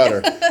mad. baby powder?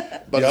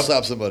 About to Yep.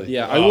 slap somebody.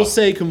 Yeah, I will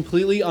say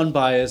completely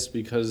unbiased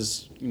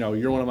because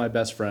you're one of my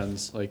best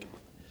friends. Like,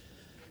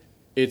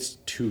 it's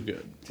too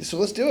good. So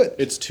let's do it.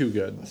 It's too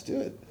good. Let's do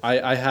it.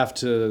 I have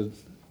to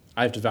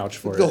vouch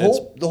for The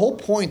it. the whole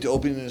point to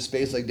opening a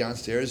space like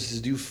downstairs is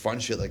to do fun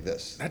shit like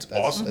this. That's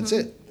awesome. That's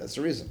it. That's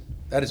the reason.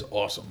 That is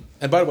awesome.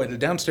 And by the way, the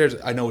downstairs,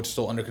 I know it's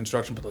still under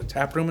construction, but the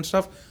tap room and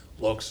stuff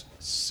looks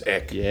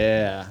sick.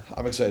 Yeah.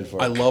 I'm excited for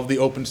it. I love the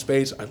open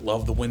space. I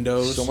love the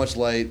windows. so much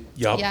light.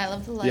 Yup. Yeah, I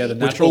love the light. Yeah, the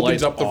Which natural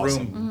opens light's up the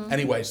awesome. room.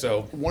 Anyway,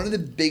 so One of the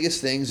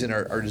biggest things, and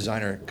our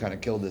designer kind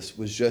of killed this,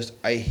 was just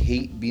I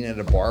hate being at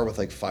a bar with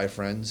like 5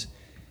 friends,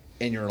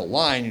 and you're in a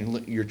line,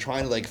 and you're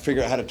trying to like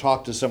figure out how to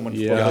talk to someone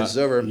before Yeah. it's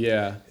over.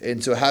 Yeah.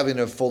 And so having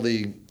a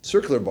fully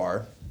circular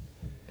bar,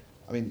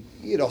 I mean,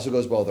 it also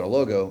goes well with our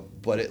logo,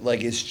 but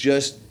it's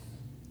just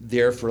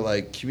there for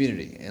like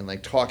community and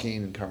like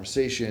talking and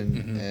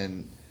conversation,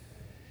 and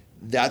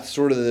that's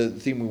sort of the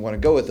theme we want to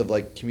go with of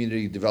like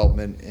community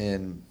development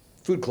and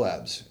food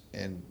collabs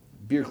and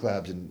beer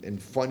collabs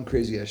and fun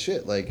crazy ass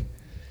shit. Like,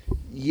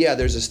 yeah,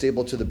 there's a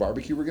staple to the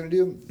barbecue we're gonna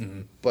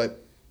do,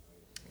 but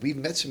we've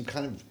met some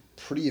kind of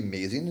pretty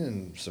amazing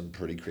and some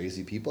pretty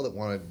crazy people that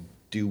want to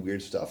do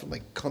weird stuff. I'm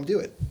like, come do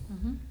it.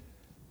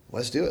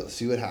 let's do it. Let's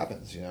see what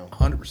happens.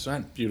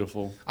 100%.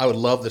 Beautiful. I would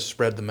love to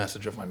spread the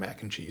message of my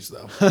mac and cheese,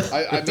 though.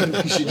 I mean,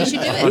 we should You should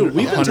do it. Dude,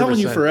 we've been telling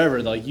you 100%.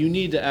 forever, like, you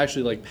need to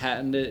actually, like,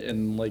 patent it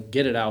and, like,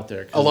 get it out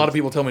there. 'cause A lot of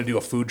people tell me to do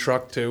a food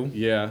truck, too.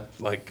 Yeah.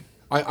 Like,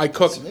 I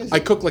cook. amazing. I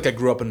cook like I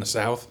grew up in the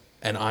South,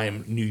 and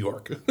I'm New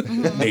York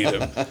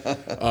native.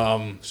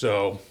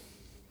 So,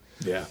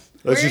 yeah.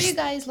 Where Let's are just- you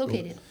guys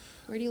located?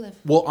 Where do you live?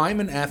 Well, I'm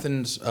in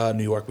Athens,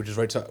 New York, which is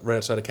right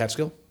outside of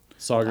Catskill.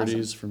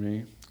 Saugerties for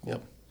me.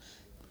 Yep.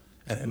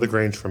 And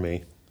LaGrange for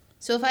me.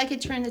 So if I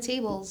could turn the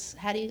tables,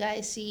 how do you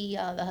guys see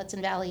the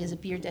Hudson Valley as a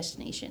beer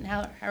destination?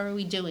 How are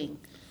we doing?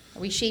 Are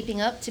we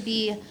shaping up to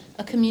be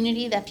a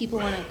community that people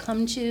want to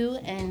come to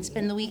and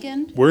spend the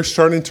weekend? We're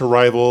starting to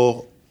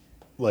rival,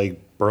 like,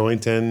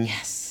 Burlington.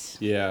 Yes.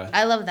 Yeah.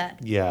 I love that.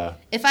 Yeah.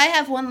 If I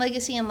have one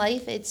legacy in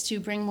life, it's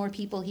to bring more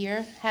people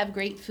here, have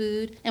great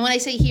food. And when I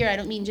say here, I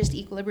don't mean just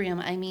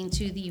Equilibrium, I mean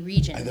to the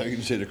region. I thought you were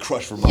going to say to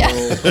crush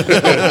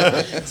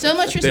Vermont. So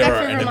much They're respect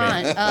our for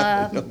enemy.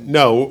 Vermont.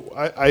 No,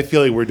 I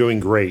feel like we're doing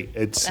great.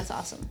 It's That's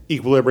awesome.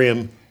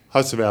 Equilibrium,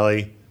 Hudson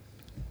Valley,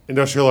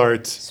 Industrial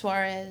Arts,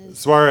 Suarez.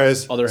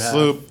 Suarez, Other half.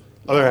 Sloop,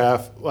 other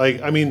half.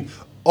 Like, I mean,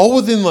 all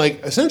within,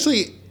 like,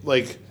 essentially,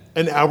 like,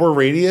 an hour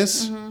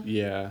radius.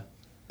 Yeah.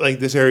 Like,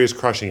 this area is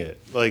crushing it.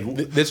 Like,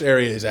 this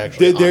area is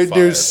actually on fire.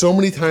 there's so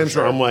many times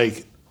sure. where I'm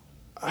like,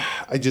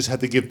 I just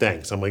have to give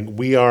thanks. I'm like,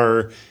 we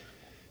are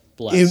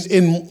Blessed.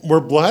 we're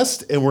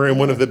blessed, and we're in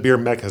one of the beer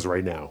meccas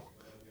right now,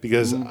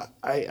 because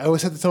I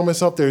always have to tell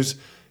myself there's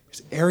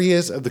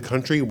areas of the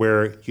country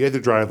where you have to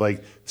drive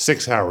like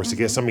 6 hours to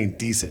get something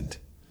decent,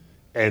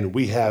 and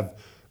we have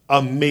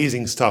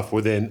amazing stuff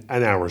within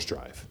an hour's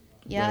drive.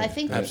 Yeah, I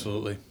think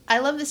Absolutely. I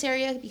love this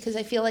area because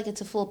I feel like it's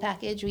a full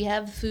package. We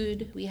have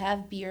food, we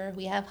have beer,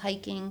 we have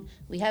hiking,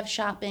 we have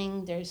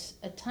shopping. There's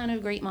a ton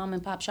of great mom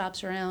and pop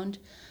shops around.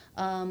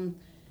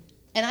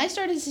 And I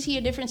started to see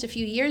a difference a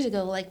few years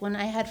ago, like when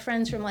I had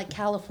friends from like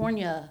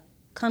California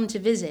come to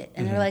visit,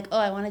 and they're like, "Oh,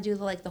 I want to do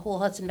the whole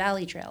Hudson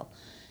Valley Trail,"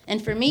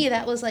 and for me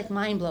that was like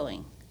mind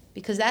blowing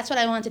because that's what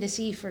I wanted to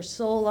see for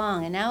so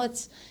long, and now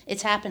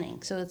it's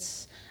happening. So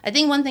I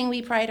think one thing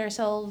we pride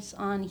ourselves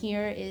on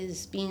here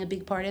is being a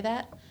big part of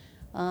that.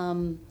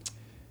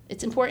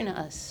 It's important to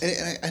us.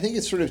 And I think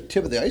it's sort of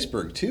tip of the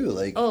iceberg, too.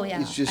 Like, Oh,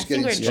 yeah. it's just I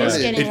think getting we're started.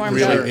 just getting It warmed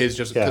really up. is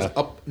just because Yeah.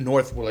 up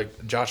north, where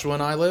like Joshua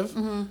and I live,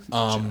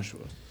 Joshua.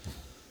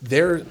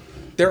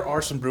 there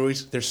are some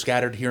breweries. They're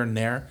scattered here and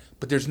there,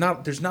 but there's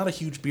not a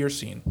huge beer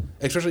scene.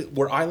 Especially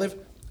where I live.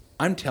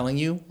 I'm telling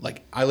you,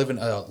 like I live in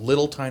a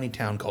little tiny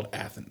town called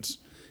Athens.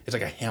 It's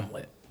like a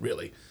hamlet,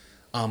 really.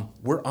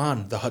 We're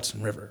on the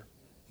Hudson River.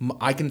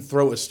 I can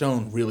throw a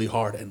stone really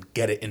hard and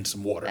get it in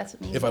some water. That's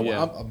amazing. If I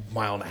Yeah. I'm a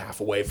mile and a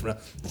half away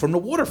from the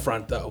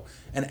waterfront, though.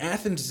 And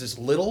Athens is this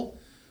little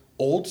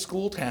old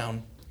school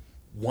town,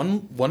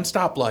 one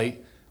stoplight,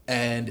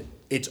 and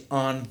it's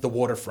on the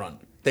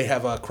waterfront. They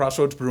have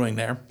Crossroads Brewing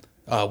there,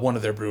 one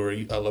of their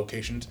brewery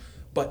locations.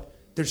 But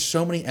there's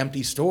so many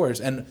empty stores,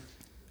 and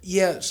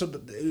yeah, so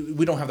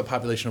we don't have the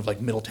population of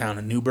like Middletown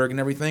and Newburgh and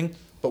everything,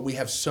 but we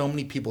have so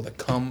many people that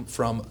come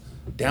from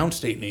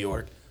downstate New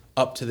York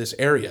up to this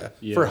area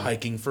for Yeah.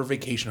 hiking, for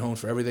vacation homes,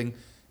 for everything.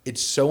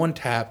 It's so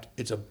untapped.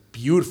 It's a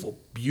beautiful,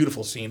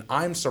 beautiful scene.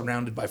 I'm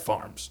surrounded by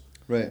farms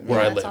Right, where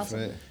right. I That's live. awesome.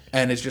 Right.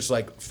 And it's just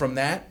like from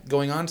that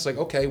going on, it's like,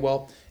 okay,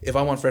 well, if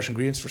I want fresh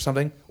ingredients for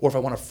something, or if I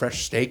want a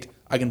fresh steak,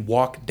 I can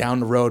walk down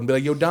the road and be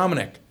like, yo,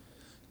 Dominic,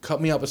 cut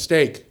me up a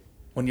steak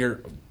when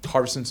you're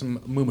harvesting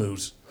some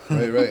moo-moos.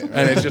 Right.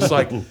 And it's just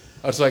like,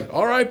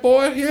 all right,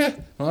 boy, yeah,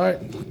 all right,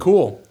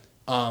 cool.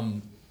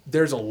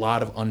 There's a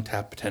lot of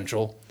untapped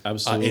potential.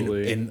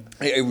 Absolutely. In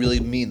I really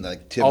mean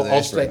like tip of the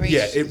I'll say, iceberg.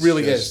 yeah, it It's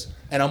really just- is.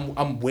 And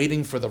I'm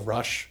waiting for the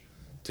rush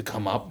to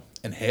come up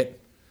and hit.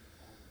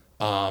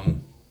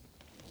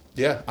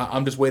 Yeah,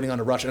 I'm just waiting on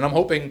a rush, and I'm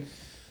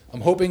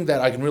hoping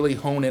that I can really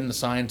hone in the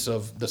science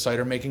of the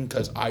cider making,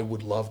 because I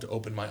would love to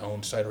open my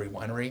own cidery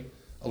winery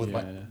with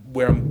Yeah.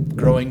 where I'm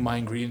growing my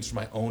ingredients for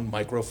my own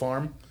micro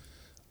farm.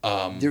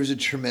 There's a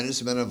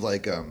tremendous amount of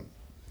like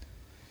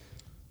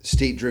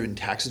state-driven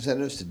tax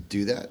incentives to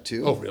do that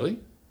too. Oh, really?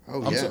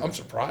 Oh, I'm yeah. I'm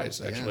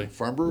surprised, actually. Yeah.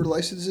 Farm brewer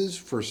licenses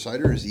for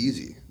cider is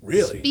easy.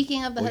 Really?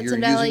 Speaking of the Well,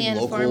 Hudson you're Valley using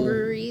and farm local-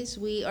 breweries,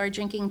 we are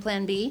drinking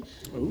Plan B.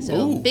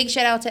 So big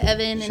shout out to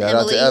Evan and Shout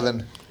out Emily. to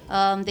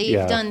Evan. They've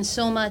Yeah. done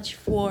so much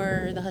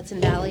for the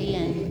Hudson Valley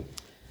and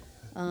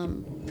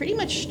pretty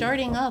much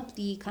starting up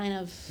the kind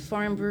of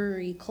farm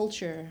brewery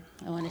culture,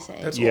 I want to say.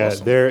 That's Yeah,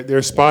 awesome.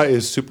 their spot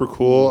is super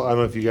cool. I don't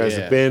know if you guys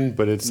Yeah. have been,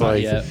 but it's Not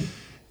like yet.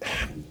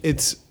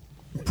 it's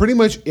pretty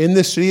much in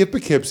the city of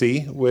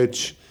Poughkeepsie,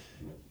 which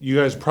you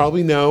guys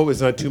probably know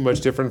is not too much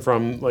different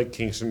from like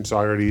Kingston,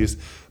 Saugerties.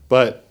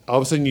 But all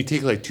of a sudden, you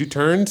take like 2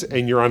 turns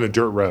and you're on a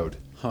dirt road,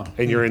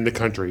 and you're in the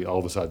country all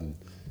of a sudden.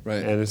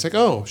 Right. And it's like,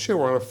 oh shit,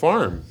 we're on a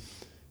farm,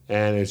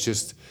 and it's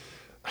just,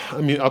 I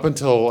mean, up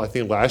until I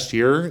think last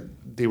year,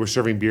 they were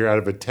serving beer out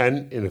of a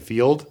tent in a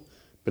field,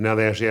 but now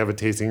they actually have a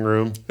tasting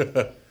room.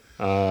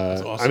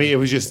 I mean, it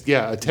was just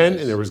a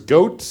tent, and there was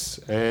goats,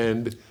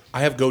 and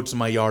I have goats in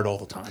my yard all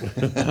the time.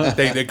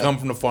 They come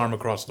from the farm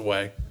across the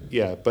way.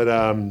 Yeah, but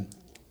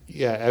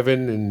yeah,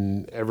 Evan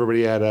and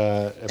everybody at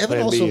Evan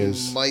Plan also B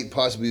is. might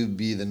possibly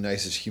be the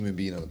nicest human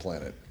being on the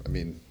planet. I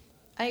mean,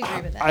 I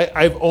agree with that.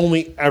 I've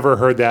only ever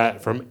heard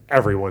that from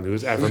everyone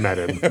who's ever met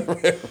him.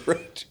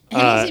 right.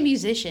 And he's a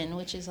musician,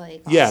 which is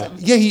like Yeah, awesome.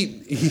 yeah,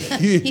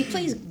 He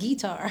plays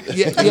guitar.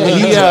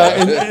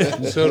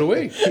 So do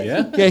we.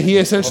 Yeah. he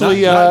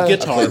essentially Not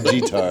guitar, but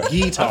Guitar.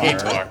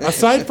 guitar.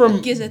 aside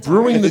from Gizatar.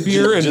 brewing the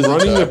beer and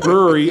running the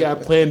brewery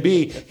at Plan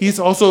B, he's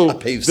also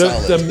paved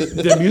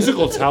the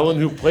musical talent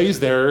who plays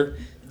there.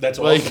 That's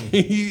Like awesome.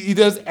 he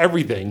does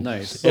everything.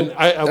 Nice. And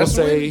I will That's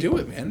the way say, to do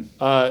it, man.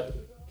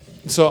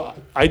 so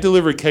I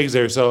deliver kegs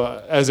there.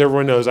 So as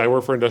everyone knows, I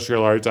work for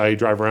Industrial Arts. I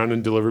drive around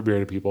and deliver beer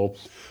to people.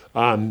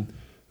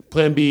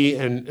 Plan B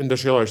and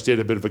Industrial Arts did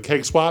a bit of a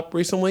keg swap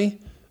recently.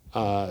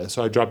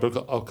 So I dropped a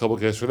couple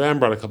kegs for them,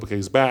 brought a couple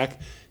kegs back.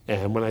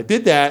 And when I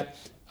did that,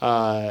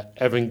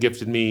 Evan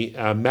gifted me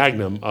a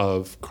Magnum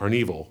of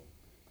Carnival.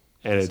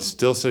 And it's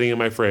still sitting in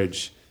my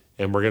fridge.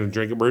 And we're going to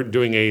drink it. We're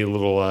doing a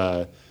little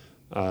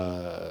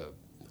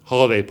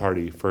holiday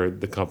party for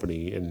the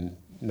company in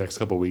the next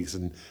couple of weeks.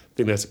 And I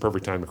think that's the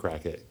perfect time to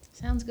crack it.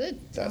 Sounds good.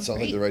 That sounds like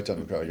great. the right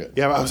time to crack it.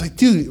 Yeah, I was like,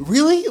 dude,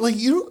 really? Like,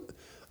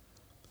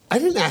 I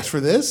didn't ask for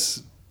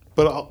this,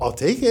 but I'll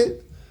take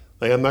it.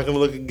 Like, I'm not going to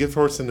look a gift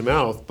horse in the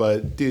mouth,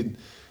 but dude,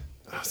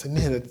 I was like,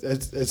 man,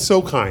 it's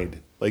so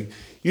kind. Like,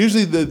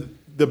 usually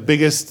the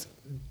biggest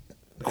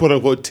quote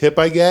unquote tip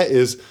I get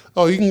is,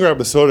 oh, you can grab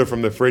a soda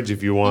from the fridge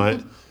if you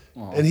want.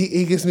 And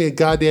he gives me a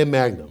goddamn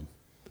Magnum.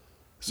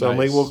 So I'm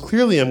like, Nice. well,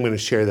 clearly I'm going to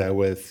share that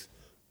with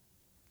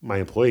my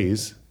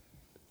employees.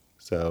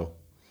 So,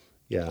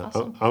 yeah,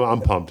 Awesome.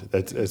 I'm pumped.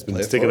 It's been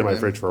Play it sticking in my forward, man.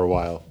 fridge for a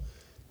while.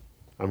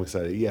 I'm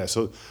excited. Yeah.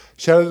 So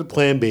shout out to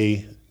Plan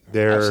B.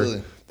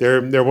 Absolutely.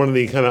 They're one of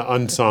the kind of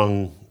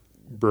unsung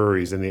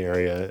breweries in the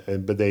area,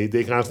 but they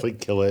constantly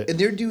kill it. And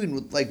they're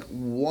doing like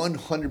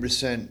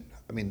 100%.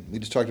 I mean, we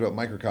just talked about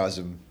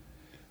microcosm,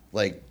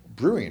 like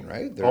brewing,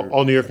 right? They're,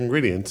 All New York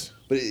ingredients.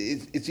 but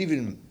it's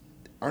even.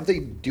 Aren't they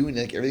doing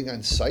like everything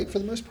on site for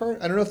the most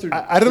part? I don't know if they're.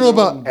 I don't know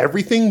about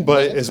everything,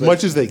 but as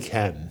much as they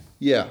can.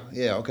 Yeah.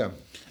 Yeah. Okay.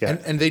 Yeah.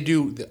 And they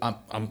do. See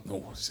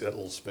that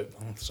little spit.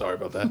 I'm sorry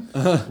about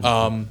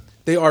that.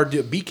 They are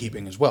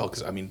beekeeping as well,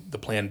 because I mean the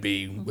Plan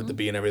B with the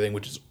bee and everything,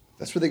 which is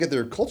That's where they get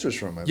their cultures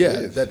from. I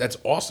believe. that's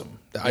awesome.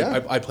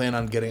 Yeah. I plan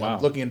on getting.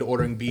 I'm looking into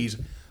ordering bees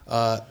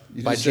by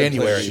You just said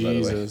Plan January. B, by the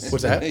way. Jesus.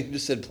 What's that? You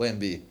just said Plan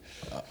B.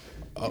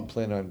 You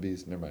plan on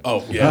bees. Never mind.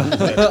 Oh yeah.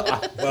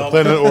 I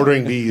plan on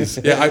ordering bees.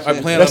 Yeah, I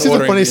plan That's on just a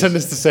ordering funny bees.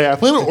 sentence to say. I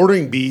plan on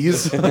ordering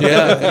bees.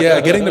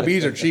 Yeah. Getting the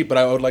bees are cheap, but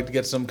I would like to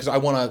get some because I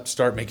want to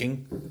start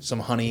making some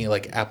honey,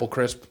 like apple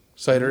crisp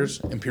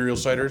ciders, imperial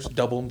ciders,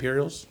 double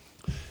imperials.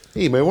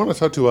 Hey, you might want to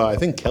talk to. I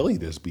think Kelly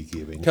does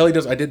beekeeping. Kelly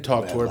does. I did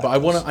talk to her, but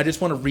I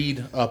just want to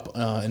read up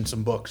in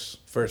some books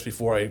first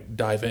before I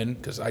dive in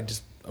because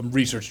I'm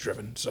research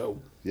driven. So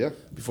Yeah.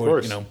 before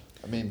course. you know,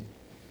 I mean,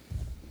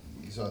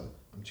 you saw.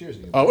 I'm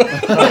cheersing you.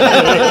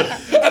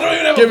 I don't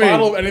even have a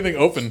bottle of anything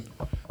open.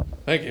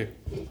 Thank you.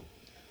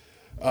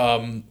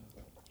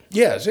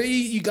 Yeah, so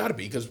you got to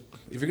be because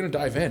if you're gonna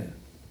dive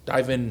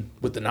in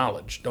with the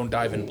knowledge. Don't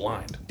dive in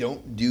blind.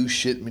 Don't do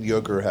shit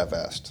mediocre or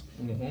half-assed.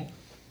 You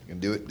can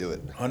do it. Do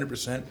it.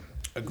 100%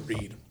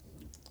 agreed.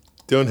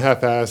 Don't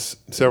half-ass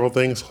several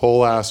things.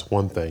 Whole-ass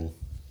one thing.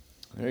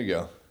 There you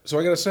go. So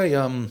I gotta say,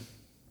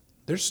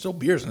 there's still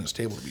beers on this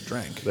table to be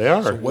drank. They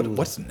are. So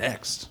what's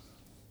next?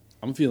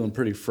 I'm feeling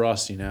pretty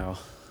frosty now.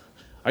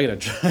 I gotta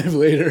drive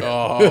later.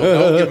 Oh,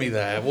 don't give me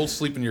that. We'll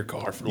sleep in your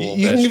car for a little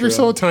You can bit. give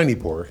yourself a tiny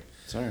pour.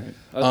 It's all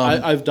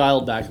right. I've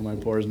dialed back in my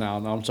pours now.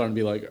 Now I'm starting to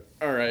be like,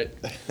 all right.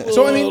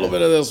 So, I mean- a little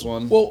bit of this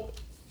one. Well,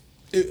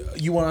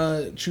 you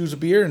want to choose a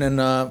beer, and then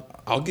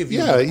I'll give you.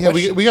 Yeah, a yeah.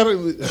 question. We got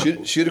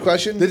to. Shoot a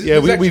question. Yeah,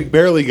 we actually-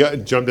 barely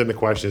jumped into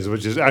questions,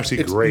 which is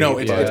actually great. No,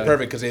 it's but-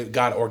 perfect because it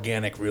got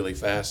organic really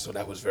fast, so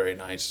that was very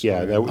nice.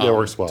 Yeah, that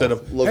works well. Instead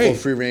of Local hey,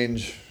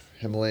 free-range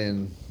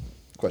Himalayan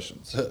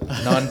questions.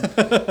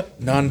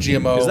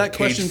 non-GMO, Is that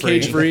question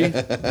cage free?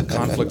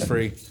 conflict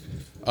free.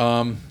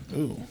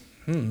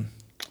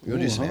 We go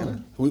to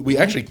Savannah. We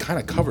actually kind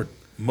of covered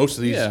most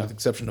of these, Yeah. with the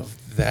exception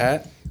of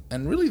that,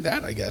 and really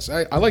that, I guess.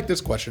 I like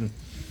this question.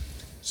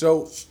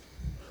 So,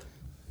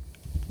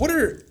 what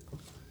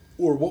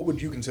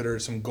would you consider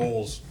some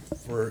goals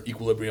for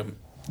Equilibrium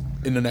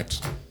in the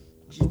next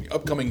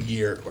upcoming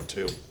year or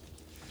two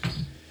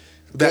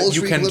that Goals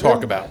you for can Equilibrium?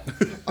 talk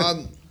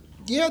about?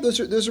 Yeah, those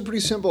are pretty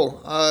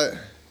simple.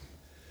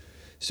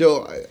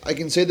 So I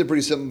can say they're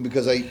pretty simple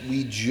because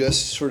we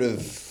just sort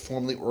of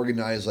formally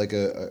organized like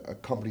a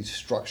company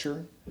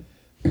structure,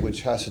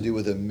 which has to do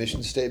with a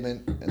mission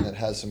statement and that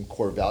has some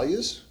core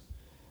values.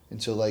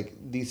 And so like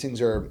these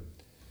things are,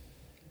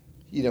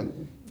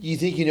 you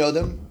think you know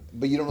them,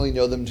 but you don't really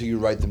know them until you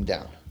write them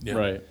down. Yeah.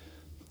 Right.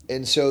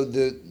 And so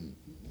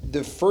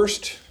the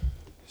first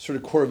sort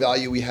of core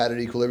value we had at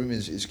Equilibrium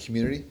is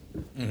community.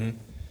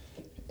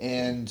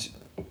 And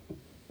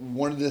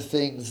one of the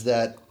things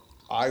that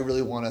I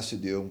really want us to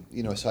do,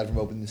 aside from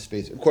opening the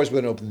space, of course, we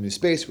want to open the new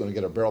space. We want to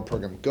get our barrel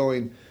program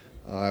going.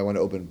 I want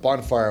to open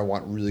bonfire. I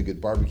want really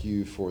good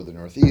barbecue for the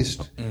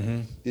Northeast.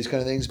 These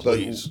kind of things.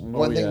 Please. But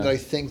one thing yeah. that I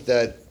think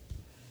that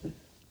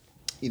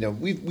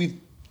we've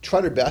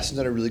tried our best and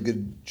done a really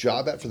good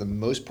job at for the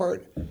most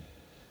part,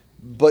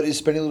 but is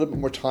spending a little bit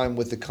more time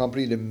with the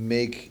company to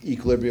make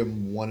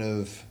Equilibrium one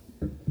of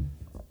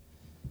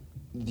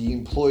the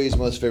employees'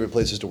 most favorite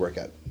places to work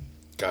at.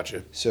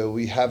 Gotcha. So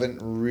we haven't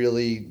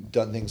really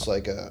done things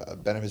like a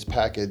benefits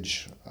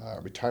package,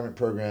 retirement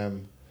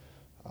program,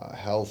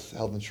 health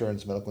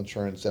insurance, medical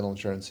insurance, dental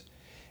insurance.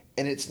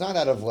 And it's not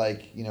out of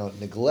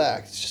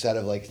neglect. It's just out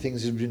of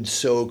things have been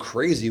so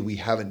crazy we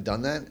haven't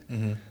done that.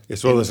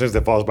 It's one of those things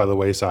that falls by the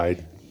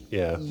wayside.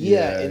 Yeah.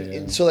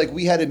 And so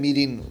we had a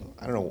meeting,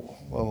 I don't know,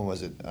 when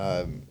was it?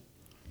 A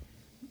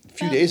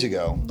few days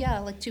ago. Yeah,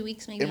 like 2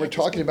 weeks maybe. And we're at this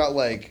talking point.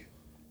 about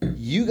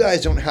you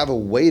guys don't have a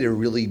way to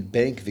really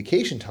bank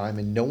vacation time,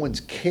 and no one's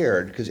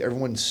cared because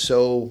everyone's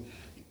so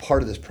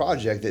part of this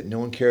project that no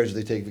one cares if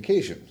they take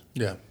vacation.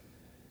 Yeah.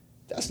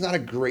 That's not a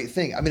great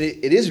thing. I mean,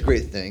 it is a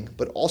great thing,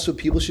 but also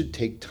people should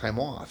take time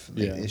off.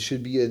 Yeah. It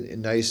should be a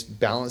nice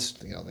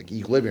balanced,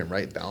 Equilibrium,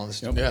 right?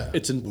 Balanced, Yeah.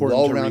 It's important to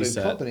well-rounded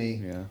reset.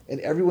 company. Yeah. And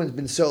everyone's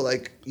been so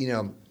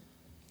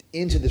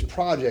into this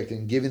project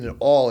and giving it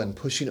all and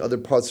pushing other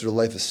parts of their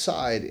life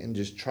aside and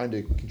just trying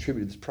to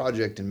contribute to this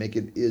project and make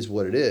it is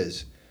what it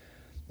is.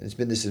 And it's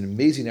been this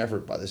amazing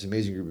effort by this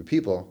amazing group of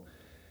people.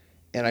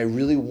 And I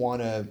really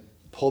want to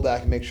pull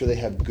back and make sure they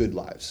have good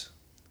lives,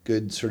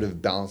 good sort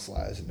of balanced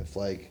lives. And if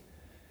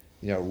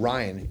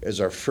Ryan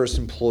is our first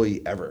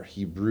employee ever.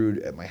 He brewed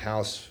at my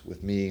house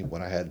with me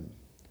when I had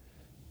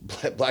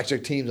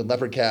blackjack teams and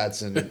leopard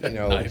cats and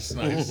Nice.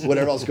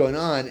 whatever else going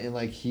on. And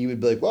he would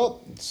be like,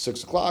 well, it's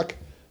 6 o'clock.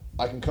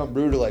 I can come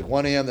brew to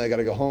 1 a.m. Then I got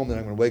to go home. Then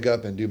I'm going to wake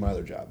up and do my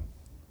other job.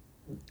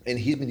 And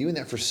he's been doing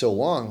that for so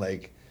long.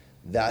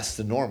 That's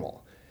the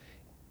normal.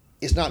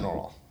 It's not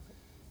normal.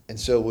 And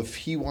so if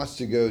he wants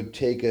to go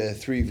take a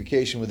 3-week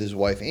vacation with his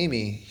wife,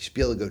 Amy, he should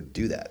be able to go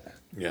do that.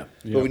 Yeah.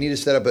 But we need to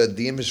set up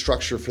the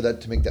infrastructure for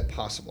that to make that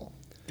possible.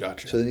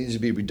 Gotcha. So there needs to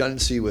be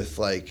redundancy with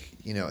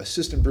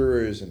assistant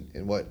brewers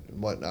and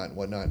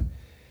whatnot.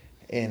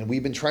 And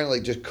we've been trying to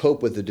just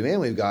cope with the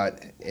demand we've got.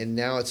 And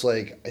now it's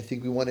I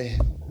think we want to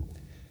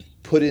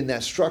put in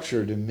that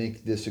structure to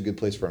make this a good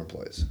place for our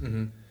employees.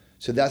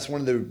 So that's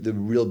one of the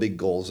real big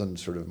goals on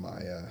sort of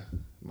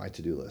my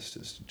to-do list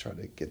is to try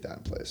to get that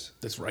in place.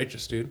 That's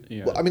righteous, dude.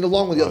 Yeah. Well, I mean,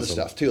 along with the other Awesome.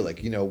 stuff too.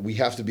 We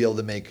have to be able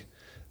to make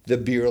the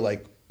beer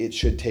it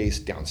should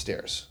taste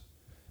downstairs.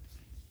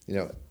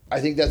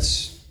 I think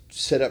that's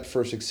set up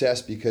for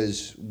success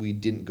because we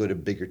didn't go to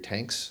bigger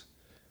tanks.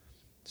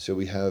 So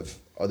we have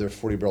other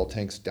 40-barrel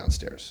tanks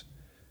downstairs.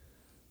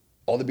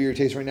 All the beer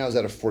tastes right now is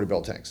out of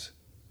 40-barrel tanks.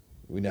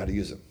 We know how to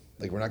use them.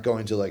 We're not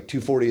going to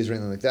 240s or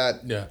anything like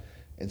that. Yeah.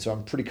 And so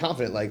I'm pretty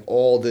confident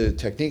all the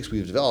techniques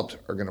we've developed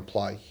are going to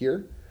apply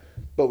here,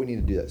 but we need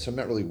to do that. So I'm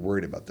not really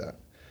worried about that.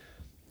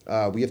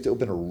 We have to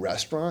open a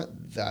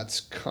restaurant. That's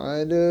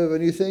kind of a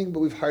new thing, but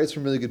we've hired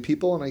some really good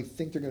people, and I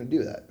think they're going to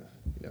do that.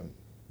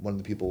 One of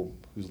the people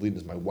who's leading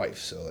is my wife,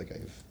 so I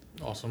have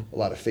Awesome. a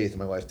lot of faith in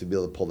my wife to be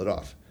able to pull it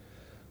off.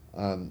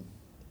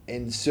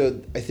 And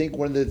so I think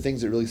one of the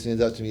things that really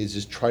stands out to me is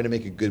just trying to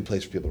make a good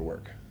place for people to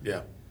work.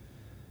 Yeah.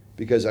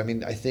 Because I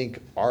think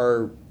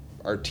our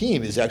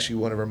team is actually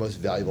one of our most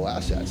valuable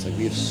assets.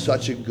 We have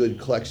such a good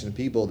collection of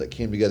people that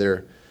came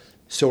together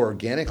so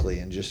organically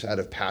and just out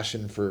of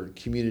passion for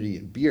community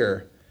and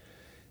beer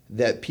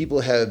that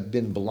people have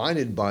been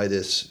blinded by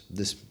this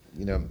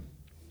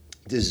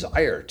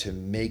desire to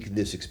make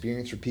this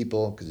experience for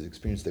people because it's an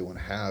experience they want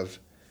to have.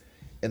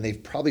 And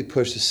they've probably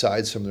pushed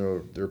aside some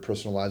of their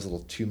personal lives a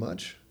little too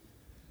much.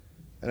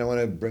 And I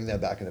want to bring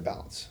that back into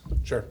balance.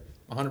 Sure.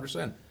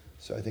 100%.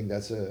 So I think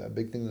that's a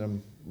big thing that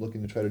I'm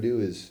looking to try to do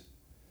is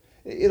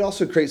it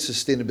also creates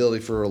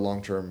sustainability for a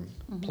long-term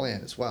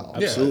plan as well.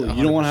 Absolutely.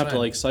 You don't want to have to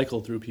 100%. cycle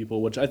through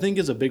people, which I think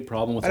is a big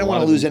problem with I don't a lot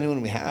want to of lose them.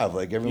 anyone we have.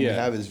 Everyone we Yeah.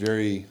 have is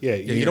very... Yeah,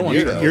 you don't want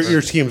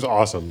your team's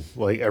awesome.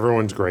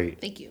 Everyone's great.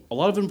 Thank you. A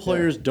lot of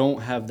employers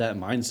don't have that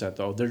mindset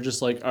though. They're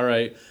just all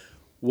right,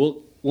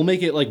 we'll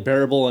make it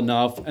bearable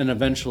enough, and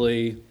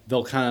eventually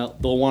they'll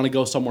want to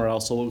go somewhere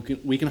else. So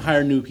we can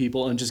hire new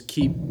people and just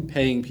keep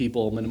paying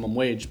people minimum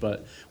wage.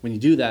 But when you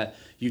do that,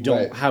 you don't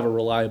Right. have a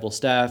reliable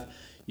staff.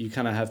 You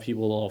kind of have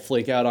people that'll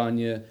flake out on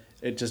you.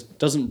 It just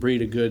doesn't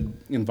breed a good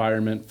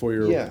environment for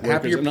your Yeah. workers.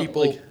 Happier And,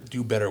 people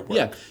do better work.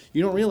 Yeah,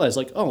 you don't realize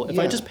if I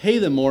Yeah. just pay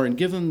them more and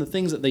give them the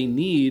things that they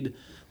need,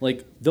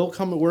 they'll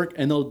come to work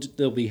and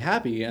they'll be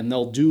happy and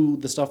they'll do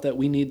the stuff that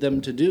we need them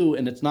to do,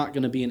 and it's not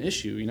going to be an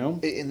issue,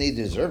 And they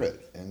deserve it.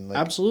 And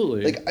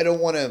Absolutely. I don't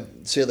want to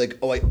say I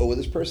owe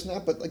this person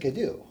that, but I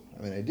do.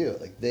 I do.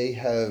 They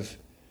have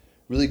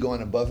really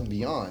gone above and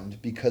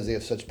beyond because they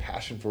have such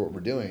passion for what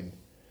we're doing.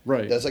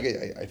 Right. That's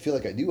I feel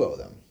like I do owe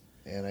them.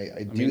 And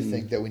I do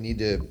think that we need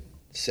to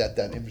set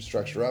that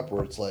infrastructure up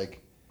where it's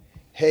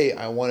hey,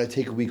 I want to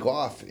take a week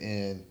off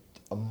in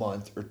a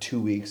month or 2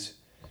 weeks.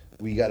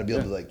 We got to be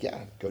able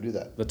to go do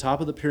that. The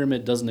top of the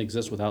pyramid doesn't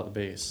exist without the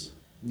base.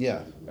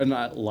 Yeah. And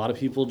a lot of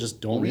people just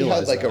don't We realize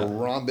had like that. a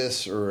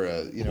rhombus or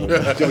a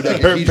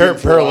dodecahedron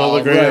for a while.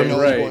 Parallelogram. We didn't know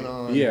what's Right. going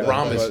on. Yeah.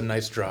 Rhombus, but-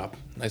 nice drop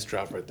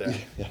right there.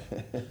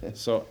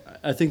 So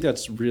I think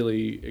that's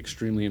really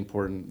extremely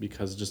important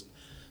because just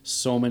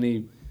so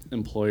many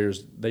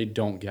employers, they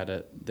don't get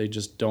it. They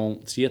just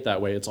don't see it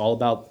that way. It's all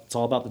about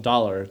the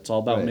dollar. It's all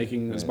about Right,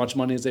 making as right. much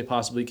money as they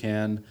possibly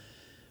can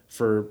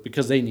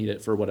because they need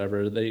it for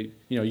whatever.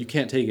 You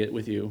can't take it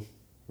with you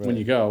when Right.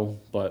 you go,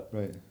 but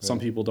Right, some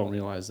right. people don't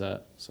realize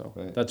that. So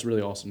Right. that's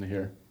really awesome to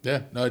hear.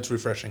 Yeah, no, it's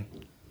refreshing.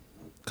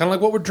 Kind of like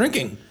what we're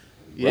drinking.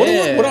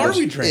 Yeah. What are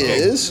we drinking?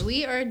 Is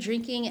We are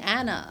drinking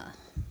Anna.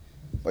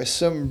 by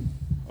some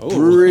Oh,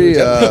 brewery. is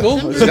that legal?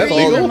 Some Is that brewery in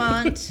legal?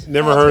 Vermont.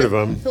 Never heard of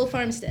them. Phil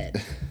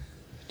Farmstead.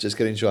 Just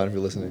kidding, Sean, if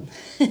you're listening.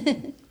 This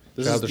Shout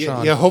is out to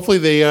Sean. Yeah, hopefully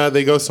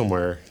they go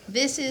somewhere.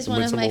 This is And one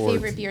win of some my awards.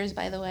 favorite beers,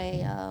 by the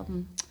way.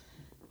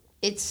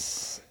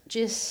 It's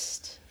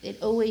just, it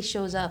always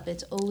shows up.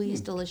 It's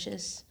always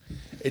delicious.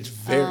 It's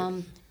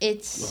very.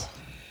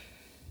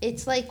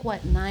 It's like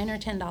what, $9 or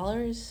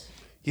 $10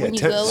 Yeah, when you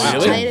 10 go Wow.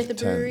 outside at the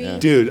 10, brewery. yeah.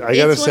 Dude, I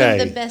gotta it's one say,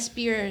 of the best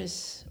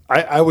beers.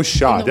 I was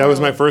shocked. in the That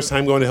was my world. first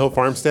time going to Hill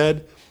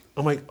Farmstead.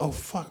 I'm like, oh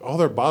fuck! All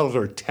their bottles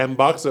are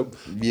 $10. So,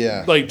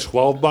 Yeah. like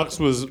 $12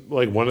 was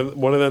like one of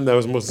them. That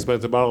was the most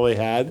expensive bottle they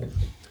had.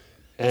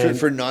 And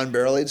For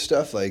non-barrel aged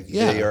stuff, like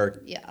Yeah. they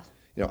are. Yeah.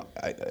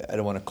 I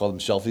don't want to call them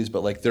shelfies,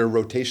 but like they're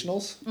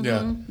rotationals.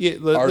 Yeah. yeah,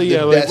 Are the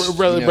like best,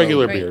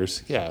 regular Right.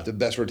 beers. Yeah, The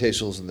best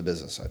rotationals in the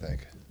business, I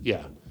think.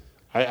 yeah.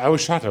 I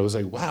was shocked. I was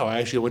like, wow! I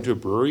actually went to a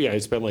brewery. I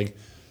spent like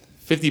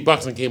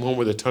 $50 and came home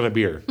with a ton of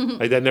beer.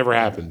 Like that never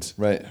happens.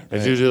 Right, It's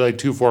right. usually like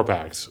 2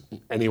 4-packs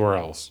anywhere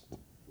else.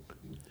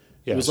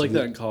 Yeah, It was so like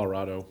that in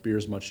Colorado.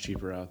 Beer's much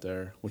cheaper out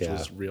there, which Yeah.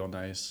 was real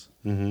nice.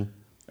 Mm-hmm.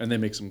 And they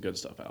make some good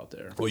stuff out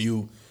there. Well,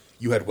 you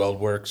had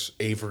Weldworks,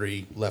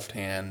 Avery, Left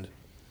Hand,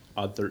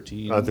 Odd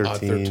 13. Odd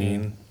Odd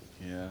 13.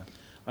 Yeah,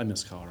 I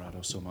miss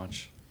Colorado so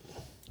much.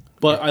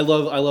 But I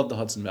love the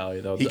Hudson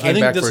Valley though. He I came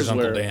think back this for his is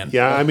Uncle where, Dan.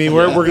 Yeah, I mean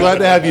we're glad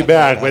to have you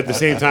back, but at the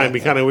same time, we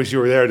kind of wish you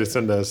were there to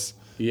send us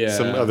Yeah,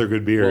 some other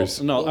good beers.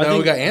 Well, no, I Now think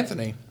we got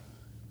Anthony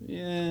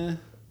yeah,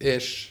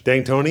 ish.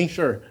 Dang Tony,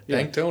 sure. Yeah.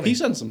 Thank Tony. He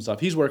sent some stuff.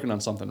 He's working on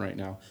something right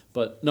now.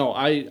 But no,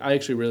 I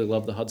actually really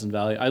love the Hudson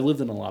Valley. I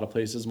lived in a lot of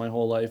places my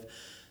whole life.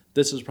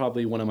 This is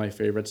probably one of my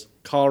favorites.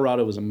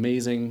 Colorado is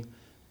amazing,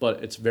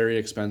 but it's very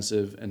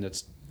expensive and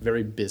it's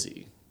very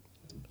busy.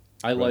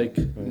 I like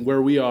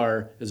where we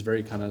are is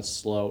very kind of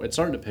slow. It's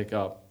starting to pick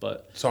up,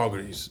 but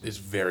Saugerties is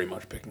very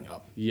much picking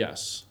up.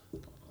 yes.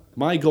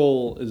 My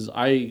goal is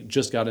I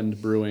just got into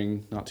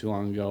brewing not too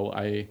long ago.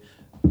 I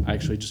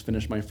actually just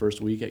finished my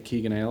first week at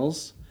Keegan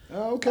Ales.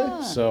 Oh,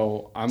 okay.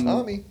 So I'm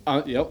Tommy.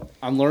 Yep,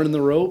 I'm learning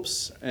the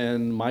ropes,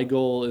 and my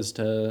goal is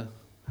to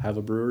have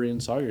a brewery in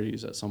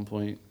Saugerties at some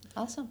point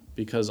Awesome.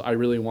 because I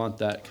really want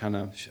that kind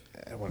of.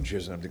 I want to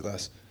cheers an empty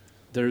glass.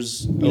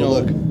 There's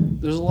look.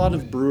 there's a lot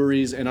of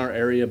breweries in our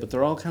area, but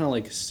they're all kind of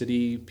like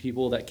city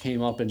people that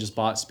came up and just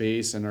bought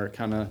space and are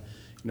kind of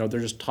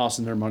they're just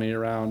tossing their money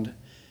around,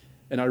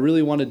 and I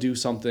really want to do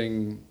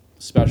something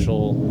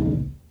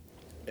special,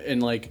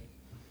 and like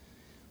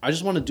I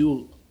just want to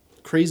do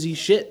crazy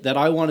shit that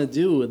I want to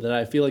do that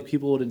I feel like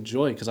people would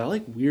enjoy because I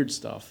like weird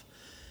stuff.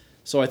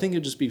 So I think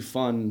it'd just be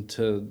fun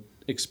to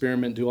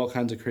experiment, do all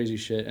kinds of crazy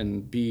shit,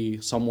 and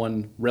be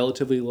someone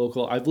relatively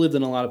local. I've lived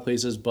in a lot of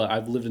places, but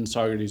I've lived in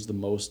Saugerties the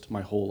most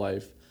my whole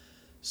life.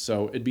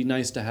 So it'd be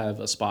nice to have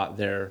a spot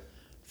there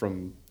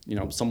from,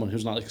 someone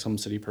who's not like some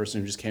city person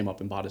who just came up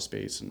and bought a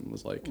space and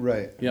was like,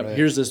 Right, yep, right.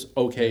 here's this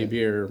okay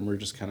beer, and we're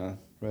just kind of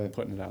Right.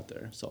 putting it out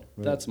there. So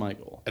that's my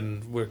goal.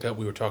 And we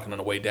were talking on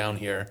the way down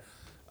here.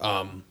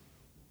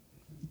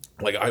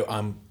 Like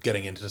I'm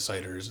getting into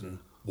ciders and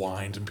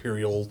wines,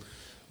 imperial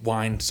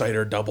wine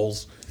cider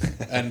doubles,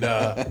 and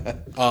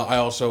I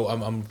also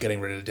I'm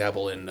getting ready to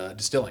dabble in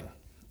distilling.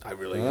 I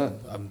really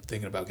I'm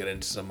thinking about getting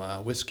into some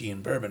whiskey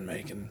and bourbon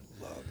making.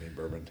 Love me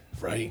bourbon.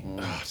 Right,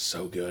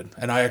 so good.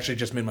 And I actually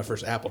just made my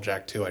first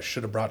Applejack too. I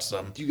should have brought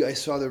some. You guys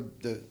saw the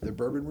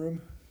bourbon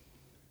room?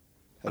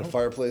 Had a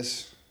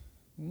fireplace.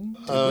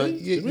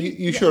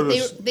 you showed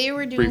us. They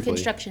were doing briefly.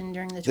 construction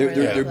during the tour.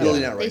 They're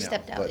building out right They now.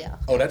 stepped out, but- yeah.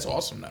 Oh, that's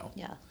awesome now.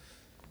 Yeah.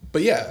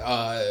 But yeah,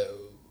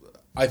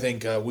 I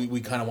think we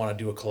kind of want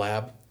to do a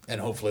collab, and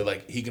hopefully,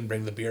 like he can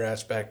bring the beer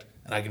aspect,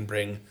 and I can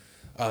bring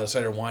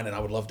cider wine, and I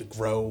would love to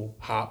grow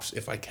hops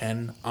if I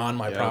can on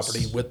my Yes.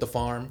 property with the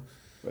farm,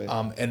 Right.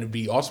 and it'd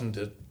be awesome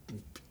to,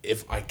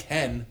 if I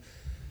can,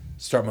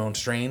 start my own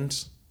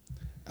strains.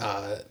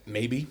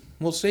 Maybe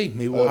we'll see.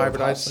 Maybe we'll Of hybridize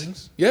hops?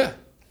 things. Yeah,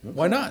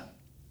 why not?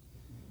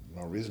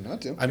 No reason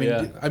not to. I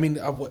mean,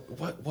 Yeah.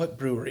 what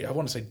brewery? I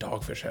want to say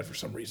Dogfish had for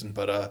some reason,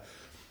 but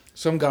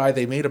some guy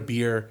they made a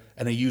beer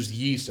and they used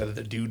yeast out of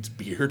the dude's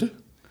beard.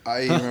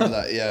 I remember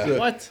that. Yeah.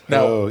 What?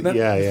 Now, Oh, it's yeah,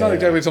 not yeah.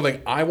 exactly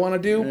something I want to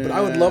do, but I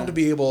would love to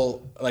be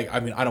able, like, I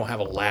mean, I don't have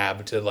a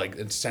lab to, like,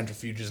 and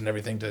centrifuges and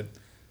everything to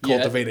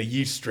cultivate a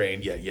yeast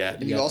strain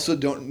yet. You also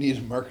don't need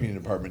a marketing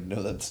department to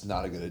know that's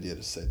not a good idea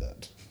to say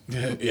that.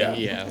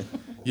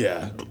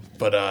 Yeah,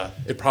 but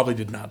it probably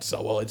did not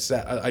sell well. It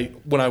sat.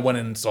 When I went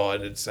in and saw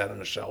it, it sat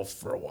on a shelf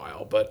for a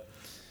while. But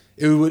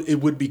it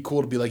would be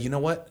cool to be like, you know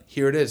what?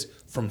 Here it is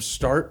from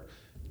start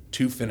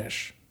to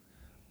finish.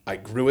 I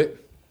grew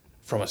it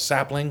from a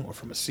sapling or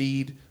from a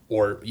seed,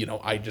 or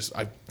I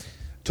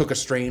took a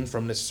strain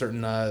from this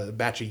certain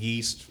batch of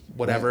yeast,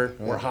 whatever,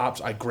 or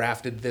hops. I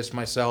grafted this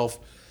myself,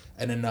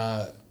 and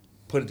then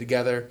put it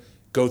together.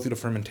 Go through the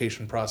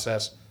fermentation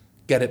process,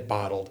 get it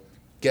bottled.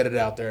 Get it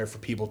out there for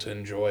people to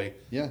enjoy.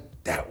 Yeah.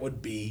 That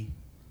would be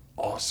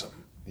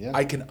awesome. Yeah.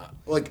 I can,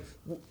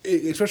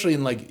 especially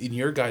in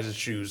your guys'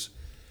 shoes,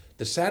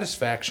 the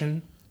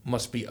satisfaction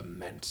must be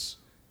immense.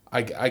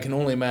 I can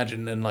only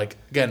imagine, and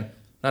again,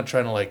 not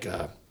trying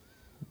to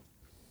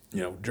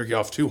jerk you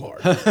off too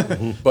hard.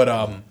 But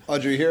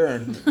Audrey here.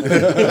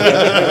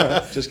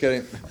 Just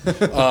kidding.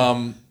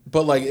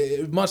 but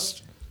it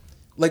must,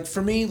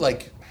 for me,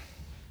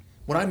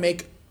 when I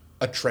make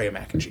a tray of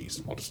mac and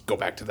cheese, I'll just go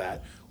back to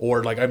that.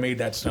 Or I made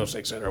that snow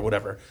steak or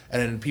whatever,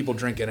 and then people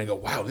drink it and go,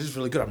 "Wow, this is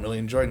really good. I'm really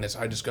enjoying this."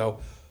 I just go,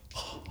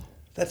 "Oh,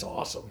 that's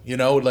awesome."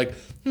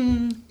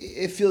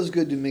 It feels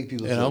good to make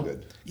people feel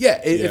good.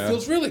 Yeah, it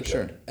feels really good.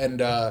 Sure. And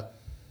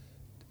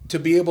to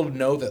be able to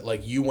know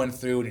that you went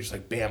through and you're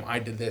just bam, I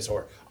did this,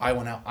 or I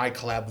went out, I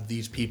collabed with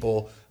these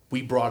people,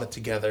 we brought it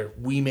together,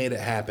 we made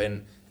it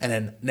happen, and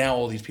then now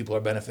all these people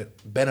are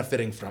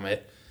benefiting from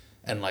it,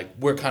 and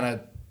we're kind of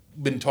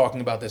been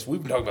talking about this.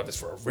 We've been talking about this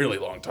for a really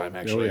long time,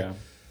 actually. Oh,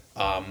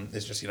 yeah.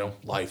 It's just,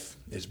 life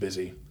is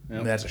busy. Yep. I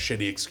mean, that's a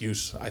shitty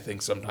excuse, I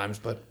think, sometimes,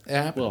 but it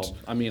happens. Well,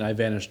 I mean, I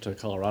vanished to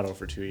Colorado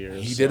for 2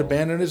 years. He did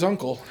abandon his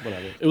uncle.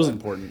 Whatever. It was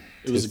important.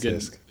 It was a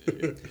good.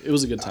 It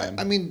was a good time.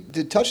 I mean,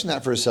 to touch on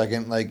that for a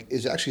second,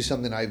 is actually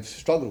something I've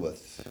struggled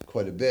with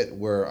quite a bit,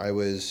 where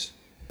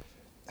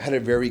had a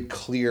very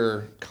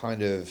clear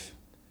kind of,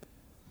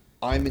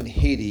 I'm in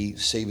Haiti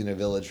saving a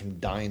village from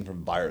dying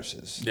from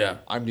viruses. Yeah.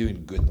 I'm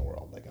doing good in the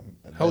world.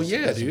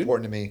 That's dude.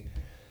 important to me.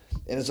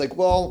 And it's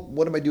well,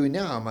 what am I doing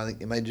now?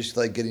 Am I just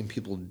getting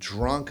people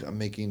drunk? I'm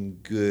making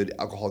good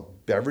alcoholic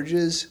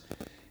beverages.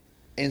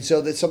 And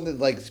so that's something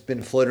that's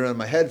been floating around in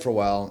my head for a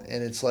while.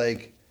 And it's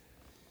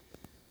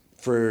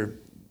for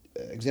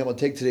example,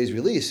 take today's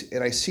release,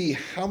 and I see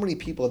how many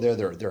people are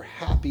there. They're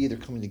happy. They're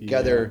coming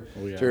together.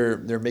 Yeah. Oh, yeah.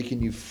 They're making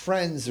new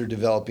friends. They're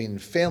developing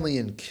family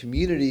and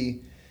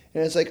community.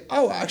 And it's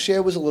actually,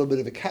 I was a little bit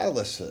of a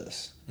catalyst to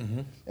this.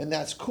 Mm-hmm. And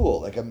that's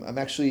cool. I'm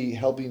actually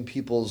helping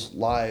people's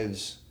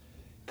lives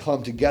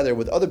come together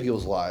with other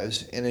people's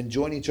lives and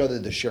enjoying each other.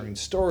 They're sharing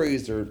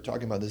stories. They're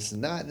talking about this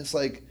and that. And it's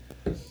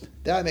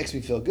that makes me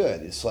feel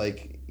good. It's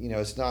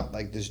it's not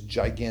this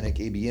gigantic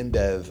AB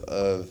InBev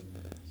of,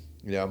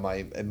 am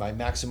I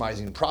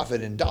maximizing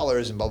profit in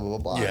dollars and blah, blah,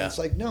 blah, blah. Yeah. It's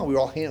no, we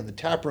were all hanging in the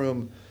tap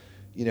room,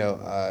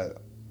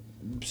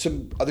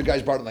 some other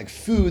guys brought in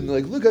food and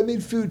they're look, I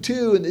made food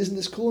too, and isn't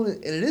this cool?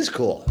 And it is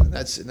cool, and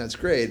that's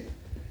great.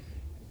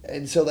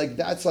 And so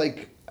that's I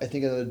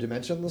think another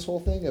dimension of this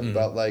whole thing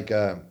about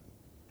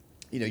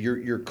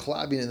you're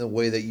collabing in the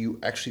way that you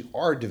actually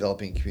are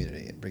developing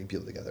community and bringing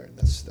people together, and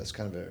that's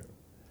kind of a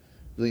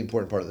really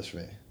important part of this for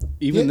me.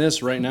 Even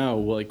this right now,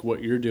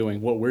 what you're doing,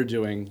 what we're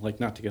doing,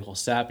 not to get all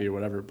sappy or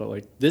whatever,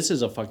 but this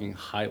is a fucking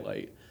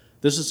highlight.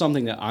 This is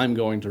something that I'm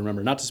going to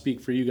remember. Not to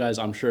speak for you guys,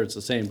 I'm sure it's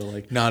the same,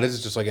 but no, this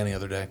is just like any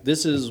other day.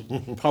 This is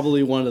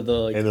probably one of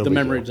the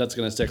memories that's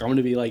going to stick. I'm going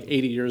to be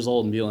 80 years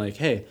old and be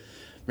hey,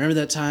 remember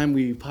that time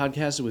we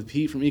podcasted with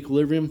Pete from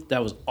Equilibrium?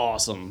 That was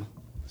awesome.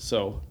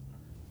 So,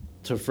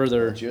 to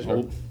further... Cheers,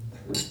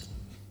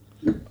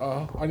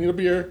 I need a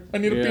beer. I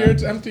need a beer.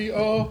 It's empty.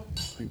 Oh.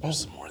 There's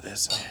some more of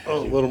this. A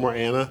little more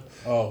Anna.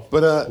 Oh.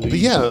 But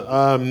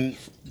yeah,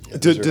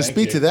 to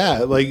speak to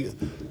that,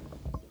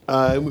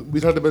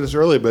 we talked about this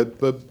earlier,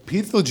 but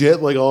Pete's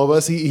legit, like all of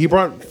us. He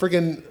brought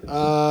freaking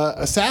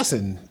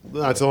Assassin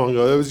not so long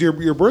ago. That was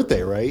your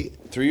birthday, right?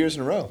 3 years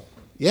in a row.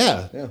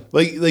 Yeah.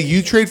 Like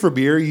you trade for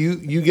beer,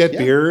 you get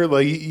beer.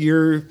 Like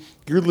you're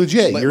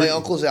legit. My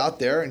uncle's out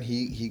there, and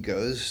he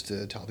goes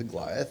to Top and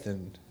Goliath,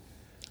 and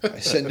I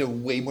send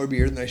him way more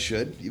beer than I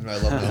should, even though I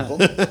love my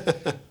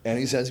uncle. And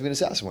he sends me an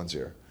Assassin once a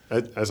year.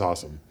 That's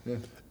awesome. Yeah.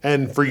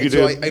 And for you and to...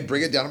 So I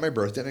bring it down on my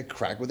birthday and I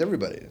crack with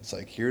everybody. It's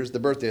here's the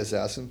birthday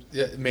Assassin.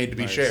 Yeah, made to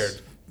be shared.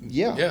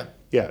 Yeah. Yeah.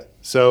 Yeah.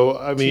 So,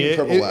 I mean,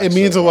 Team it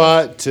means a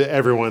lot to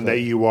everyone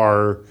that you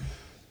are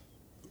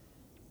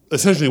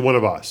essentially one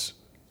of us.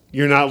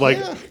 You're not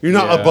you're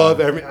not above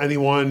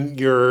anyone.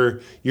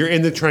 You're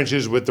in the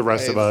trenches with the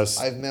rest of us.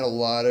 I've met a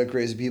lot of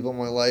crazy people in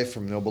my life,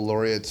 from Nobel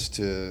laureates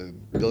to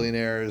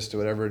billionaires to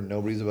whatever.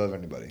 Nobody's above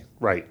anybody.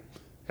 Right.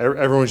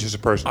 Everyone's just a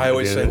person. I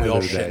always say we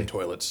all shit in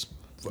toilets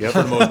for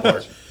the most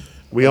part.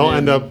 We all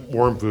end up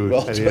warm food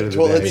at the end of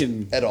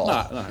the day. At all.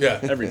 Yeah.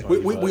 Everybody.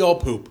 We all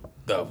poop,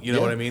 though. You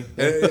know what I mean?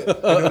 I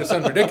know it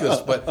sounds ridiculous,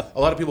 but a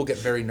lot of people get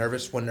very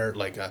nervous when they're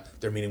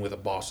they're meeting with a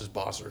boss's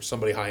boss or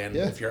somebody high end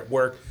if you're at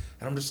work.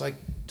 And I'm just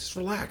just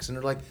relax. And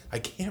they're like, I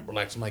can't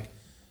relax. I'm like,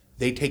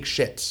 they take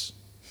shits.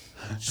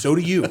 So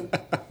do you.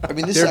 I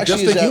mean, this They're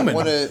actually just is a human.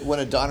 One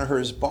of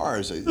Donaher's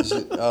bars. Is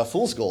it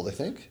Fool's Gold, I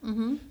think?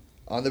 Mm-hmm.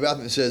 On the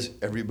bathroom, it says,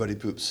 everybody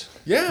poops.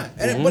 Yeah,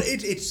 and but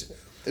it's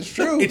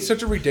true. It's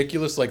such a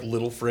ridiculous like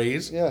little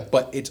phrase. Yeah.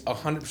 But it's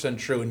 100%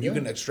 true, and you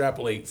can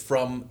extrapolate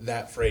from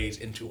that phrase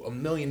into a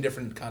million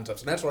different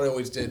concepts, and that's what I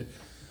always did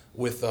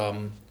with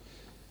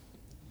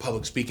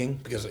public speaking,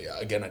 because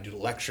again I do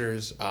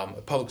lectures.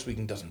 Public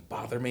speaking doesn't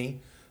bother me,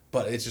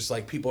 but it's just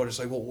like people are just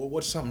like, well,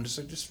 what's something?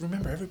 Just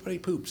remember, everybody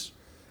poops.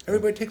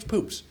 Everybody takes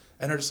poops,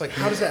 and they're just like,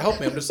 how does that help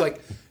me? I'm just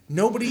like,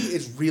 nobody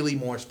is really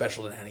more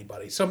special than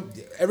anybody.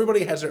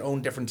 Everybody has their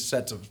own different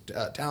sets of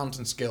talents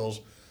and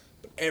skills,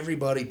 but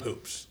everybody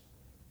poops.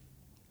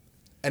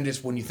 And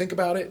just when you think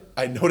about it,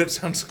 I know that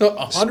sounds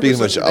 100%. Speaking of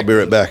which, I'll be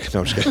right back.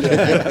 No, I'm just kidding.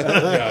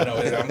 Yeah, no,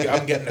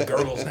 I'm getting the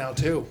gurgles now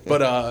too.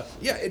 But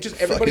yeah, it just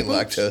everybody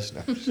Fucking poops.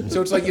 lactose. No.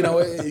 So it's like,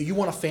 you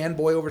want to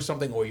fanboy over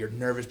something, or you're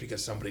nervous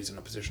because somebody's in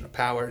a position of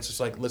power. It's just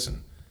like,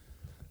 listen,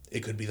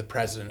 it could be the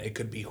president, it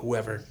could be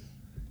whoever.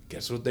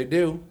 Guess what they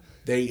do?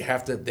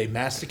 They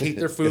masticate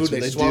their food,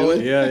 they swallow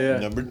it. Yeah.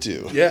 Number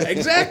 2. Yeah,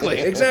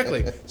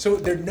 exactly. So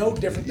they're no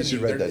different than should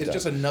you. write that It's down.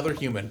 just another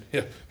human.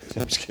 Yeah.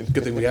 I'm just kidding.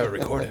 Good thing we have it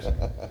recorded.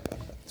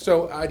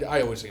 So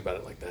I always think about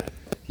it like that.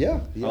 Yeah,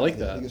 I like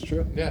that. I think it's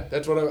true. Yeah,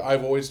 that's what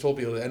I've always told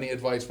people. Any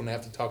advice when they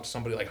have to talk to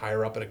somebody like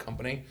higher up at a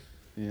company,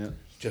 Yeah.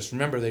 just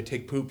remember they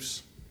take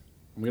poops.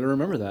 I'm gonna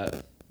remember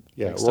that.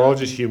 Yeah, we're all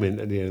just human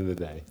at the end of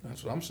the day.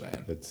 That's what I'm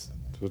saying. That's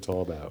what it's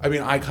all about. I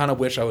mean, I kind of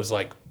wish I was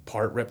like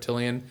part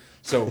reptilian.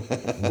 So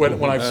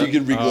when I So you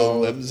can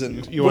regrow limbs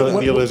and You want to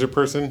be a lizard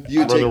person?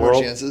 you run take the more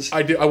world? chances.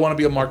 I do. I want to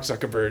be a Mark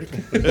Zuckerberg.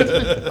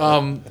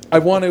 I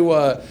want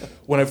to.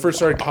 When I first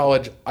started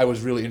college, I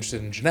was really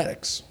interested in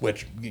genetics,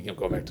 which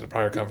going back to the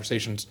prior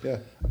conversations. Yeah.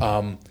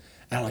 And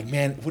I'm like,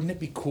 man, wouldn't it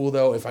be cool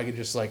though if I could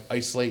just like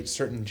isolate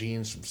certain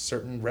genes from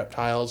certain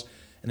reptiles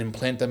and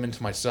implant them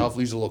into myself,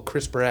 use a little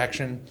CRISPR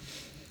action,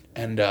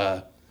 and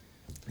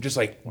just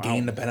like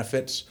gain the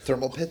benefits.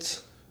 Thermal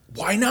pits?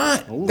 Why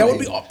not? That would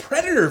be a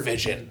predator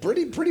vision.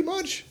 Pretty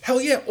much.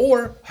 Hell yeah.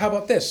 Or how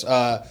about this?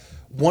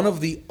 One of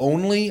the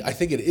only, I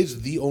think it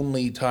is the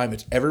only time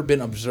it's ever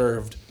been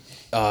observed,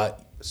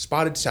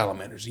 spotted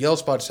salamanders, yellow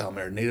spotted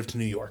salamander, native to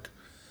New York.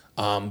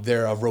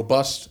 They're a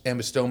robust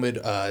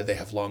ambystomid. They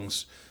have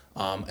lungs,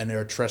 and they're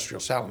a terrestrial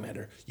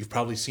salamander. You've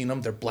probably seen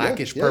them. They're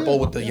blackish purple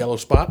with the yellow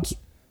spots.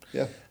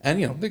 Yeah.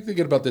 And, they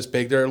get about this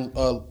big. They're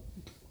a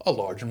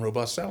large and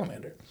robust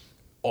salamander.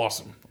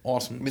 Awesome. I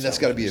mean, that's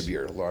got to be a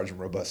beer, a large and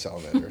robust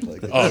salamander.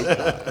 Like,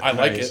 I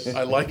like it.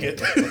 I like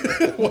it.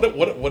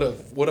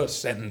 what a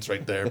sentence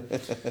right there.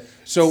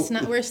 So It's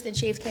not worse than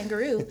shaved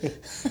kangaroo.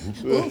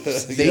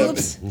 Oops. Yeah.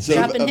 Oops. So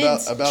Dropping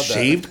hints. about that,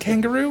 shaved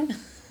kangaroo?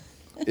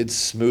 it's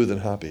smooth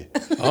and hoppy.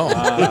 Ba-dum-bunch.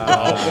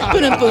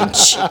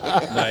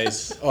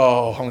 Nice.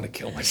 Oh, I'm gonna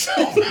kill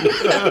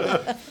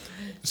myself.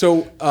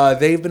 So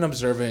they've been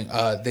observing.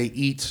 They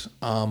eat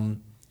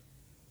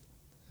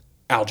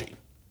algae.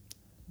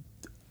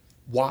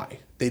 Why?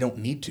 They don't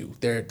need to.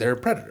 They're a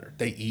predator.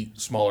 They eat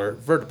smaller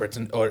vertebrates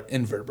or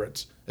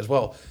invertebrates as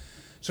well.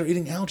 So they're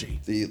eating algae.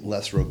 The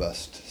less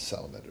robust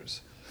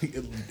salamanders.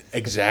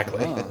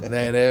 Exactly.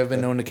 They have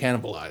been known to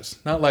cannibalize.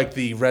 Not like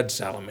the red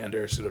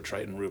salamander,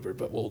 Pseudotriton rubor,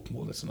 but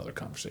that's another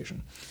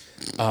conversation.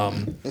 I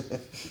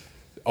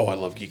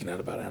love geeking out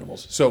about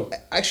animals. So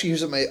Actually,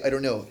 here's something I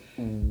don't know.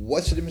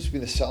 What's the difference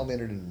between a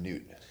salamander and a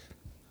newt?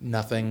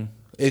 nothing.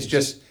 It's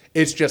just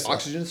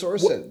Oxygen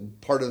source and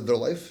part of their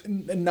life?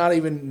 Not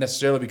even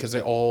necessarily, because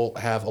they all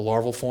have a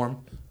larval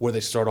form where they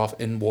start off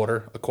in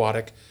water,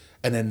 aquatic,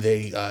 and then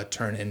they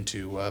turn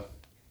into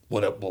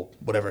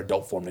whatever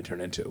adult form they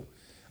turn into.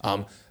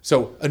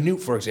 So a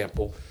newt, for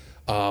example.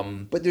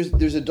 But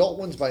there's adult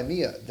ones by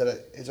me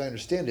that, as I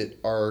understand it,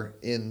 are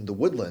in the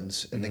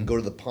woodlands and then go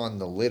to the pond in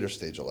the later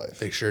stage of life.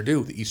 They sure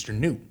do. The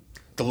eastern newt,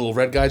 the little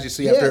red guys you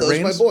see Yeah, after it those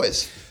are rains. my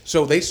boys.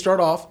 So they start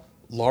off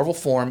larval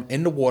form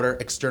in the water,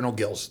 external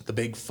gills, the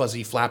big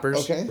fuzzy flappers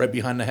Okay. right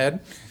behind the head.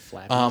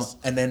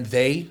 And then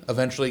they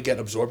eventually get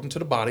absorbed into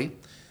the body.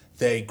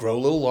 They grow a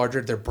little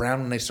larger. They're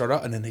brown when they start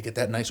out, and then they get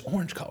that nice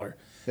orange color.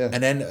 Yeah.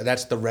 And then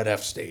that's the red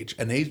F stage.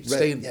 And they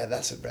stay in,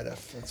 That's a red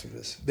F. That's what it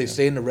is. they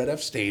stay in the red F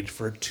stage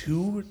for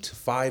 2 to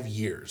 5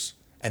 years,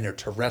 and they're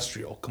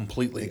terrestrial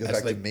completely. They go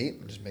as back to mate.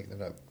 I'm just making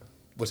that up.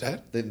 What's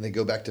that? Then they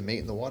go back to mate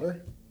in the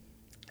water.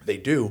 They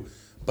do,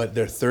 but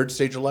their third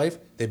stage of life,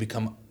 they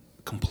become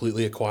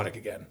completely aquatic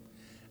again,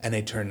 and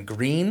they turn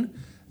green.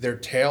 Their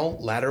tail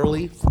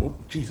laterally,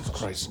 Jesus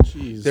Christ,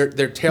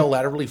 their tail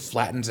laterally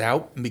flattens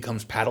out and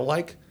becomes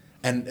paddle-like,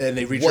 and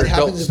they reach What their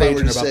adult happens if I stage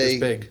were and to are about say this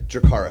big.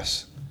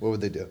 Dracaris? What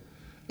would they do?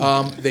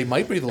 They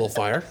might breathe a little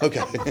fire.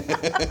 Okay.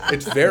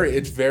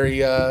 It's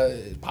very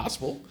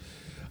possible.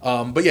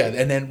 But yeah,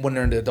 and then when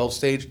they're in the adult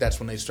stage, that's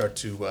when they start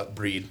to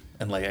breed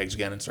and lay eggs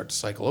again and start to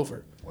cycle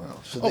over. Wow.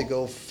 So they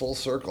go full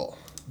circle.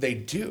 They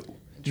do.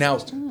 Now,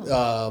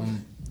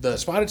 the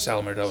spotted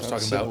salamander that I was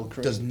Sounds talking civil about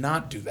crane. does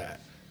not do that.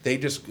 They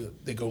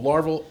go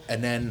larval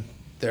and then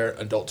they're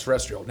adult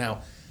terrestrial.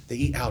 Now, they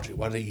eat algae.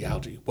 Why do they eat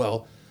algae?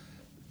 Well,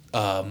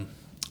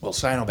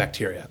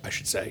 cyanobacteria, I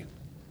should say.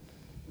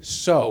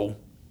 So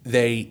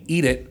they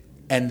eat it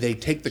and they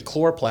take the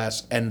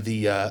chloroplast and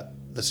the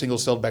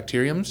single-celled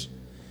bacteriums,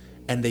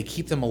 and they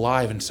keep them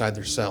alive inside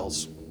their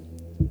cells.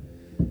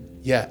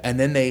 Yeah, and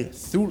then they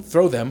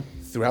throw them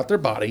throughout their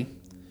body,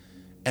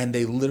 and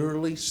they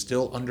literally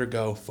still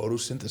undergo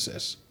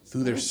photosynthesis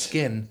through their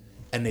skin,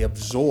 and they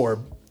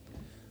absorb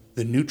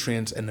the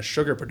nutrients and the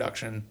sugar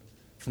production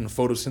from the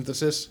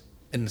photosynthesis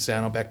in the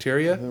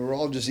cyanobacteria. And we're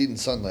all just eating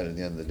sunlight at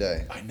the end of the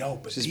day. I know,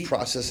 but Just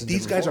processing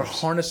these different guys are forms.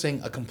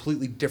 harnessing a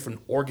completely different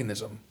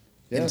organism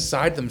Yeah.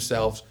 inside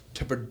themselves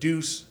to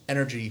produce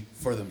energy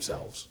for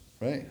themselves.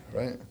 Right.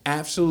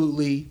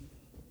 Absolutely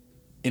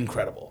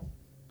incredible.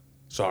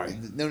 Sorry.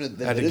 No, I had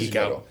that to is geek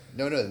incredible. out.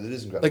 No, that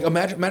is incredible. Like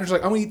imagine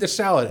like I'm gonna eat this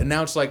salad, and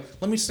now it's like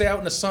let me stay out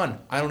in the sun.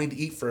 I don't need to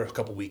eat for a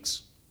couple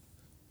weeks,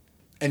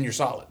 and you're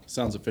solid.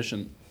 Sounds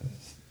efficient.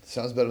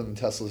 Sounds better than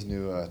Tesla's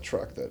new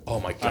truck. That Oh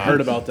my god! I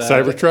heard about that.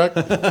 Cybertruck.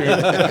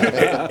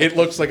 It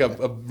looks like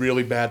a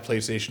really bad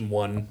PlayStation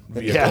 1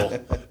 vehicle Yeah.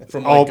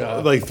 from All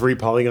like like 3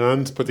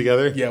 polygons put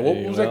together. yeah. What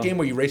There you was go. that game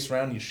where you race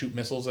around and you shoot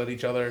missiles at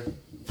each other?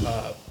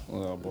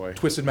 Oh boy.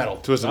 Twisted Metal.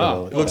 Twisted Ah.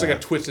 Metal. It looks like a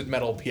Twisted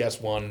Metal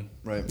PS1.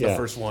 Right. The Yeah.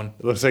 first one.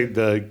 It looks like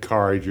the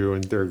car I drew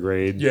in 3rd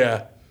grade.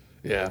 Yeah.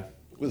 Yeah.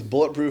 with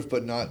bulletproof,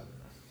 but not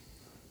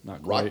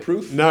Not great. rock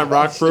proof. Not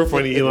rock proof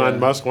when Elon Yeah.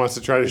 Musk wants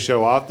to try to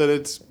show off that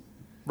it's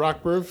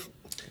rock proof.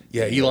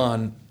 Yeah.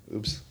 Elon.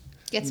 Oops.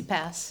 Gets a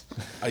pass.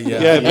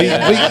 Yeah,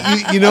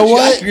 but you know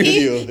what?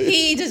 agree with you.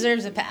 He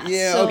deserves a pass.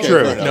 Yeah, so- okay.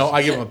 True. fair enough. No,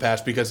 I give him a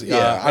pass because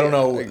Yeah, I don't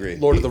know. I agree.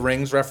 Lord of the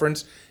Rings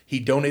reference. He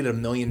donated $1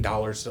 million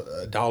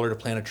to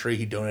plant a tree.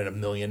 He donated $1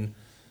 million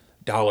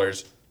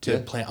to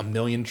plant 1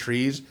 million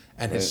trees,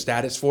 and his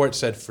status for it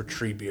said for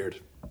tree beard.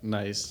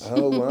 Nice.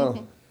 Oh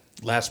wow.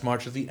 Last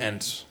March of the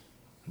Ents,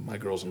 my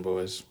girls and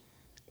boys.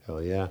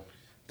 Hell yeah.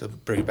 To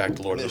bring it back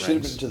to Lord It of the should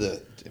have Rings. been to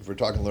the. If we're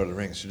talking Lord of the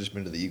Rings, should have just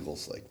been to the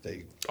Eagles. Like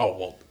they. Oh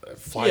well,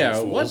 fly Yeah.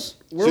 you What? fools.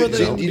 Where were they?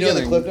 So, in the you know the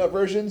beginning? Cliff Note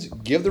versions?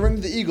 Give the ring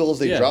to the Eagles.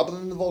 They Yeah. drop it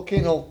in the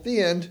volcano.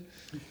 The end.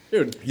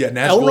 Dude. Yeah,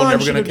 Nazgul Elrond never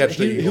should gonna have- catch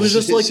the he was Eagles.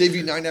 just like, save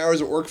you 9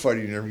 hours of orc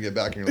fighting. You never get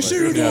back in your life.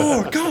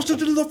 Isildur, cast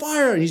it into the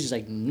fire. And he's just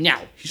like, no.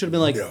 He should have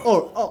been like,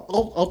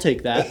 I'll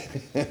take that.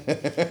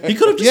 He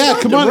could have just Yeah,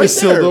 stopped come him on, right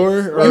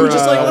Isildur, there. He or, was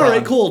just like, all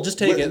right, Elrond. cool, just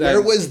take it.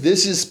 Where was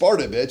this is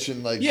Sparta, bitch?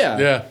 And like, Yeah.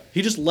 Yeah.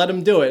 He just let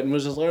him do it and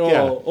was just like,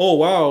 Yeah. oh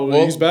wow,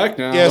 he's back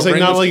now. Yeah, it's like ring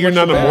not was like too you're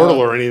much not of a- immortal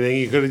or anything.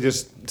 You could have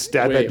just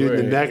stabbed that Wait, dude in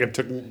the wait. neck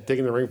and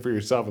taken the ring for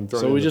yourself and thrown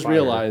it So in we the just fire.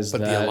 realized But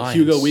the that Alliance-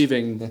 Hugo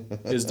Weaving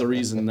is the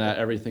reason that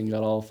everything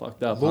got all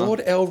fucked up. Lord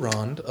Huh?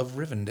 Elrond of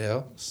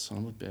Rivendell. Son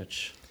of a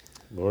bitch.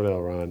 Lord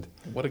Elrond.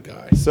 What a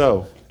guy.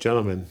 So,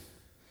 gentlemen,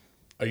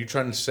 Are you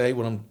trying to say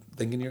what I'm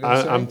thinking you're going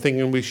to say? I'm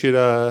thinking we should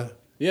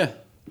Yeah.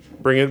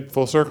 bring it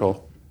full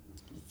circle.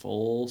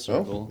 Full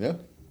circle. Oh,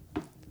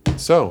 yeah.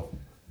 So,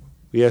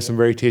 we have some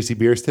very tasty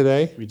beers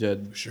today. We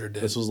did. Sure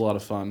did. This was a lot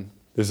of fun.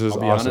 This is I'll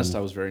be awesome. honest, I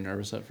was very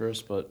nervous at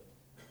first, but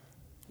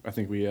I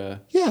think we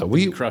Yeah,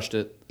 we. crushed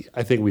it.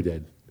 I think we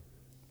did.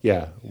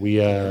 Yeah, we.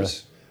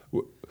 Nervous.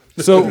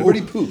 So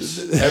Everybody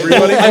poops.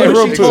 Everybody I wish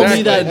knows you told me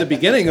exactly. that at the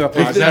beginning of the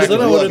podcast. Exactly.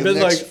 Then I would have been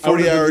the like, next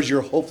 40 hours,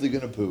 you're hopefully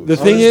going to poop. the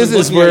thing just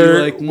is looking at you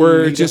we're like,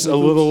 we're he just a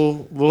definitely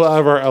little out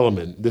of our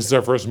element. This is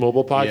our first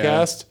mobile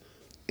podcast.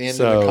 and in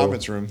So- the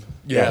conference room.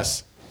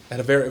 Yes. And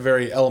a very,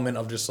 very element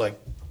of just like,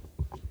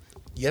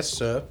 yes,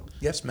 sir.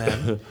 Yes,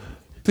 ma'am.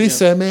 Please,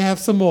 sir, may I have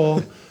some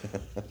more?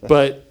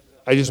 But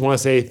I just want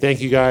to say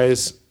thank you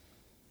guys.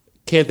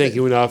 Can't thank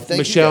you enough, Thank you,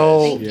 Michelle.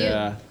 guys. Thank you.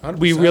 yeah. 100%.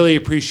 We really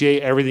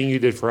appreciate everything you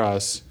did for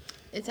us.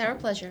 It's our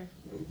pleasure.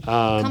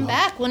 Come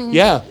back when.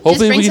 yeah, Just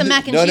hopefully bring we some can-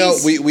 mac and No,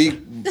 cheese. we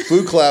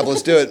food collab.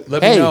 Let's do it.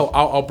 Let Hey. me know.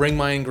 I'll bring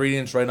my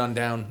ingredients right on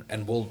down,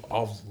 and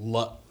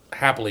I'll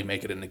happily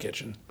make it in the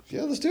kitchen.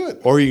 Yeah, let's do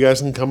it. Or you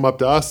guys can come up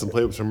to us and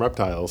play with some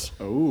reptiles.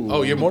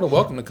 Oh, you're more than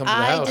welcome to come to the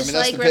I house. just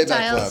that's like the payback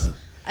reptiles. club.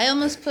 I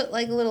almost put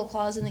like a little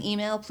clause in the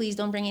email. Please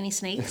don't bring any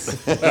snakes.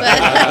 But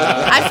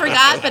I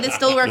forgot, but it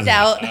still worked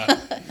out.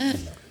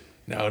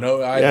 No,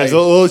 Yeah, it's a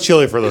little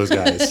chilly for those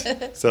guys.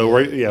 So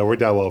we're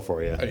down low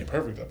for you. I mean,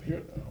 perfect up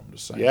here, though. I'm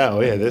just saying. Yeah,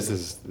 oh yeah, this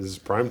is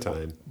prime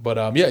time. But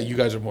yeah, you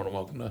guys are more than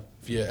welcome to.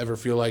 If you ever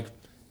feel like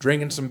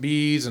drinking some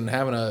bees and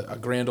having a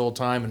grand old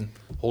time and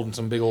holding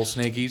some big old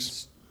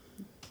snakies.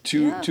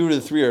 Two to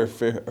the three are our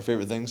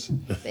favorite things.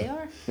 They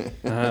are.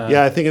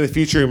 Yeah, I think in the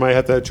future we might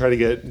have to try to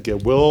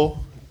get Will,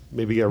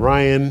 maybe get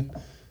Ryan.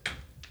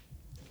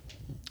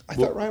 I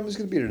thought Ryan was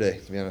going to be today,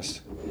 to be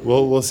honest.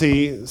 We'll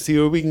see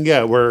what we can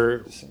get.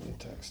 We're Send me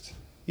a text.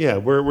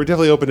 we're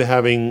definitely open to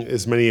having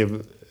as many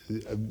of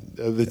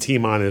the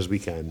team on as we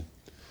can.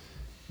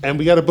 And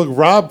we got to book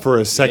Rob for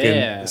a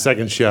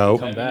second show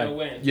Come back.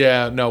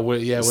 Yeah, no,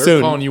 we're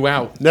Soon. calling you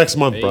out. next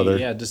month, Hey, brother.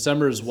 yeah,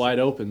 December is wide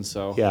open,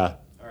 so. Yeah.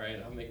 All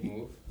right, I'll make a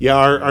move. Yeah,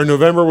 our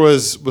November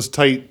was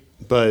tight,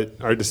 but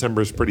our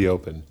December is pretty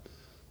open.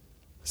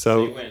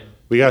 So Say when.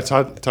 we got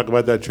to talk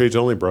about that trades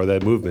only, bro.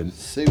 That movement.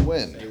 Say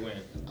when. Say when.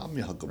 I'm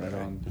your Huckleberry.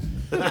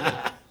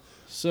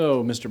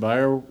 So, Mr.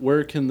 Byer,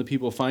 where can the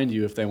people find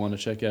you if they want to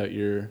check out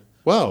your...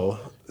 Well,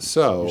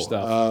 so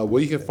stuff.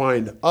 well, you can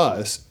find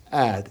us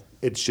at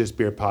It's Just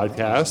Beer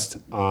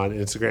Podcast on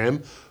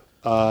Instagram.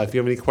 If you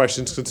have any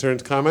questions,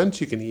 concerns,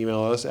 comments, you can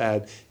email us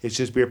at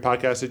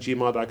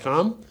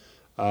itsjustbeerpodcast@gmail.com.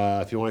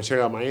 If you want to check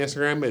out my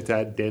Instagram, it's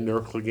at Dan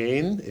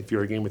Clegane. If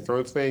you're a Game of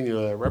Thrones fan, you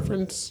know that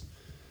reference.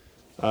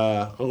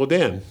 Uncle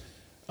Dan.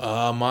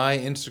 My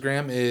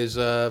Instagram is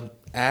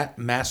at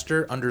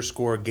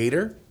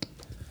master_gator.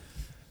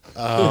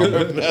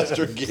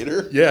 Master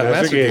Gator. Yeah,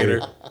 Master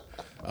Gator.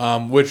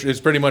 Which is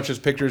pretty much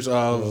just pictures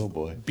of Oh,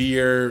 boy.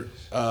 beer,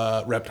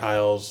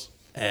 reptiles,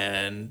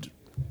 and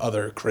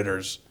other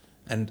critters,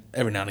 and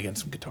every now and again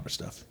some guitar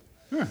stuff.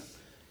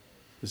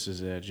 This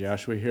is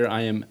Joshua here.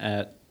 I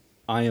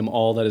am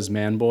all that is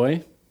man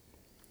boy.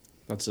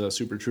 That's a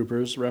Super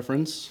Troopers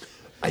reference.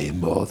 I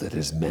am all that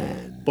is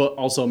man. But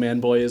also man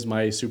boy is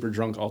my super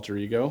drunk alter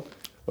ego.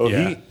 Oh,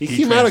 Yeah, he he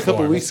came out a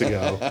couple transformed. weeks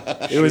ago.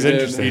 It was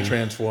interesting. He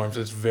transforms.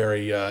 It's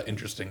very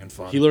interesting and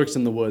fun. He lurks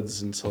in the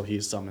woods until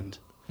he's summoned.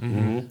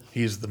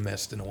 He's the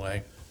mist in a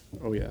way.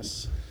 Oh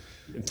yes.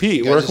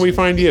 Pete, where can we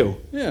find you?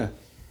 Yeah.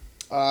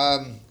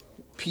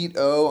 Pete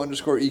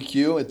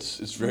O_EQ.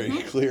 It's very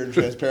clear and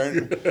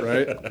transparent.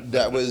 Right.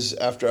 That was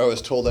after I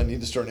was told I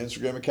need to start an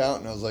Instagram account,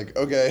 and I was like,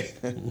 okay,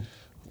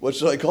 what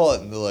should I call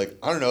it? And they're like,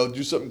 I don't know,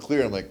 do something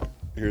clear. I'm like,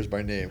 here's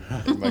my name,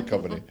 my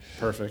company.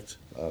 Perfect.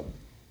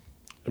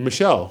 And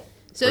Michelle.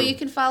 So you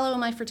can follow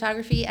my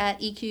photography at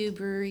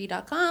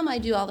eqbrewery.com. I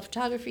do all the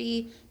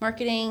photography,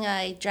 marketing.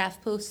 I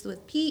draft posts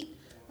with Pete.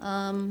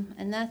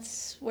 And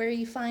that's where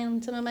you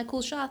find some of my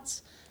cool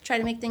shots. Try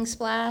to make things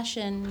splash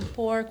and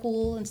pour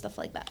cool and stuff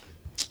like that.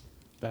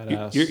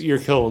 Badass. You're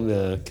killing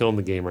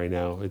the game right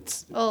now.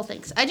 It's Oh,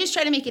 thanks. I just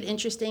try to make it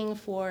interesting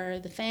for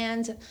the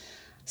fans.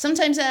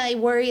 Sometimes I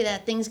worry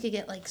that things could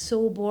get like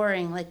so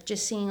boring, like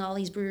just seeing all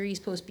these breweries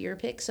post beer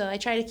picks. So I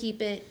try to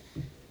keep it,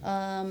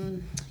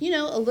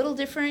 a little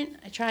different.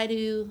 I try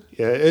to.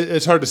 yeah,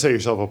 it's hard to set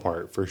yourself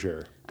apart for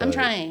sure. I'm But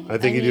trying. I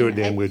think you do a mean,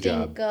 damn I good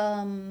think,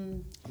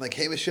 job. I'm like,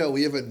 hey, Michelle,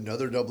 we have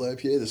another double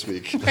IPA this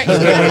week. Cool.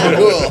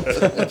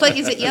 It's like,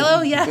 is it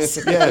yellow? Yes.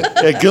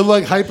 yeah, good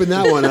luck hyping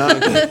that one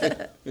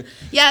up.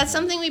 Yeah, it's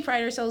something we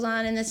pride ourselves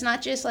on, and it's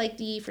not just like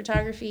the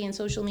photography and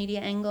social media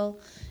angle.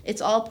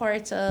 It's all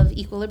parts of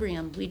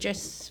Equilibrium.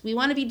 We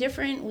want to be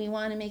different. We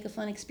want to make a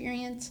fun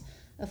experience,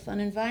 a fun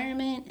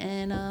environment,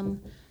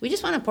 and we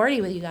just want to party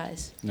with you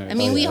guys. Nice. I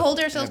mean, Oh, we yeah. hold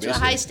ourselves to a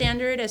basically. high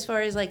standard as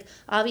far as like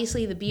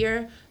obviously the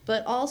beer,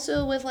 but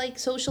also with like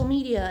social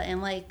media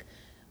and like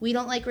we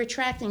don't like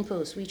retracting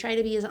posts. We try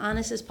to be as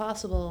honest as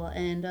possible,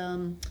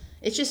 and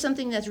it's just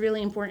something that's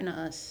really important to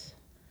us.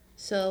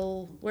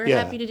 So we're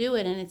Yeah. happy to do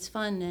it, and it's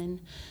fun. And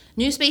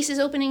new space is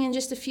opening in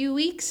just a few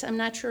weeks. I'm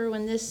not sure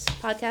when this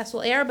podcast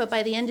will air, but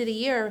by the end of the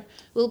year,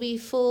 we'll be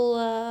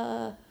fully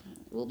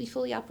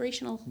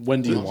operational.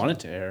 When do you want it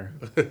to air?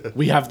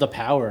 We have the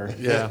power.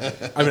 Yeah.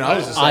 I mean, I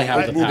was just I saying,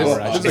 have the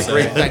power. I This should is a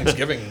great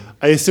Thanksgiving.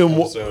 I assume.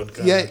 Episode,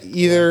 kinda.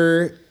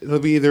 Yeah, it'll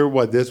be either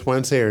this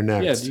Wednesday or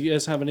next. Yeah. Do you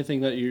guys have anything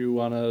that you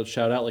want to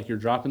shout out, like you're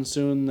dropping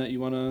soon that you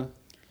want to,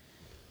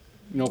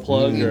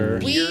 plug or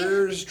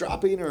Beers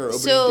dropping or opening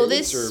So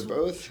dates this- or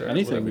both?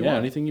 anything? Yeah,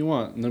 anything you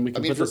want, and then we I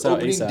can mean, put for this out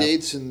opening ASAP.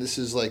 dates, and this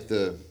is like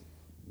the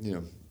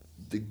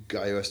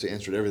guy who has to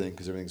answer to everything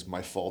because everything's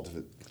my fault if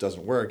it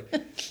doesn't work.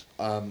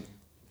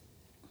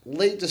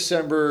 Late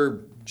December,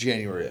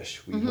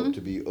 January-ish, we hope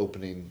to be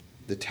opening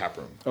the tap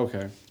room.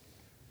 Okay.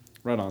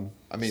 Right on.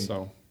 I mean,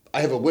 so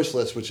I have a wish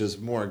list which is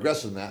more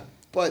aggressive than that,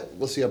 but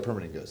we'll see how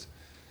permanent goes.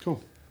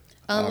 cool.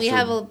 We for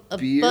have a bunch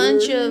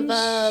beers?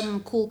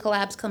 of cool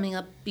collabs coming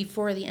up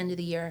before the end of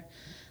the year.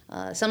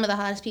 Some of the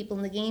hottest people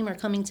in the game are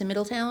coming to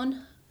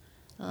Middletown.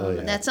 yeah.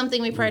 That's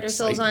something we pride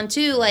ourselves on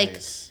too, like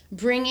Nice.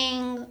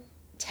 bringing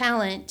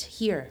talent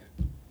here.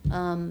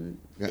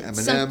 Eminem,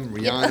 some-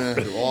 Rihanna,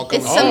 they're all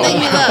coming. It's something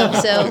we love.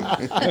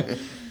 So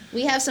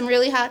we have some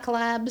really hot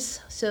collabs.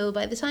 So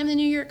by the time the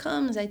new year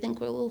comes, I think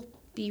we'll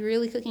be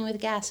really cooking with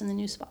gas in the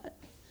new spot.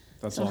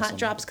 That's Some awesome. hot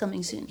drops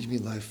coming soon. Give me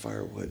live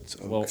firewood.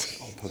 So Well-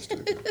 I'll post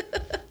it.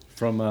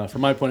 From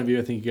my point of view,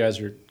 I think you guys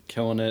are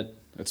killing it.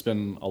 It's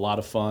been a lot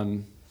of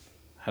fun.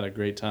 Had a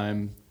great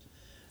time.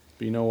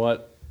 But you know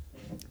what?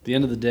 At the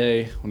end of the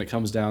day, when it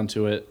comes down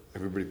to it,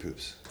 Everybody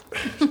poops.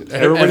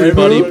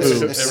 everybody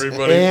poops.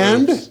 Everybody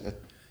And poops.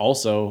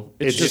 Also,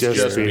 it's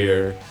just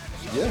beer.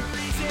 Yeah.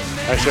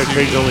 Hashtag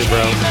Craig's only, bro.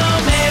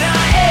 Man,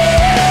 I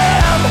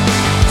am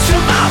to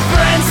my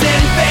friends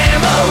and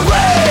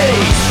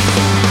family.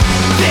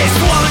 This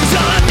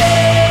one's